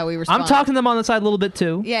this is how we respond? I'm talking to them on the side a little bit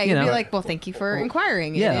too. Yeah, you you'd know. be like, well, thank you for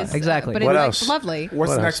inquiring. Yeah, it is, exactly. But What it's else? lovely. What's What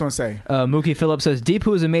the else? next one say? Mookie Phillips says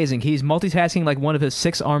Deepu is amazing. He's multitasking like one of his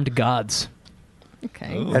 6-armed gods.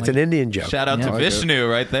 Okay. Ooh. That's an Indian joke. Shout out Yeah. to Vishnu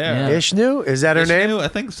right there. Yeah. Ishnu? Is that her Vishnu, name? I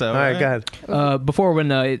think so. All right, right? go ahead. Before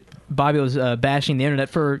when Bobby was bashing the internet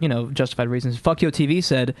for justified reasons, Fuck Yo TV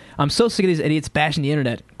said, "I'm so sick of these idiots bashing the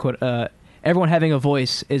internet." Quote, everyone having a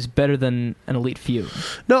voice is better than an elite few.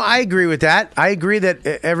 No, I agree with that. I agree that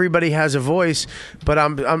everybody has a voice, but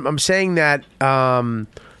I'm saying that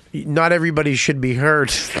not everybody should be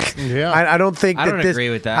heard. Yeah. I don't think I that don't this.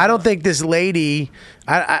 agree with that. I don't think this lady.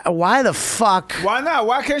 Why the fuck? Why not?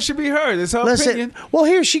 Why can't she be heard? It's her Listen. opinion. Well,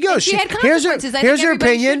 here she goes. If she had here's her. consequences, I Here's think her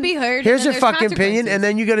everybody opinion. should be heard, Here's and her then fucking there's opinion, and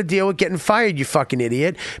then you got to deal with getting fired. You fucking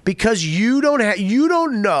idiot. Because you don't know. You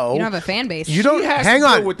don't have a fan base. You don't. She has Hang to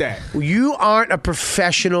on. deal with that. You aren't a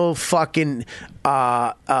professional fucking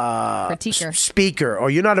Critiquer. speaker, or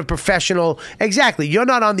you're not a professional. Exactly. You're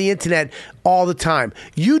not on the internet all the time.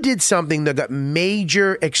 You did something that got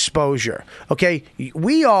major exposure. Okay.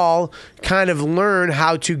 We all kind of learn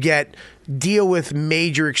how to deal with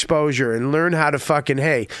major exposure and learn how to fucking,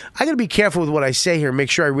 hey, I gotta be careful with what I say here, make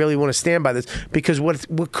sure I really want to stand by this, because what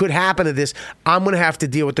could happen to this, I'm gonna have to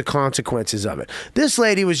deal with the consequences of it. This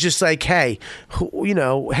lady was just like, hey,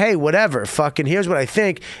 hey, whatever, fucking here's what I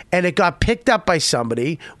think, and it got picked up by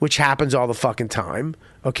somebody, which happens all the fucking time.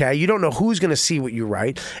 Okay, you don't know who's going to see what you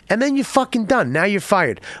write, and then you're fucking done. Now you're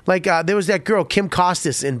fired. Like there was that girl, Kim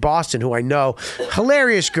Costas in Boston, who I know,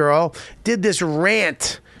 hilarious girl, did this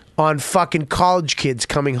rant on fucking college kids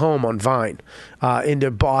coming home on Vine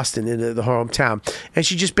into Boston, into the hometown. And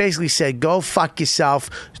she just basically said, go fuck yourself.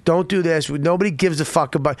 Don't do this. Nobody gives a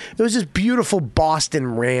fuck about it. Was this beautiful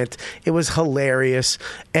Boston rant. It was hilarious.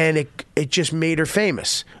 And it just made her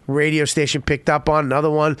famous. Radio station picked up on another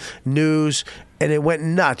one, news, and it went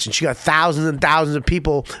nuts. And she got thousands and thousands of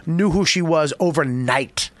people knew who she was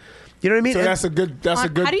overnight. You know what I mean? So that's a good.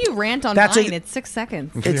 How do you rant on Vine? It's 6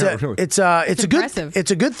 seconds. It's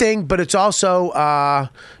a good thing, but it's also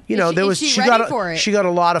she got a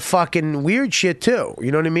lot of fucking weird shit too.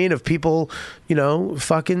 You know what I mean? Of people,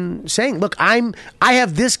 fucking saying, "Look, I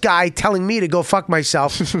have this guy telling me to go fuck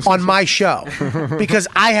myself on my show because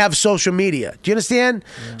I have social media." Do you understand?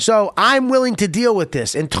 Yeah. So I'm willing to deal with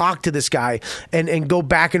this and talk to this guy and go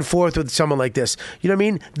back and forth with someone like this. You know what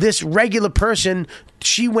I mean? This regular person.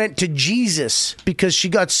 She went to Jesus because she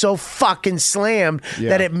got so fucking slammed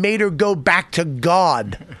that it made her go back to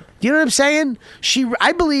God. You know what I'm saying?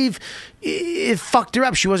 I believe it fucked her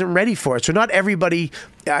up. She wasn't ready for it. So not everybody,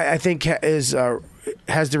 I think, has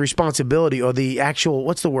the responsibility or the actual.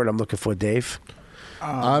 What's the word I'm looking for, Dave?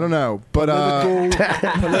 I don't know, but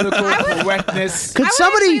political correctness. Could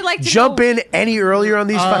somebody jump in any earlier on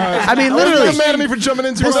these? I mean, literally. You're mad at me for jumping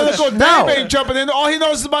in too much. Dave ain't jumping in. All he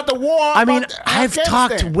knows is about the war. I mean, I've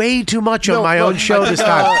talked way too much on my own show this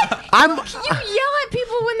time. You yell at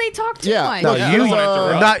people when they talk too much. No,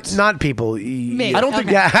 not people. Me. I don't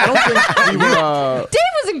think. I don't think we were. Dave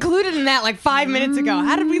was included in that like 5 minutes ago.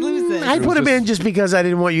 How did we lose this? I put him in just because I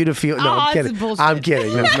didn't want you to feel. No, I'm kidding. I'm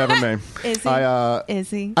kidding. It was never me. Is he? Is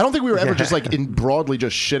he? I don't think we were ever just like broadly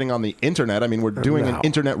just shitting on the internet. I mean, we're doing an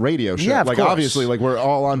internet radio show. Yeah, of like course. Obviously, like we're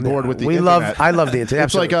all on board with the internet. I love the internet.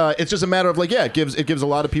 It's like it's just a matter of like it gives a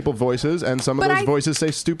lot of people voices, and some of those voices say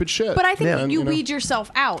stupid shit. But I think you weed yourself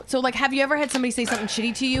out. So like, have you ever had somebody say something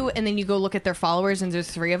shitty to you, and then you go look at their followers, and there's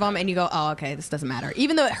 3 of them, and you go, oh, okay, this doesn't matter.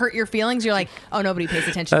 Even though it hurt your feelings, you're like, oh, nobody pays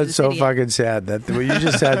attention to this so idiot. fucking sad that what you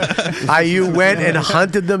just said. You went and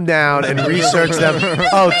hunted them down and researched them.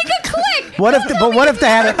 Oh, make a click. What if they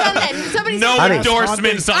had no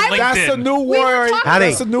endorsements on LinkedIn? That's the new word. We were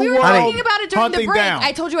talking about it during the break. Down.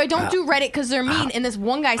 I told you I don't do Reddit because they're mean. And this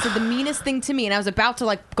one guy said the meanest thing to me, and I was about to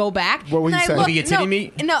like go back. What was he saying? Did he get titty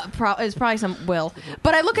meat? No, it was probably some Will.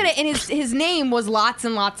 But I look at it, and his name was Lots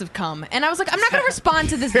and Lots of Cum, and I was like, I'm not going to respond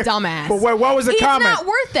to this dumbass. But what was the comment? It's not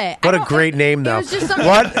worth it. What a great name, though.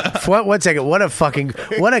 What? 1 second. What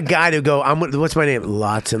a guy to go. What's my name?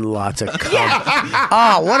 Lots and Lots of Cum. Yeah.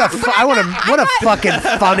 Oh, what a fucking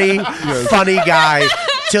funny guy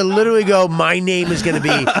to literally go. My name is going to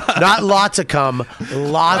be not Lots of Cum,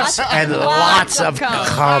 Lots and Lots of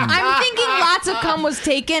Cum. I'm thinking Lots of Cum was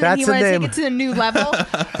taken, and he wanted to take it to a new level.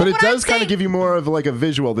 But it does kind of give you more of like a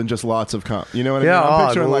visual than just lots of cum. You know what I mean? I'm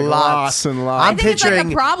picturing like lots and lots. I think it's like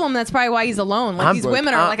a problem. That's probably why he's alone. Like these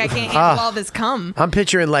women are like, I can't handle all this cum. I'm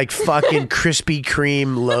picturing like fucking Krispy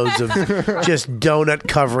Kreme loads of just donut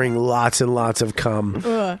covering lots and lots of cum.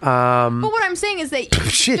 But what I'm saying is that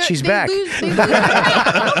shit, she's back. They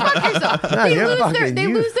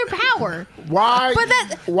lose their power.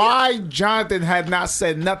 Why Jonathan had not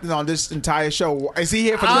said nothing on this entire show? Is he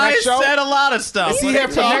here for the next show? I said a lot of stuff. Is he here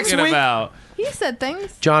for next week? He said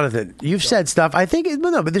things. Jonathan, you've said stuff. I think,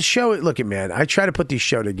 but this show, look at man, I try to put these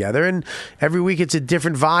show together, and every week it's a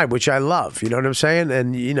different vibe, which I love. You know what I'm saying?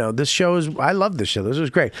 And this show I love this show. This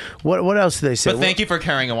was great. What else did they say? But thank you for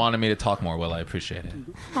caring and wanting me to talk more, Will. I appreciate it.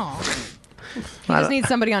 Aww. He just needs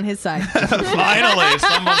somebody on his side. Finally,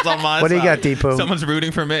 someone's on my side. What do you got, Deepu? Someone's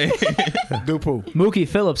rooting for me. Deepu. Mookie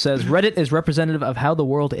Phillips says Reddit is representative of how the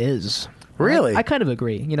world is. Really? I kind of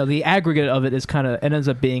agree. The aggregate of it ends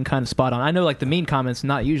up being kind of spot on. I know, like the mean comments,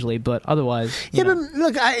 not usually, but otherwise. But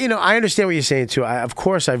look, I understand what you're saying too. Of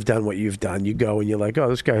course, I've done what you've done. You go and you're like, oh,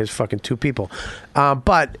 this guy has fucking 2 people.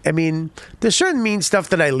 But I mean, there's certain mean stuff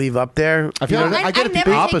that I leave up there. I feel like I get it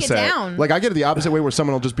the opposite. Like I get it the opposite way, where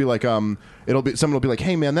someone will just be like, someone will be like,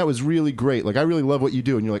 hey man, that was really great. Like I really love what you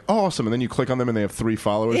do, and you're like, oh, awesome. And then you click on them and they have 3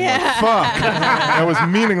 followers. Yeah. Like, fuck, that was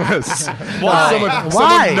meaningless. Why?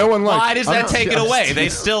 Someone no one liked. Why does that take it away? They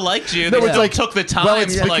still liked you. No, they it's still took the time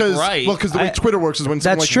to write. Well, because the way Twitter works is when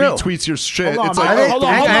someone retweets your shit. Hold it's like, hold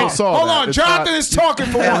on. Jonathan is talking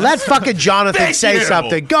for once. Let fucking Jonathan say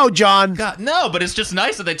something. Go, John. God, no, but it's just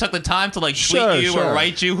nice that they took the time to like tweet you or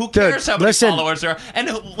write you. Who cares how many followers there are? And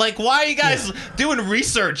like, why are you guys doing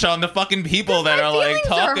research on the fucking people that are like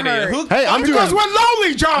talking to you? Because we're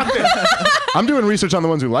lonely, Jonathan. I'm doing research on the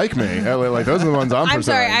ones who like me. Like those are the ones I'm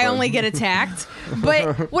sorry, I but- only get attacked.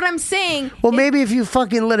 But what I'm saying, Well, maybe if you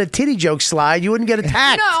fucking let a titty joke slide, you wouldn't get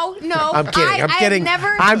attacked. no, I'm kidding. I'm kidding.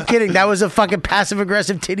 I'm kidding. That was a fucking passive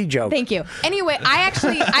aggressive titty joke. Thank you. Anyway, I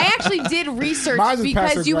actually did research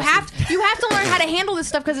because you have to learn how to handle this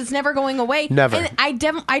stuff because it's never going away. Never. And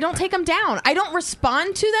I don't take them down. I don't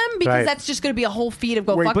respond to them because Right. that's just going to be a whole feed of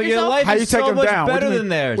go fuck But your yourself. life is so much better than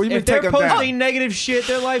theirs. What do you mean If they're take 'em down? posting negative shit,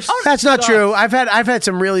 their life That's not sucks. true. I've had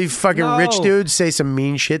some really fucking No. rich dudes say some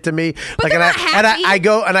mean shit to me. But they're and not happy. I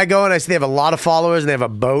go and I say they have a lot of followers and they have a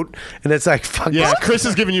boat and it's like fuck. Yeah, this- Chris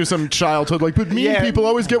is giving you some childhood like, but mean Yeah. people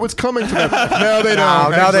always get what's coming to them. No, they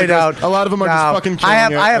don't. No, they Actually, don't. A lot of them are No. just fucking killing I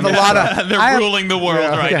have it. a lot of. They're I have- ruling the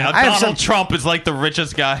world right Yeah. now. I have Donald some- Trump is like the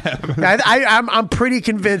richest guy ever. I'm pretty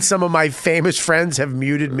convinced some of my famous friends have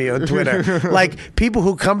muted me on Twitter. Like people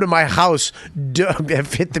who come to my house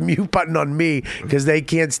have hit the mute button on me because they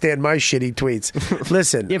can't stand my shitty tweets.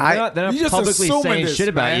 Listen, Yeah, but they're not You just publicly assuming saying this, shit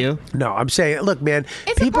about man. you. No, I'm saying, look, man.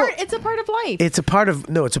 It's people. a part of life. It's a part of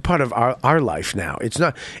no. It's a part of our life now. It's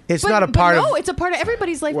not. It's But- not a but part no, of. it's a part of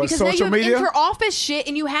everybody's life What, because now you social have media? inter-office shit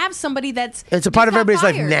and you have somebody that's. It's a part of just got everybody's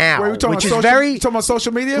life fired. now, Wait, we talking which about is social- very. you talking about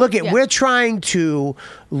social media? Look, Yeah. we're trying to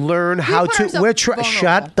learn how put to. ourselves We're vulnerable.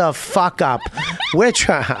 shut the fuck up. We're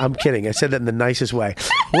trying. I'm kidding. I said that in the nicest way.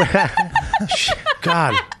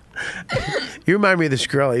 God, you remind me of this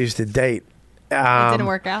girl I used to date. It didn't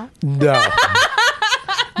work out. No.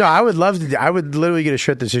 No, I would love to. I would literally get a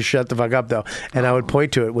shirt that says "Shut the fuck up," though, and I would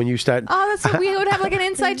point to it when you start. Oh, that's we would have like an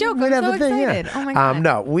inside joke. We'd I'm have so a thing, excited. yeah. Oh my god.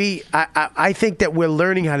 No, I think that we're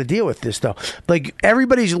learning how to deal with this, though. Like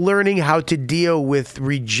everybody's learning how to deal with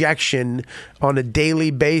rejection on a daily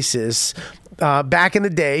basis. Back in the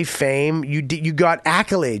day, fame, you got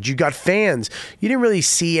accolades, you got fans. You didn't really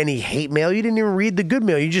see any hate mail. You didn't even read the good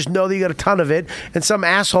mail. You just know that you got a ton of it, and some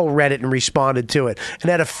asshole read it and responded to it,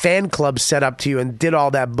 and had a fan club set up to you and did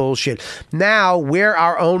all that bullshit. Now we're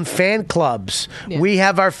our own fan clubs. Yeah. We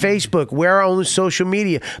have our Facebook. We're our own social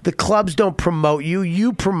media. The clubs don't promote you.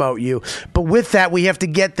 You promote you. But with that, we have to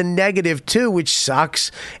get the negative too, which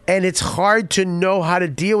sucks. And it's hard to know how to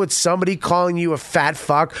deal with somebody calling you a fat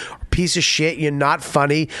fuck, piece of shit, you're not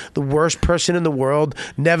funny, the worst person in the world,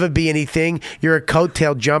 never be anything, you're a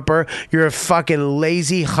coattail jumper, you're a fucking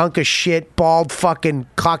lazy hunk of shit, bald fucking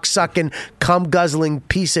cocksucking, cum guzzling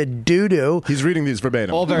piece of doo-doo. He's reading these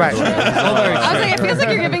verbatim. All very Right. true. All very I was true. like, it feels like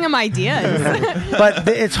you're giving him ideas. But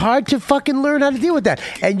it's hard to fucking learn how to deal with that.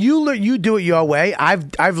 And you do it your way.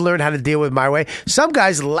 I've learned how to deal with my way. Some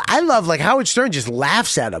guys, I love, like Howard Stern just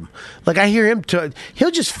laughs at him. Like I hear him,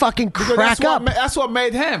 he'll just fucking Because crack up. That's what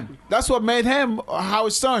made him. That's what made him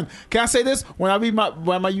Howard Stern. Can I say this? When I read my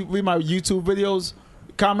YouTube videos,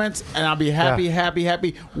 comments, and I'll be happy, Yeah.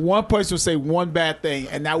 happy. One person will say one bad thing,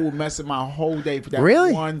 and that will mess up my whole day for that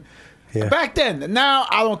Really? one. Yeah. Back then, now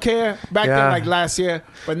I don't care. Back Yeah. then, like last year,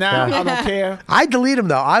 but now Yeah. I don't care. I delete them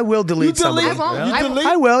though. I will delete some of delete? them. You delete?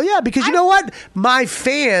 I will, yeah, because you know what? My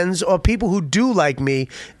fans or people who do like me,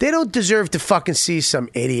 they don't deserve to fucking see some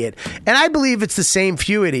idiot. And I believe it's the same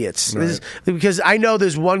few idiots. Because I know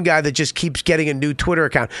there's one guy that just keeps getting a new Twitter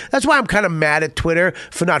account. That's why I'm kind of mad at Twitter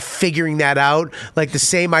for not figuring that out. Like the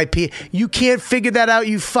same IP. You can't figure that out,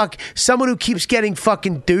 you fuck. Someone who keeps getting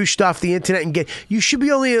fucking douched off the internet and you should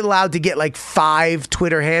be only allowed to get like 5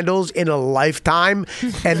 Twitter handles in a lifetime,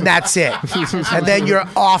 and that's it. And then you're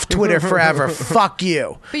off Twitter forever. Fuck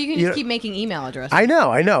you. But you can just keep making email addresses. I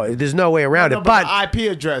know. There's no way around it. But the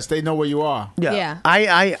IP address, they know where you are. Yeah.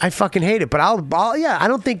 I fucking hate it. But I'll I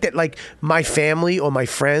don't think that like my family or my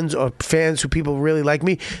friends or fans who people really like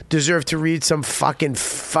me deserve to read some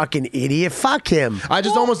fucking idiot. Fuck him. I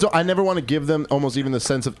just I never want to give them almost even the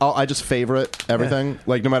sense of, I just favorite everything.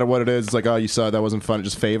 Like no matter what it is, it's like, oh, you saw it, that wasn't fun,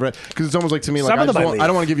 just favorite. Because it's almost like to me, like Some I of them I don't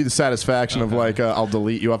leave. want to give you the satisfaction of like, I'll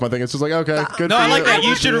delete you off my thing. It's just like, okay, good No, for I you. like that.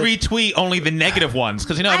 You should retweet only the negative ones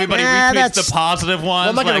because everybody Nah, retweets that's- the positive ones.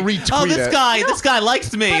 I'm not gonna like, retweet oh, this it. guy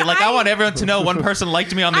likes me. but Like I want everyone to know one person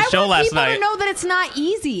liked me on the I show want last people night. to know that it's not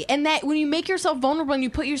easy, and that when you make yourself vulnerable and you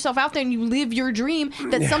put yourself out there and you live your dream,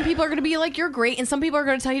 that some people are going to be like, you're great, and some people are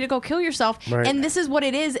going to tell you to go kill yourself. Right. And this is what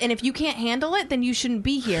it is. And if you can't handle it, then you shouldn't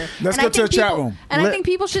be here. Let's And go I to think the chat people- room. And I think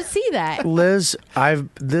people should see that. Liz,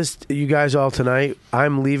 you guys all tonight.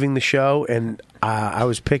 I'm leaving the show, and I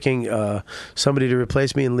was picking somebody to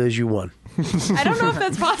replace me, and Liz, you won. I don't know if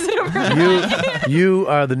that's positive or not. You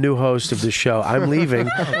are the new host of the show. I'm leaving.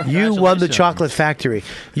 You won the chocolate factory.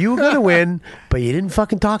 You were going to win, but you didn't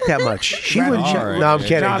fucking talk that much. She wouldn't. No, I'm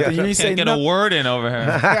kidding. Jonathan, you ain't Can't say get nothing. a word in over here.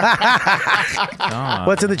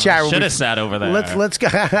 What's in the chat room? Should have sat over there. Let's go.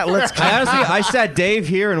 Let's. I sat Dave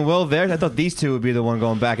here and Will there. I thought these two would be the one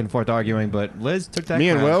going back and forth arguing, but Liz took that. Me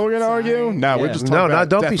and crown. Will were gonna argue? No, we're just talking about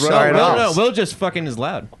don't be death row. sorry at all. No, Will just fucking is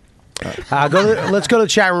loud. Let's go to the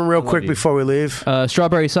chat room real quick before we leave.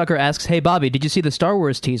 Strawberry Sucker asks, "Hey Bobby, did you see the Star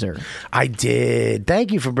Wars teaser?" I did.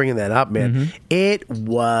 Thank you for bringing that up, man. It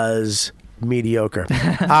was mediocre.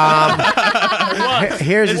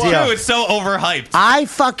 Here's It's the deal. true. It's so overhyped.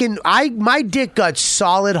 My dick got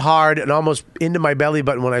solid hard and almost into my belly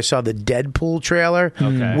button when I saw the Deadpool trailer,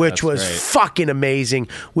 Okay, which that's was great. fucking amazing,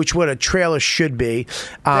 which what a trailer should be.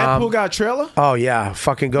 Deadpool got a trailer? Oh yeah,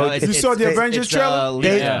 fucking go! No, it's- You saw the Avengers trailer?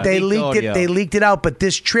 They leaked it. They leaked it out, but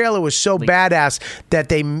this trailer was so badass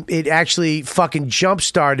that it actually fucking jump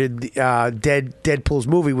started Deadpool's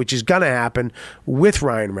movie, which is gonna happen with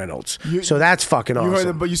Ryan Reynolds. So that's fucking You awesome.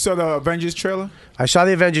 heard, but you saw the Avengers trailer? I saw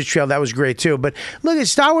the Avengers trailer. That was great too. But look at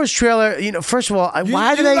Star Wars trailer. First of all,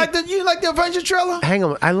 why do they? You like the Avengers trailer? Hang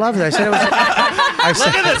on, I love it. I said it was.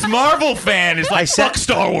 Look at this Marvel fan. He's like, fuck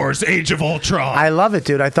Star Wars, Age of Ultron. I love it,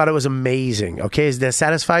 dude. I thought it was amazing. Okay, does that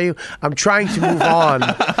satisfy you? I'm trying to move on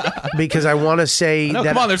because I want to say No,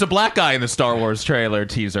 that. come on. There's a black guy in the Star Wars trailer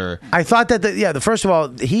teaser. I thought that the first of all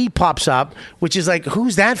he pops up, which is like,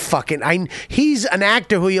 who's that fucking? He's an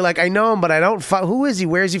actor who you're like, I know him, but I don't. Who is he?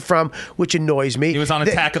 Where is he from? Which annoys me. He was on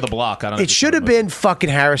Attack of the Block. I don't know. It should have been fucking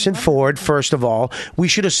Harrison Ford. First of all, we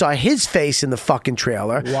should have saw his face in the fucking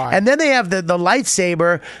trailer. Why? And then they have the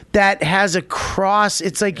lightsaber that has a cross.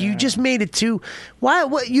 It's like you just made it too. Why?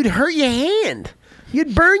 What? You'd hurt your hand.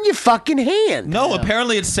 You'd burn your fucking hand. No,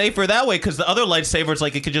 apparently it's safer that way because the other lightsabers,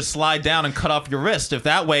 like, it could just slide down and cut off your wrist. If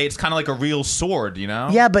that way, it's kind of like a real sword, you know?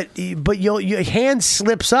 Yeah, but your hand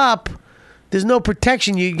slips up. There's no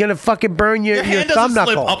protection. You're gonna fucking burn your hand thumb doesn't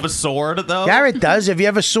slip knuckle. up a sword, though. Garrett does. Have you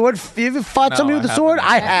ever fought No, somebody with a I sword?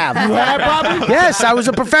 haven't. I have. You have, Bobby? Yes, I was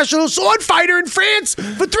a professional sword fighter in France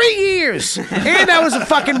for 3 years, and I was a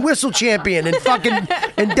fucking whistle champion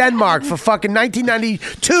in Denmark for fucking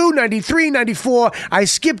 1992, 93, 94. I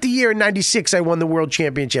skipped the year in 96. I won the world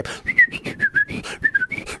championship.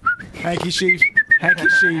 Hanky Chief. Hanky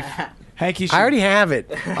Chief. Hanky Chief. I already have it.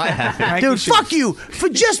 I have it. Hanky Dude, Chief. fuck you. For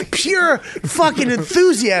just pure fucking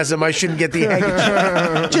enthusiasm, I shouldn't get the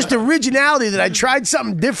handkerchief. Just originality that I tried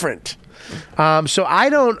something different. So I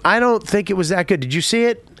don't think it was that good. Did you see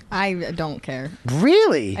it? I don't care.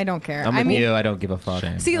 Really? I don't care. I'm I with mean, you. I don't give a fuck.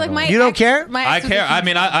 see, like my You don't ex- care? My I ex was care. a I huge-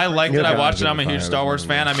 mean, I liked it. I watched it. I'm a huge Fire Star Wars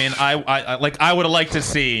fan. I mean, I would have liked to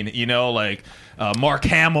see, like Mark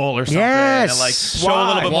Hamill or something. Yes. And, like, show a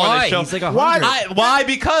little bit more. Why? They show, He's like 100. $100. Why?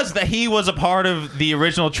 Because he was a part of the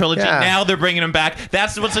original trilogy. Yeah. Now they're bringing him back.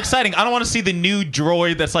 That's what's exciting. I don't want to see the new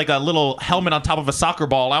droid that's like a little helmet on top of a soccer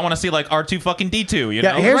ball. I want to see like R2 fucking D2. You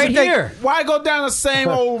know, here's Right the thing. here. Why go down the same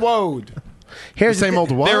old road? Here's Same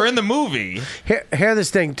old what? they're in the movie. Hear this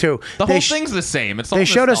thing too. The They whole sh- thing's the same. It's all They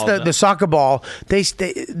showed us nostalgia. the soccer ball.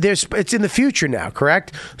 It's in the future now,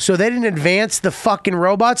 correct? So they didn't advance the fucking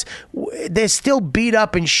robots. They're still beat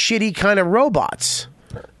up and shitty kind of robots.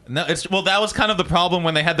 No, that was kind of the problem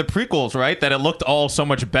when they had the prequels, right? That it looked all so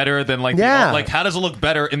much better than like Yeah. like how does it look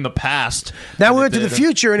better in the past? Now than we it went to the did?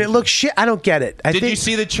 future and it looks shit. I don't get it. Did you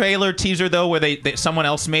see the trailer teaser though, where they someone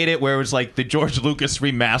else made it, where it was like the George Lucas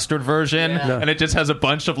remastered version, and it just has a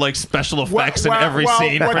bunch of like special effects in every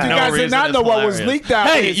scene What for you no guys reason? did not It's know what was hilarious. leaked out.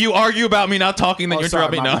 Hey, is- you argue about me not talking, then Oh, you sorry,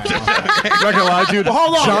 interrupt me. my No, bad. Not gonna lie, dude. Well,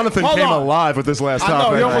 hold on. Jonathan Hold came on. alive with this last I know,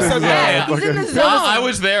 topic. you almost said that. He's in the No, zone. I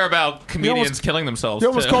was there about comedians almost- killing themselves. You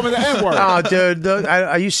almost too. called me the N-word. Oh, dude,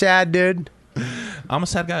 are you sad, dude? I'm a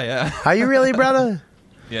sad guy. Yeah, Are you really, brother?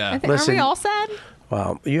 yeah. Aren't Listen. we all sad?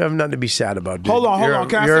 Well, you have nothing to be sad about, dude. Hold on.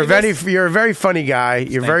 Can I say this? You're a very funny guy.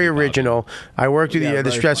 You're very you, Bobby. original. I worked with you at the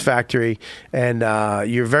very Stress Factory, and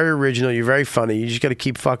you're very original. You're very funny. You just got to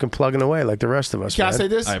keep fucking plugging away like the rest of us. Can I man. say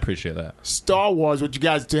this? I appreciate that. Star Wars, what you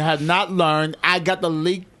guys have not learned, I got the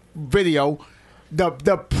leaked video. The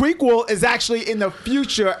prequel is actually in the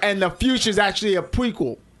future, and the future is actually a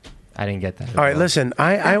prequel. I didn't get that. All right, listen.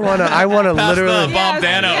 I wanna Pass literally. the bomb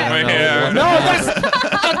Dana Yes, over yes. here.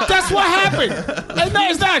 No, that's what happened.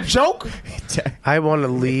 It's not a joke. I want to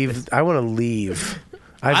leave. I want to leave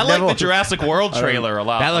I like the Jurassic World trailer a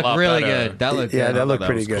lot. That looked a lot really better. good. That looked Yeah, good. that looked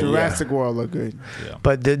pretty good. Jurassic World looked good.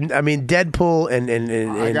 But Deadpool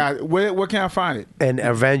I got where can I find it? and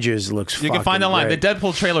Avengers looks. You can find it online. great. The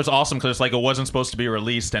Deadpool trailer's awesome because it's like it wasn't supposed to be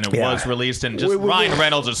released and it Yeah. was released, and just Wait, Ryan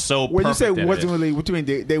Reynolds is so When you say perfect in wasn't it. really, what do you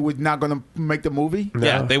mean they were not going to make the movie?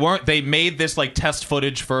 Yeah, they weren't. They made this like test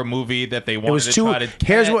footage for a movie that they wanted was to too- try to.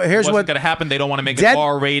 here's what going to happen. They don't want to make Dead- an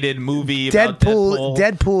R-rated movie about Deadpool.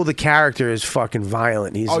 Deadpool, the character is fucking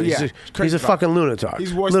violent. He's, Oh, yeah. he's a Crazy fucking lunatic.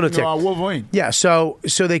 He's worse than lunatic. Wolverine. Yeah, so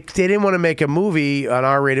they didn't want to make a movie, an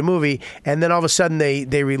R-rated movie, and then all of a sudden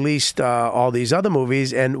they released all these other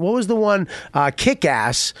movies. And what was the one,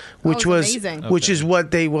 Kick-Ass, which was was amazing. which is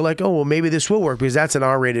what they were like. Oh well, maybe this will work because that's an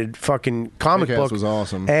R-rated fucking comic Kick-Ass book. was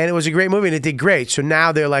awesome. And it was a great movie, and it did great. So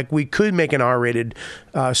now they're like, we could make an R-rated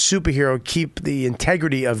superhero, keep the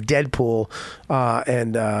integrity of Deadpool,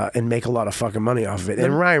 and make a lot of fucking money off of it.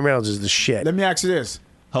 And Ryan Reynolds is the shit. Let me ask you this: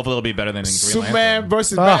 Hopefully, it'll be better than in Green Superman Lantern.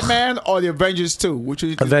 versus Ugh. Batman or the Avengers 2? Which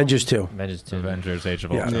is Avengers 2. Avengers Age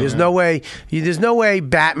of Yeah, Ultron. there's no way. There's no way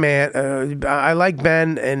Batman. I like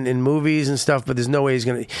Ben and in movies and stuff, but there's no way he's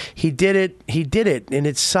gonna. He did it, and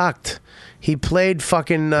it sucked. He played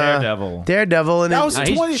fucking Daredevil. and That was it,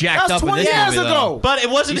 20, that was 20 years ago. But it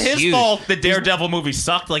wasn't He's his huge. fault the Daredevil movie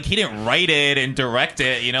sucked. Like, he didn't write it and direct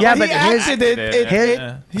it, you know? Yeah, He but his-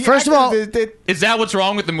 acted First of all, is that what's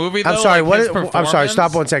wrong with the movie, though? I'm sorry. Like, his I'm sorry. performance?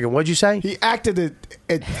 Stop 1 second. What'd you say? He acted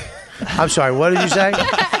it. I'm sorry. What did you say?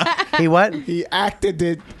 He what? He acted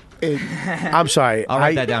it. I'm sorry. I'll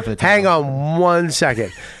write that down for the Hang on 1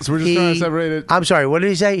 second. So we're just trying to separate it. I'm sorry. What did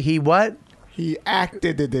he say? He what? He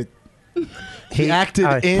acted it. He acted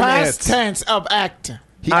in Past it. tense of act.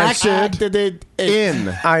 He acted it in.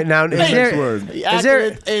 All right, now is Next there? word. He Is acted there?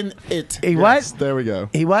 it in it. He what? Yes, there we go.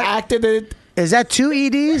 He what? Acted it. Is that two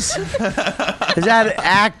EDs? Is that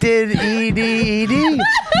acted ED?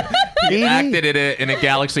 He acted in a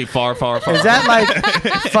galaxy far, far, far. Is that like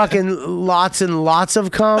fucking lots and lots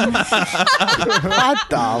of cum? What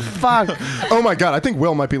the fuck? Oh my god, I think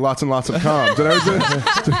Will might be lots and lots of comms.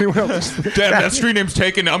 Did anyone else? Damn, that screen name's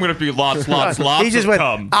taken. I'm going to be lots He just of went,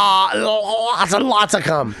 cum. lots and lots of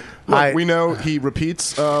cum. Look, we know he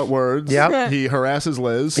repeats words. Yep. He harasses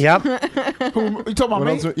Liz. Yep. You talking about What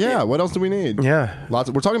me? else? Yeah. What else do we need? Yeah. We're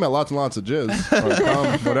talking about lots and lots of jizz. Or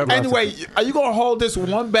cum, whatever. Anyway, are you gonna hold this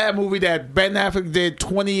one bad movie that Ben Affleck did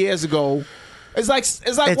 20 years ago? It's like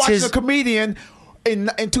watching his- a comedian in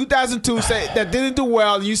 2002 say that didn't do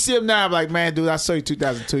well. And you see him now, I'm like, man, dude, I saw you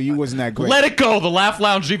 2002. You wasn't that great. Let it go. The Laugh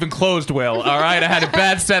Lounge even closed, Will. All right? I had a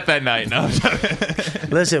bad set that night. No.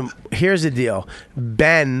 Listen, here's the deal.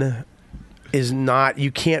 Ben is not,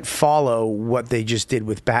 you can't follow what they just did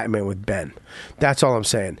with Batman with Ben. That's all I'm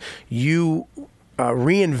saying. You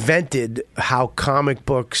reinvented how comic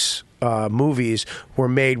books movies were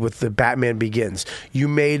made with the Batman Begins. You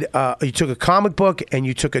made you took a comic book and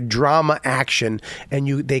you took a drama action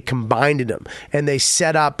and they combined them and they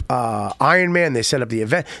set up Iron Man. They set up the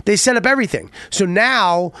event. They set up everything. So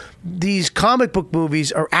now these comic book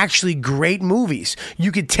movies are actually great movies.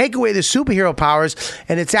 You could take away the superhero powers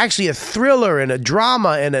and it's actually a thriller and a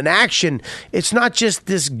drama and an action. It's not just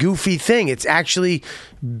this goofy thing. It's actually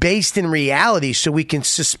based in reality, so we can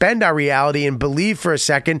suspend our reality and believe for a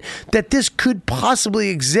second that this could possibly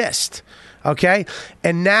exist. Okay?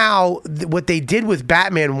 And now what they did with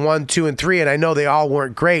Batman 1, 2, and 3, and I know they all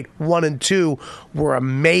weren't great. 1 and 2 were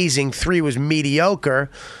amazing. 3 was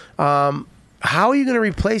mediocre. How are you going to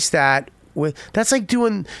replace that with that's like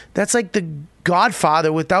the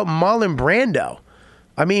Godfather without Marlon Brando.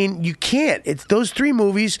 I mean, you can't. It's those 3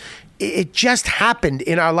 movies. It just happened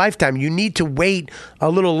in our lifetime. You need to wait a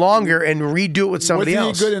little longer and redo it with somebody else.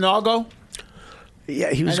 Was he good in Argo?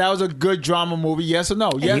 Yeah, he was. And that was a good drama movie. Yes or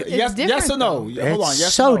no? Yes, yes or no? Hold on. It's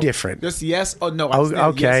Yes so or no? different. Just yes or no? Oh, I'm saying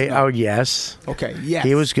okay. yes or no. Oh, yes. Okay. Yes.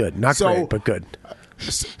 He was good. Not So- great, but good.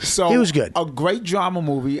 So He was good. A great drama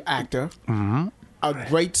movie actor, a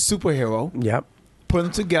great superhero. Yep. Put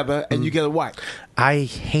them together, and you get a what? I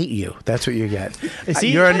hate you. That's what you get. See?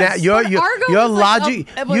 You're a Yes, you're but you're, Argo you're was like logic.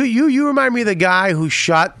 it was- You remind me of the guy who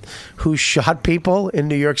shot people in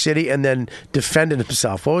New York City and then defended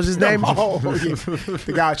himself. What was his name? Oh, yeah.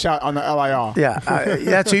 The guy shot on the LIR. Yeah,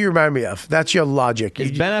 that's who you remind me of. That's your logic.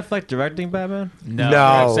 Is Ben Affleck directing Batman?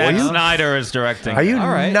 No. Zack Are you- Snyder is directing. Are you All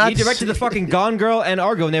right. nuts? He directed the fucking Gone Girl and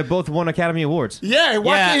Argo, and they both won Academy Awards. Yeah,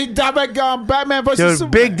 why Yeah. can't he direct Batman versus There's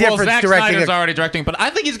Superman? big Well, difference Zack directing. Snyder's already directing, but I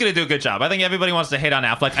think he's going to do a good job. I think everybody wants wants to hate on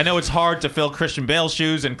Affleck. I know it's hard to fill Christian Bale's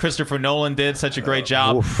shoes, and Christopher Nolan did such a great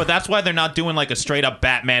job. But that's why they're not doing like a straight up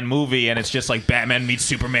Batman movie, and it's just like Batman meets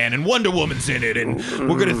Superman, and Wonder Woman's in it, and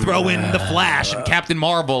we're gonna throw in the Flash and Captain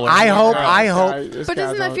Marvel. And I hope. But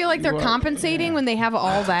doesn't that feel like they're compensating when they have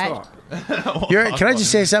all that? Can I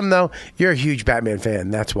just say something though? You're a huge Batman fan.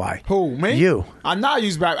 That's why. Who, me? You. I'm not a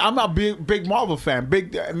huge Batman. I'm a big Marvel fan.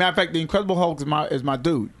 Matter of fact, the Incredible Hulk is my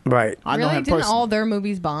dude. Right. I know Really? him Didn't personally. all their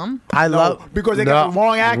movies bomb? I love because they got the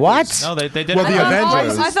wrong actors. What? No, they did. Well, the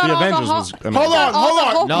Avengers. I thought The all the Avengers Hulk- was. Hold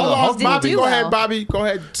on. No, the Hulk didn't Bobby, do go well. ahead, Bobby. Go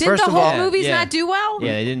ahead. Didn't First the of all- Hulk movies Yeah. not do well?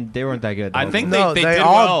 Yeah, they weren't that good. I think No, they they did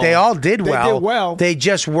all well. they all did They well. did well. They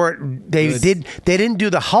just weren't. They didn't do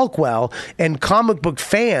the Hulk well, and comic book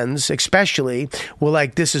fans especially were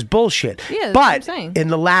like, "This is bullshit." Yeah, that's what but I'm saying. in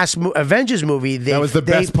the last Avengers movie, they, That was the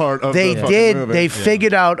best part of they the fucking did. movie. They Yeah.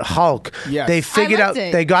 figured out Hulk. Yes. They figured I out. liked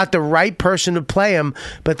it. They got the right person to play him,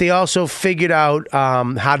 but they also figured out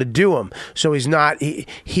how to do him. So he's not.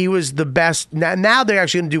 He was the best. Now they're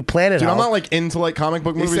actually going to do Planet Dude, Hulk. I'm not like into like comic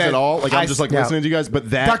book movies said, at all. Like I'm just like Yeah. listening to you guys. But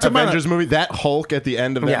that Dr. Avengers movie, that Hulk at the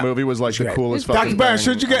end of that Yeah. movie was like the Great. coolest Dr. fucking Barron, thing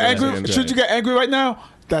should you get I've ever angry? seen. Should you get angry right now?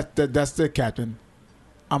 That's the captain.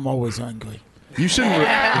 I'm always angry. You shouldn't.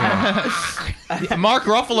 Mark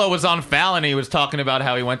Ruffalo was on Fallon. He was talking about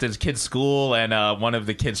how he went to his kid's school, and one of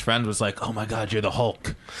the kid's friends was like, "Oh my God, you're the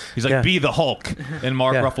Hulk." He's like, Yeah. "Be the Hulk." And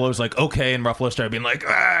Mark Yeah. Ruffalo was like, "Okay." And Ruffalo started being like,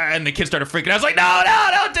 "Ah," and the kid started freaking out. I was like, "No,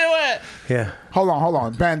 don't do it." yeah, Hold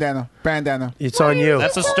on. Bandana. it's on you.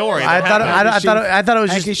 That's a story. I that thought happened. I thought it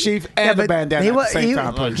was Hanky just sheaf and the but bandana at the same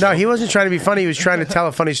time, please. No, he wasn't trying to be funny. He was trying to tell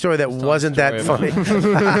a funny story that wasn't that funny.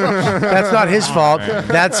 That's not his fault.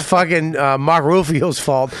 That's fucking Mark Rufio's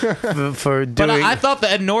fault for But doing. I thought the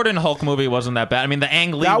Ed Norton Hulk movie wasn't that bad. I mean, the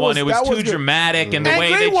Ang Lee That one, was- it was that was too good. dramatic, and the Ang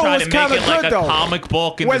way Lee they one tried was to make kinda it like good, a though. comic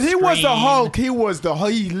book. And When he was the screen. Hulk, he was the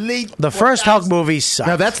elite. the first Hulk movie sucked.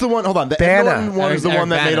 Now that's the one. Hold on. The Banner. Ed Norton one is the Eric one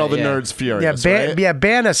that made Banner, all the yeah. nerds furious. right?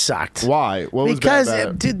 Banner sucked. Why? What was Because bad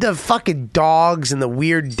about it? dude, the fucking dogs and the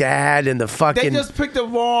weird dad and the They fucking just picked the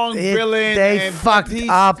wrong villain. they and fucked he's-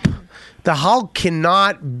 up. The Hulk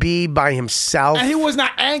cannot be by himself. And he was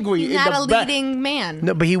not angry. He's not The a ba- leading man.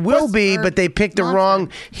 No, but he will be. But they picked the wrong.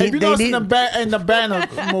 If you They notice need. in the Banner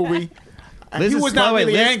movie, Liz he is- was not by the way,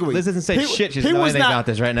 really Liz- angry. Liz doesn't say He- shit. She's he knowing was anything not- about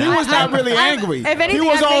this right now. He was not really angry. If anything, he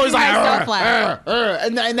was I'm always making like, myself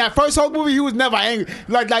laugh. In that first Hulk movie, he was never angry.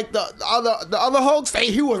 Like the other Hulks,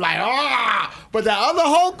 he was like, ah. But that other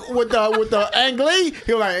Hulk with the Ang Lee,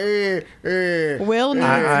 he was like, Will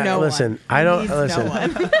needs no listen, one. I don't Needs listen. No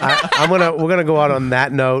one. We're gonna go out on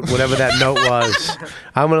that note, whatever that note was.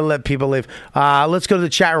 I'm gonna let people leave. Let's go to the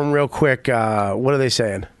chat room real quick. What are they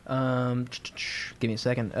saying? Give me a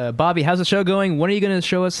second. Bobby, how's the show going? When are you going to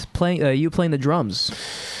show us playing the drums?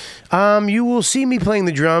 You will see me playing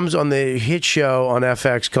the drums on the hit show on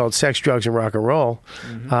FX called Sex, Drugs, and Rock and Roll.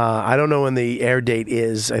 I don't know when the air date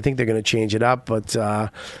is. I think they're going to change it up, but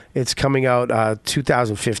it's coming out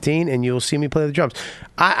 2015, and you'll see me play the drums.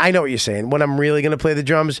 I know what you're saying. When I'm really going to play the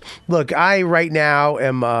drums, look, I right now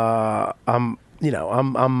am I'm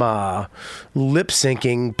lip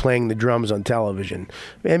syncing playing the drums on television,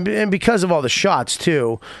 and because of all the shots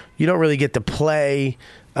too, you don't really get to play.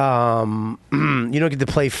 You don't get to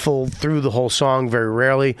play full through the whole song very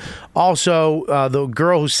rarely. Also, the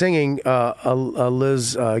girl who's singing,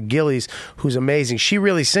 Liz Gillies, who's amazing, she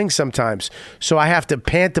really sings sometimes. So I have to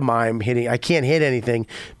pantomime hitting. I can't hit anything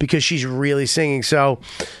because she's really singing. So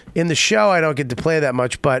in the show, I don't get to play that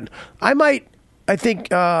much, but I might. I think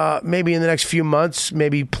maybe in the next few months,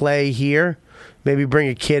 maybe play here, maybe bring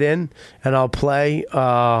a kid in and I'll play.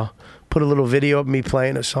 Put a little video of me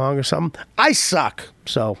playing a song or something. I suck.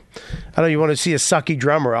 So, I don't know, you want to see a sucky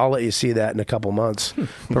drummer, I'll let you see that in a couple months.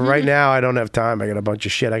 But right now, I don't have time. I got a bunch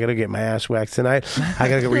of shit. I got to get my ass waxed tonight. I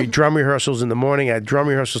got to get drum rehearsals in the morning. I had drum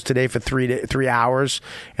rehearsals today for 3 hours.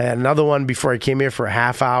 And another one before I came here for a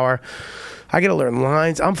half hour. I got to learn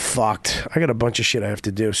lines. I'm fucked. I got a bunch of shit I have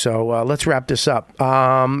to do. So, let's wrap this up.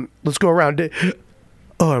 Let's go around.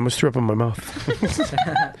 Oh, I almost threw up in my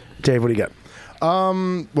mouth. Dave, what do you got?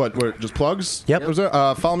 What? Just plugs? Yep. Was there?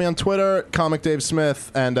 Follow me on Twitter, Comic Dave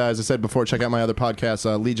Smith, and as I said before, check out my other podcasts,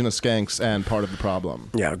 Legion of Skanks and Part of the Problem.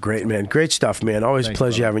 Yeah, great, man. Great stuff, man. Always a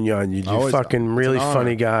pleasure having you on. You're Always. fucking really It's an funny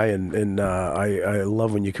honor. guy, and I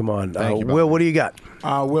love when you come on. Thank you, Will, what do you got?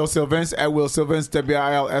 Will Sylvince at Will Sylvince,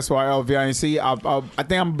 WILSYLVINC. I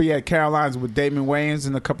think I'm gonna be at Caroline's with Damon Wayans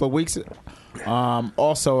in a couple of weeks.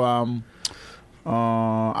 Also,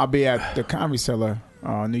 I'll be at the Comedy Cellar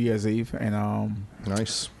New Year's Eve, and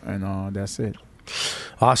nice, and that's it.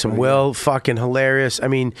 Awesome. Will, fucking hilarious. I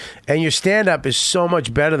mean, and your stand up is so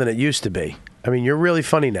much better than it used to be. I mean, you're really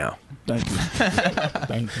funny now. Thank you.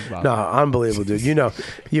 Thank you, Bob. No, unbelievable, dude. You know,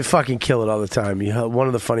 you fucking kill it all the time. You're one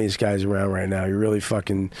of the funniest guys around right now. You really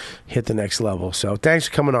fucking hit the next level. So thanks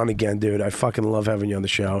for coming on again, dude. I fucking love having you on the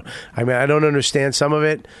show. I mean, I don't understand some of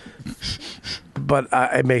it, but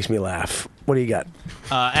it makes me laugh. What do you got?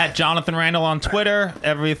 At Jonathan Randall on Twitter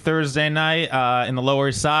every Thursday night in the Lower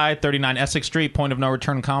East Side, 39 Essex Street, Point of No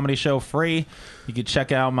Return comedy show, free. You can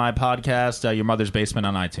check out my podcast, Your Mother's Basement,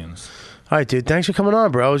 on iTunes. All right, dude. Thanks for coming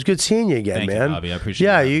on, bro. It was good seeing you again, Thank man. you, Bobby. I appreciate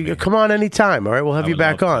Yeah, you having you me. come on anytime. All right, we'll have I you would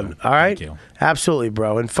back love on. to. All right, Thank you. Absolutely,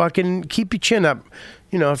 bro. And fucking keep your chin up.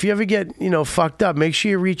 You know, if you ever get fucked up, make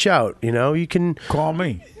sure you reach out. You know, you can call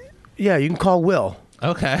me. Yeah, you can call Will.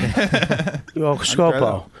 Okay. Well,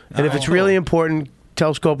 Scopo. And if it's really important,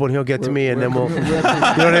 tell Scopo and he'll get to me, and then we'll. You know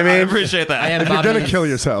what I mean? I appreciate that. If you're gonna kill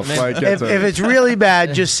yourself, like If it's really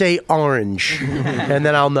bad, just say orange, and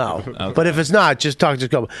then I'll know. Okay. But if it's not, just talk to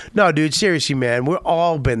Scopo. No, dude, seriously, man, we've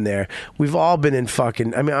all been there. We've all been in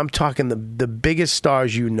fucking. I mean, I'm talking the biggest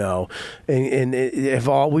stars you know, and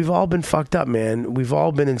we've all been fucked up, man. We've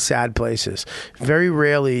all been in sad places. Very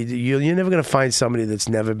rarely you're never gonna find somebody that's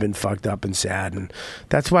never been fucked up and sad, and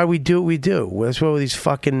that's why we do what we do. That's why these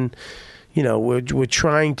fucking. You know, we're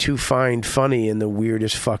trying to find funny in the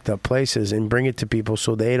weirdest fucked up places and bring it to people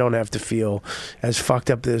so they don't have to feel as fucked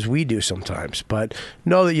up as we do sometimes. But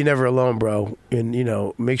know that you're never alone, bro. And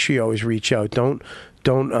make sure you always reach out. Don't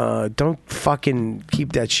fucking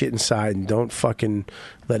keep that shit inside, and don't fucking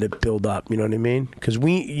let it build up. You know what I mean? Because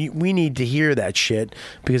we need to hear that shit,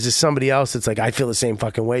 because there's somebody else that's like, I feel the same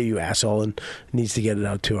fucking way, you asshole, and needs to get it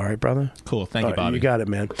out too. All right, brother? Cool. Thank you, All right, Bobby. You got it,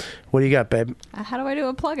 man. What do you got, babe? How do I do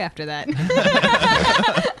a plug after that?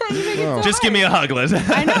 Just give me a hug, Liz.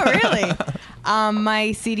 I know, really.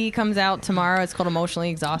 My CD comes out tomorrow. It's called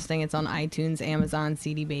Emotionally Exhausting. It's on iTunes, Amazon,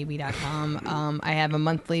 cdbaby.com. I have a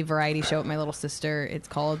monthly variety show with my little sister. It's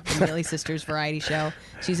called the Mealy Sisters Variety Show.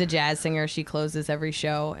 She's a jazz singer. She closes every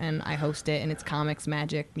show, and I host it, and it's comics,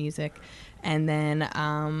 magic, music. And then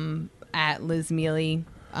at Liz Mealy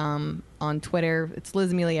on Twitter, it's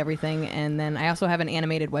Liz Mealy everything. And then I also have an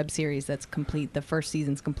animated web series that's complete. The first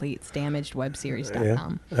season's complete. It's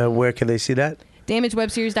damagedwebseries.com. Yeah. Where can they see that?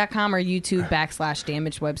 DamagedWebSeries.com or YouTube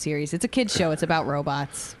 /DamagedWebSeries. It's a kid's show. It's about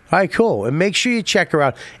robots. All right, cool. And make sure you check her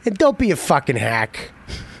out. And don't be a fucking hack.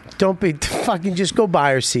 Don't be fucking. Just go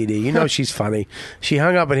buy her CD. You know she's funny. She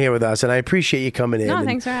hung up in here with us, and I appreciate you coming in. No, and,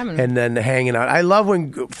 thanks for having me. And then hanging out. I love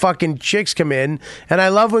when fucking chicks come in, and I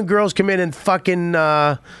love when girls come in and fucking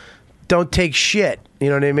don't take shit. You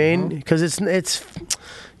know what I mean? Because it's.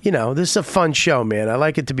 This is a fun show, man. I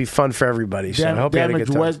like it to be fun for everybody. So I hope you had a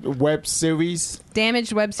good time. Web series.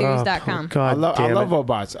 DamagedWebSeries.com. Oh, God I damn love it.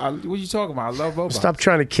 robots. What are you talking about? I love robots. Stop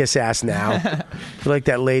trying to kiss ass now. You're like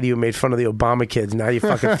that lady who made fun of the Obama kids. Now you're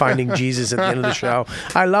fucking finding Jesus at the end of the show.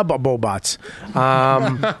 I love robots.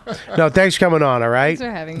 No, thanks for coming on, all right? Thanks for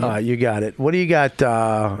having me. You got it. What do you got,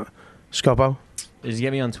 Scopo? Just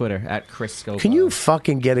get me on Twitter at Chris Scopo. Can you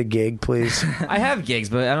fucking get a gig, please? I have gigs,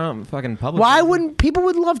 but I don't fucking publish. Why them. wouldn't people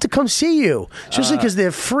would love to come see you? Especially because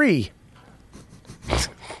they're free.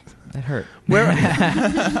 That hurt. Where?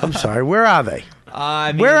 I'm sorry. Where are they?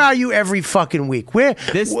 I mean, Where are you every fucking week? Where?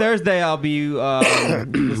 This Thursday I'll be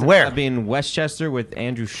Where? I'll be in Westchester with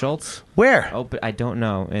Andrew Schultz. Where? I don't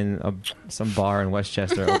know. In some bar in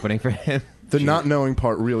Westchester opening for him. The not knowing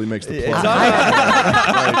part really makes the plug.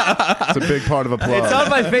 It's It's a big part of a plug. It's on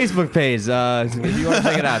my Facebook page. If you want to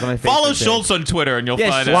check it out, it's on my Facebook Follow page. Schultz on Twitter, and you'll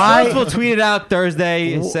find it. Schultz will tweet it out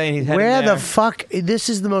Thursday saying he's heading Where there. the fuck? This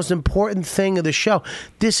is the most important thing of the show.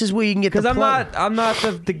 This is where you can get the Because plug. I'm not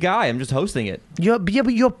the guy. I'm just hosting it. But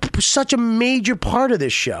you're such a major part of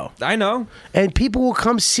this show. I know. And people will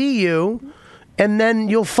come see you, and then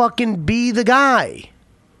you'll fucking be the guy.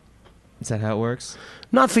 Is that how it works?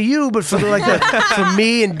 Not for you, but for for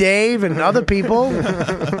me and Dave and other people.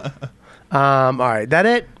 All right, that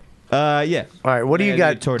it? Yeah. All right, what do you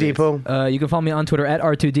got, Deepu? You can follow me on Twitter at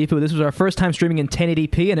R2Deepu. This was our first time streaming in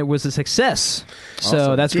 1080p, and it was a success. So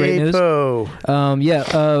Awesome. that's great news.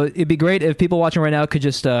 Deepu. It'd be great if people watching right now could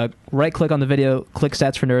just right-click on the video, click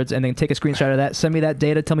Stats for Nerds, and then take a screenshot of that. Send me that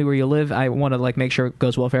data. Tell me where you live. I want to make sure it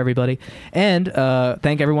goes well for everybody. And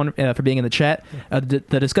thank everyone for being in the chat.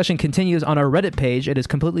 The discussion continues on our Reddit page. It is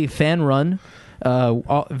completely fan-run.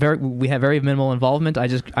 We have very minimal involvement. I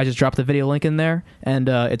just dropped the video link in there, and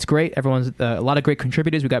it's great. Everyone's a lot of great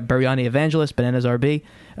contributors. We got Biryani Evangelist, Bananas RB,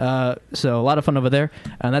 so a lot of fun over there.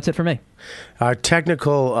 And that's it for me. Our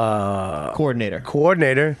technical coordinator,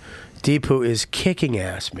 Deepu is kicking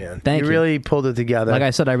ass, man. Thank you. Really pulled it together. Like I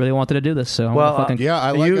said, I really wanted to do this. So Well, I'm fucking Yeah,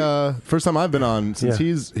 I like. First time I've been on since Yeah.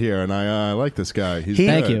 he's here, and I like this guy. He's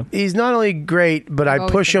Thank good. you. He's not only great, but I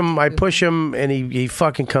always push been him. I push him, and he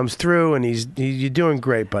fucking comes through, and you're doing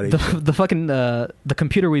great, buddy. the fucking the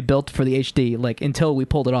computer we built for the HD. Like until we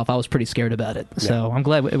pulled it off, I was pretty scared about it. So I'm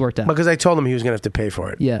glad it worked out. Because I told him he was going to have to pay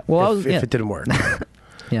for it. Yeah. Well, if it didn't work.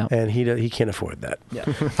 Yeah. And he can't afford that. Yeah.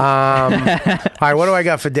 All right, what do I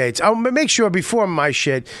got for dates? Oh, make sure before my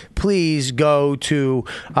shit, please go to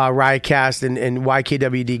Riotcast and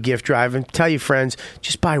YKWD gift drive and tell your friends,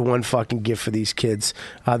 just buy one fucking gift for these kids.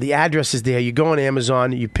 The address is there. You go on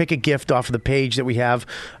Amazon, you pick a gift off of the page that we have,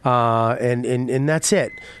 and that's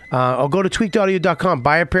it. Or go to tweakedaudio.com,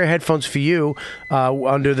 buy a pair of headphones for you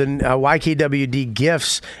under the YKWD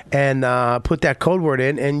gifts, and put that code word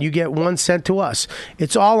in, and you get 1 cent to us.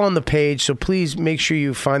 It's all on the page, so please make sure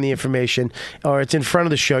you find the information, or it's in front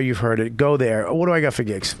of the show. You've heard it. Go there. What do I got for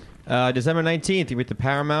gigs? December 19th, you're at the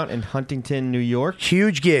Paramount in Huntington, New York.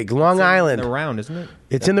 Huge gig, Long Island. The round, isn't it?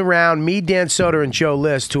 It's in the round. Me, Dan Soder, and Joe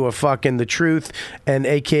List, who are fucking the truth and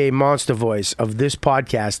AKA Monster Voice of this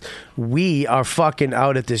podcast. We are fucking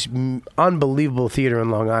out at this unbelievable theater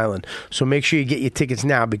in Long Island. So make sure you get your tickets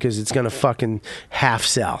now because it's going to fucking half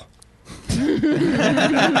sell.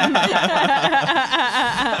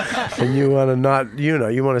 And you want to not,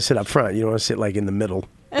 you want to sit up front. You don't want to sit like in the middle.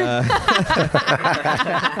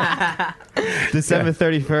 December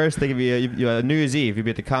 31st, they give you New Year's Eve. You'll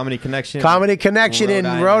be at the Comedy Connection. Comedy Connection in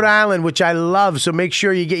Rhode Island, which I love. So make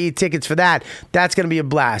sure you get your tickets for that. That's going to be a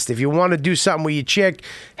blast. If you want to do something with your chick,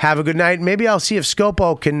 have a good night. Maybe I'll see if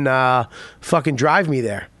Scopo can fucking drive me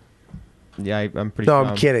there. Yeah, I'm pretty No,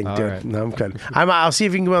 sure. I'm kidding, dude. Right. No, I'm kidding. I'll see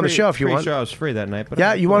if you can go on the show if you want. Pretty sure I was free that night. But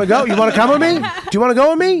Yeah, you want to go? You want to come with me? Do you want to go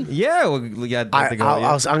with me? Yeah, we got to go.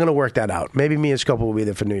 I'm going to work that out. Maybe me and Scopo will be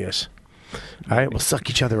there for New Year's. All right, we'll suck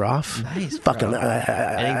each other off. Nice, fucking.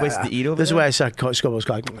 Any place to eat over This is there? why I suck Scopo's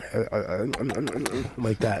cock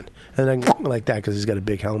like that, and then like that because he's got a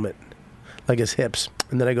big helmet, like his hips,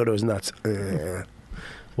 and then I go to his nuts.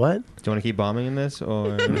 What? Do you want to keep bombing in this,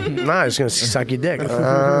 or No, I'm just gonna suck your dick.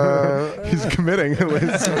 He's committing. January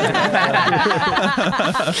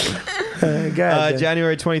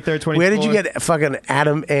 23rd, 24th. Where did you get fucking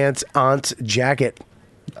Adam Ant's aunt's jacket?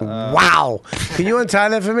 Wow! Can you untie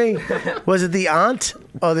that for me? Was it the aunt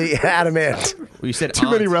or the Adam Ant? Well, you said Too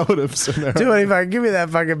many relatives in there. Too many fucking. Give me that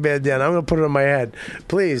fucking bandana. I'm gonna put it on my head.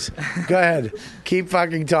 Please, go ahead. Keep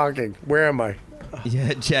fucking talking. Where am I?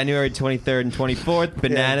 Yeah, January 23rd and 24th,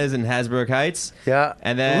 Bananas in Hasbrook Heights. Yeah.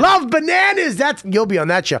 And then Love Bananas. You'll be on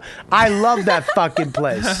that show. I love that fucking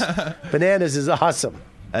place. Bananas is awesome.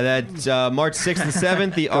 And then March 6th and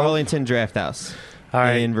 7th, the Arlington Draft House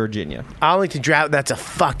in Virginia. Arlington Draft, that's a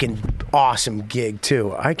fucking awesome gig,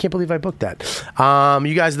 too. I can't believe I booked that.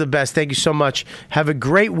 You guys are the best. Thank you so much. Have a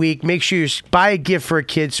great week. Make sure you buy a gift for a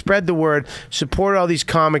kid. Spread the word. Support all these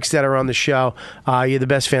comics that are on the show. You're the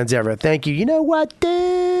best fans ever. Thank you. You know what,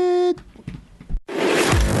 dude?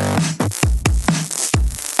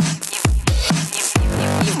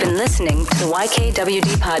 You've been listening to the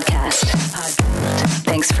YKWD podcast.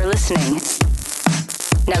 Thanks for listening.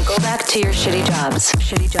 Now go back to your shitty jobs.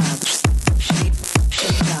 Shitty jobs.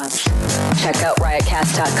 Shitty jobs. Check out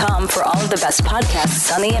riotcast.com for all of the best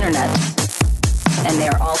podcasts on the internet. And they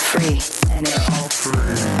are all free.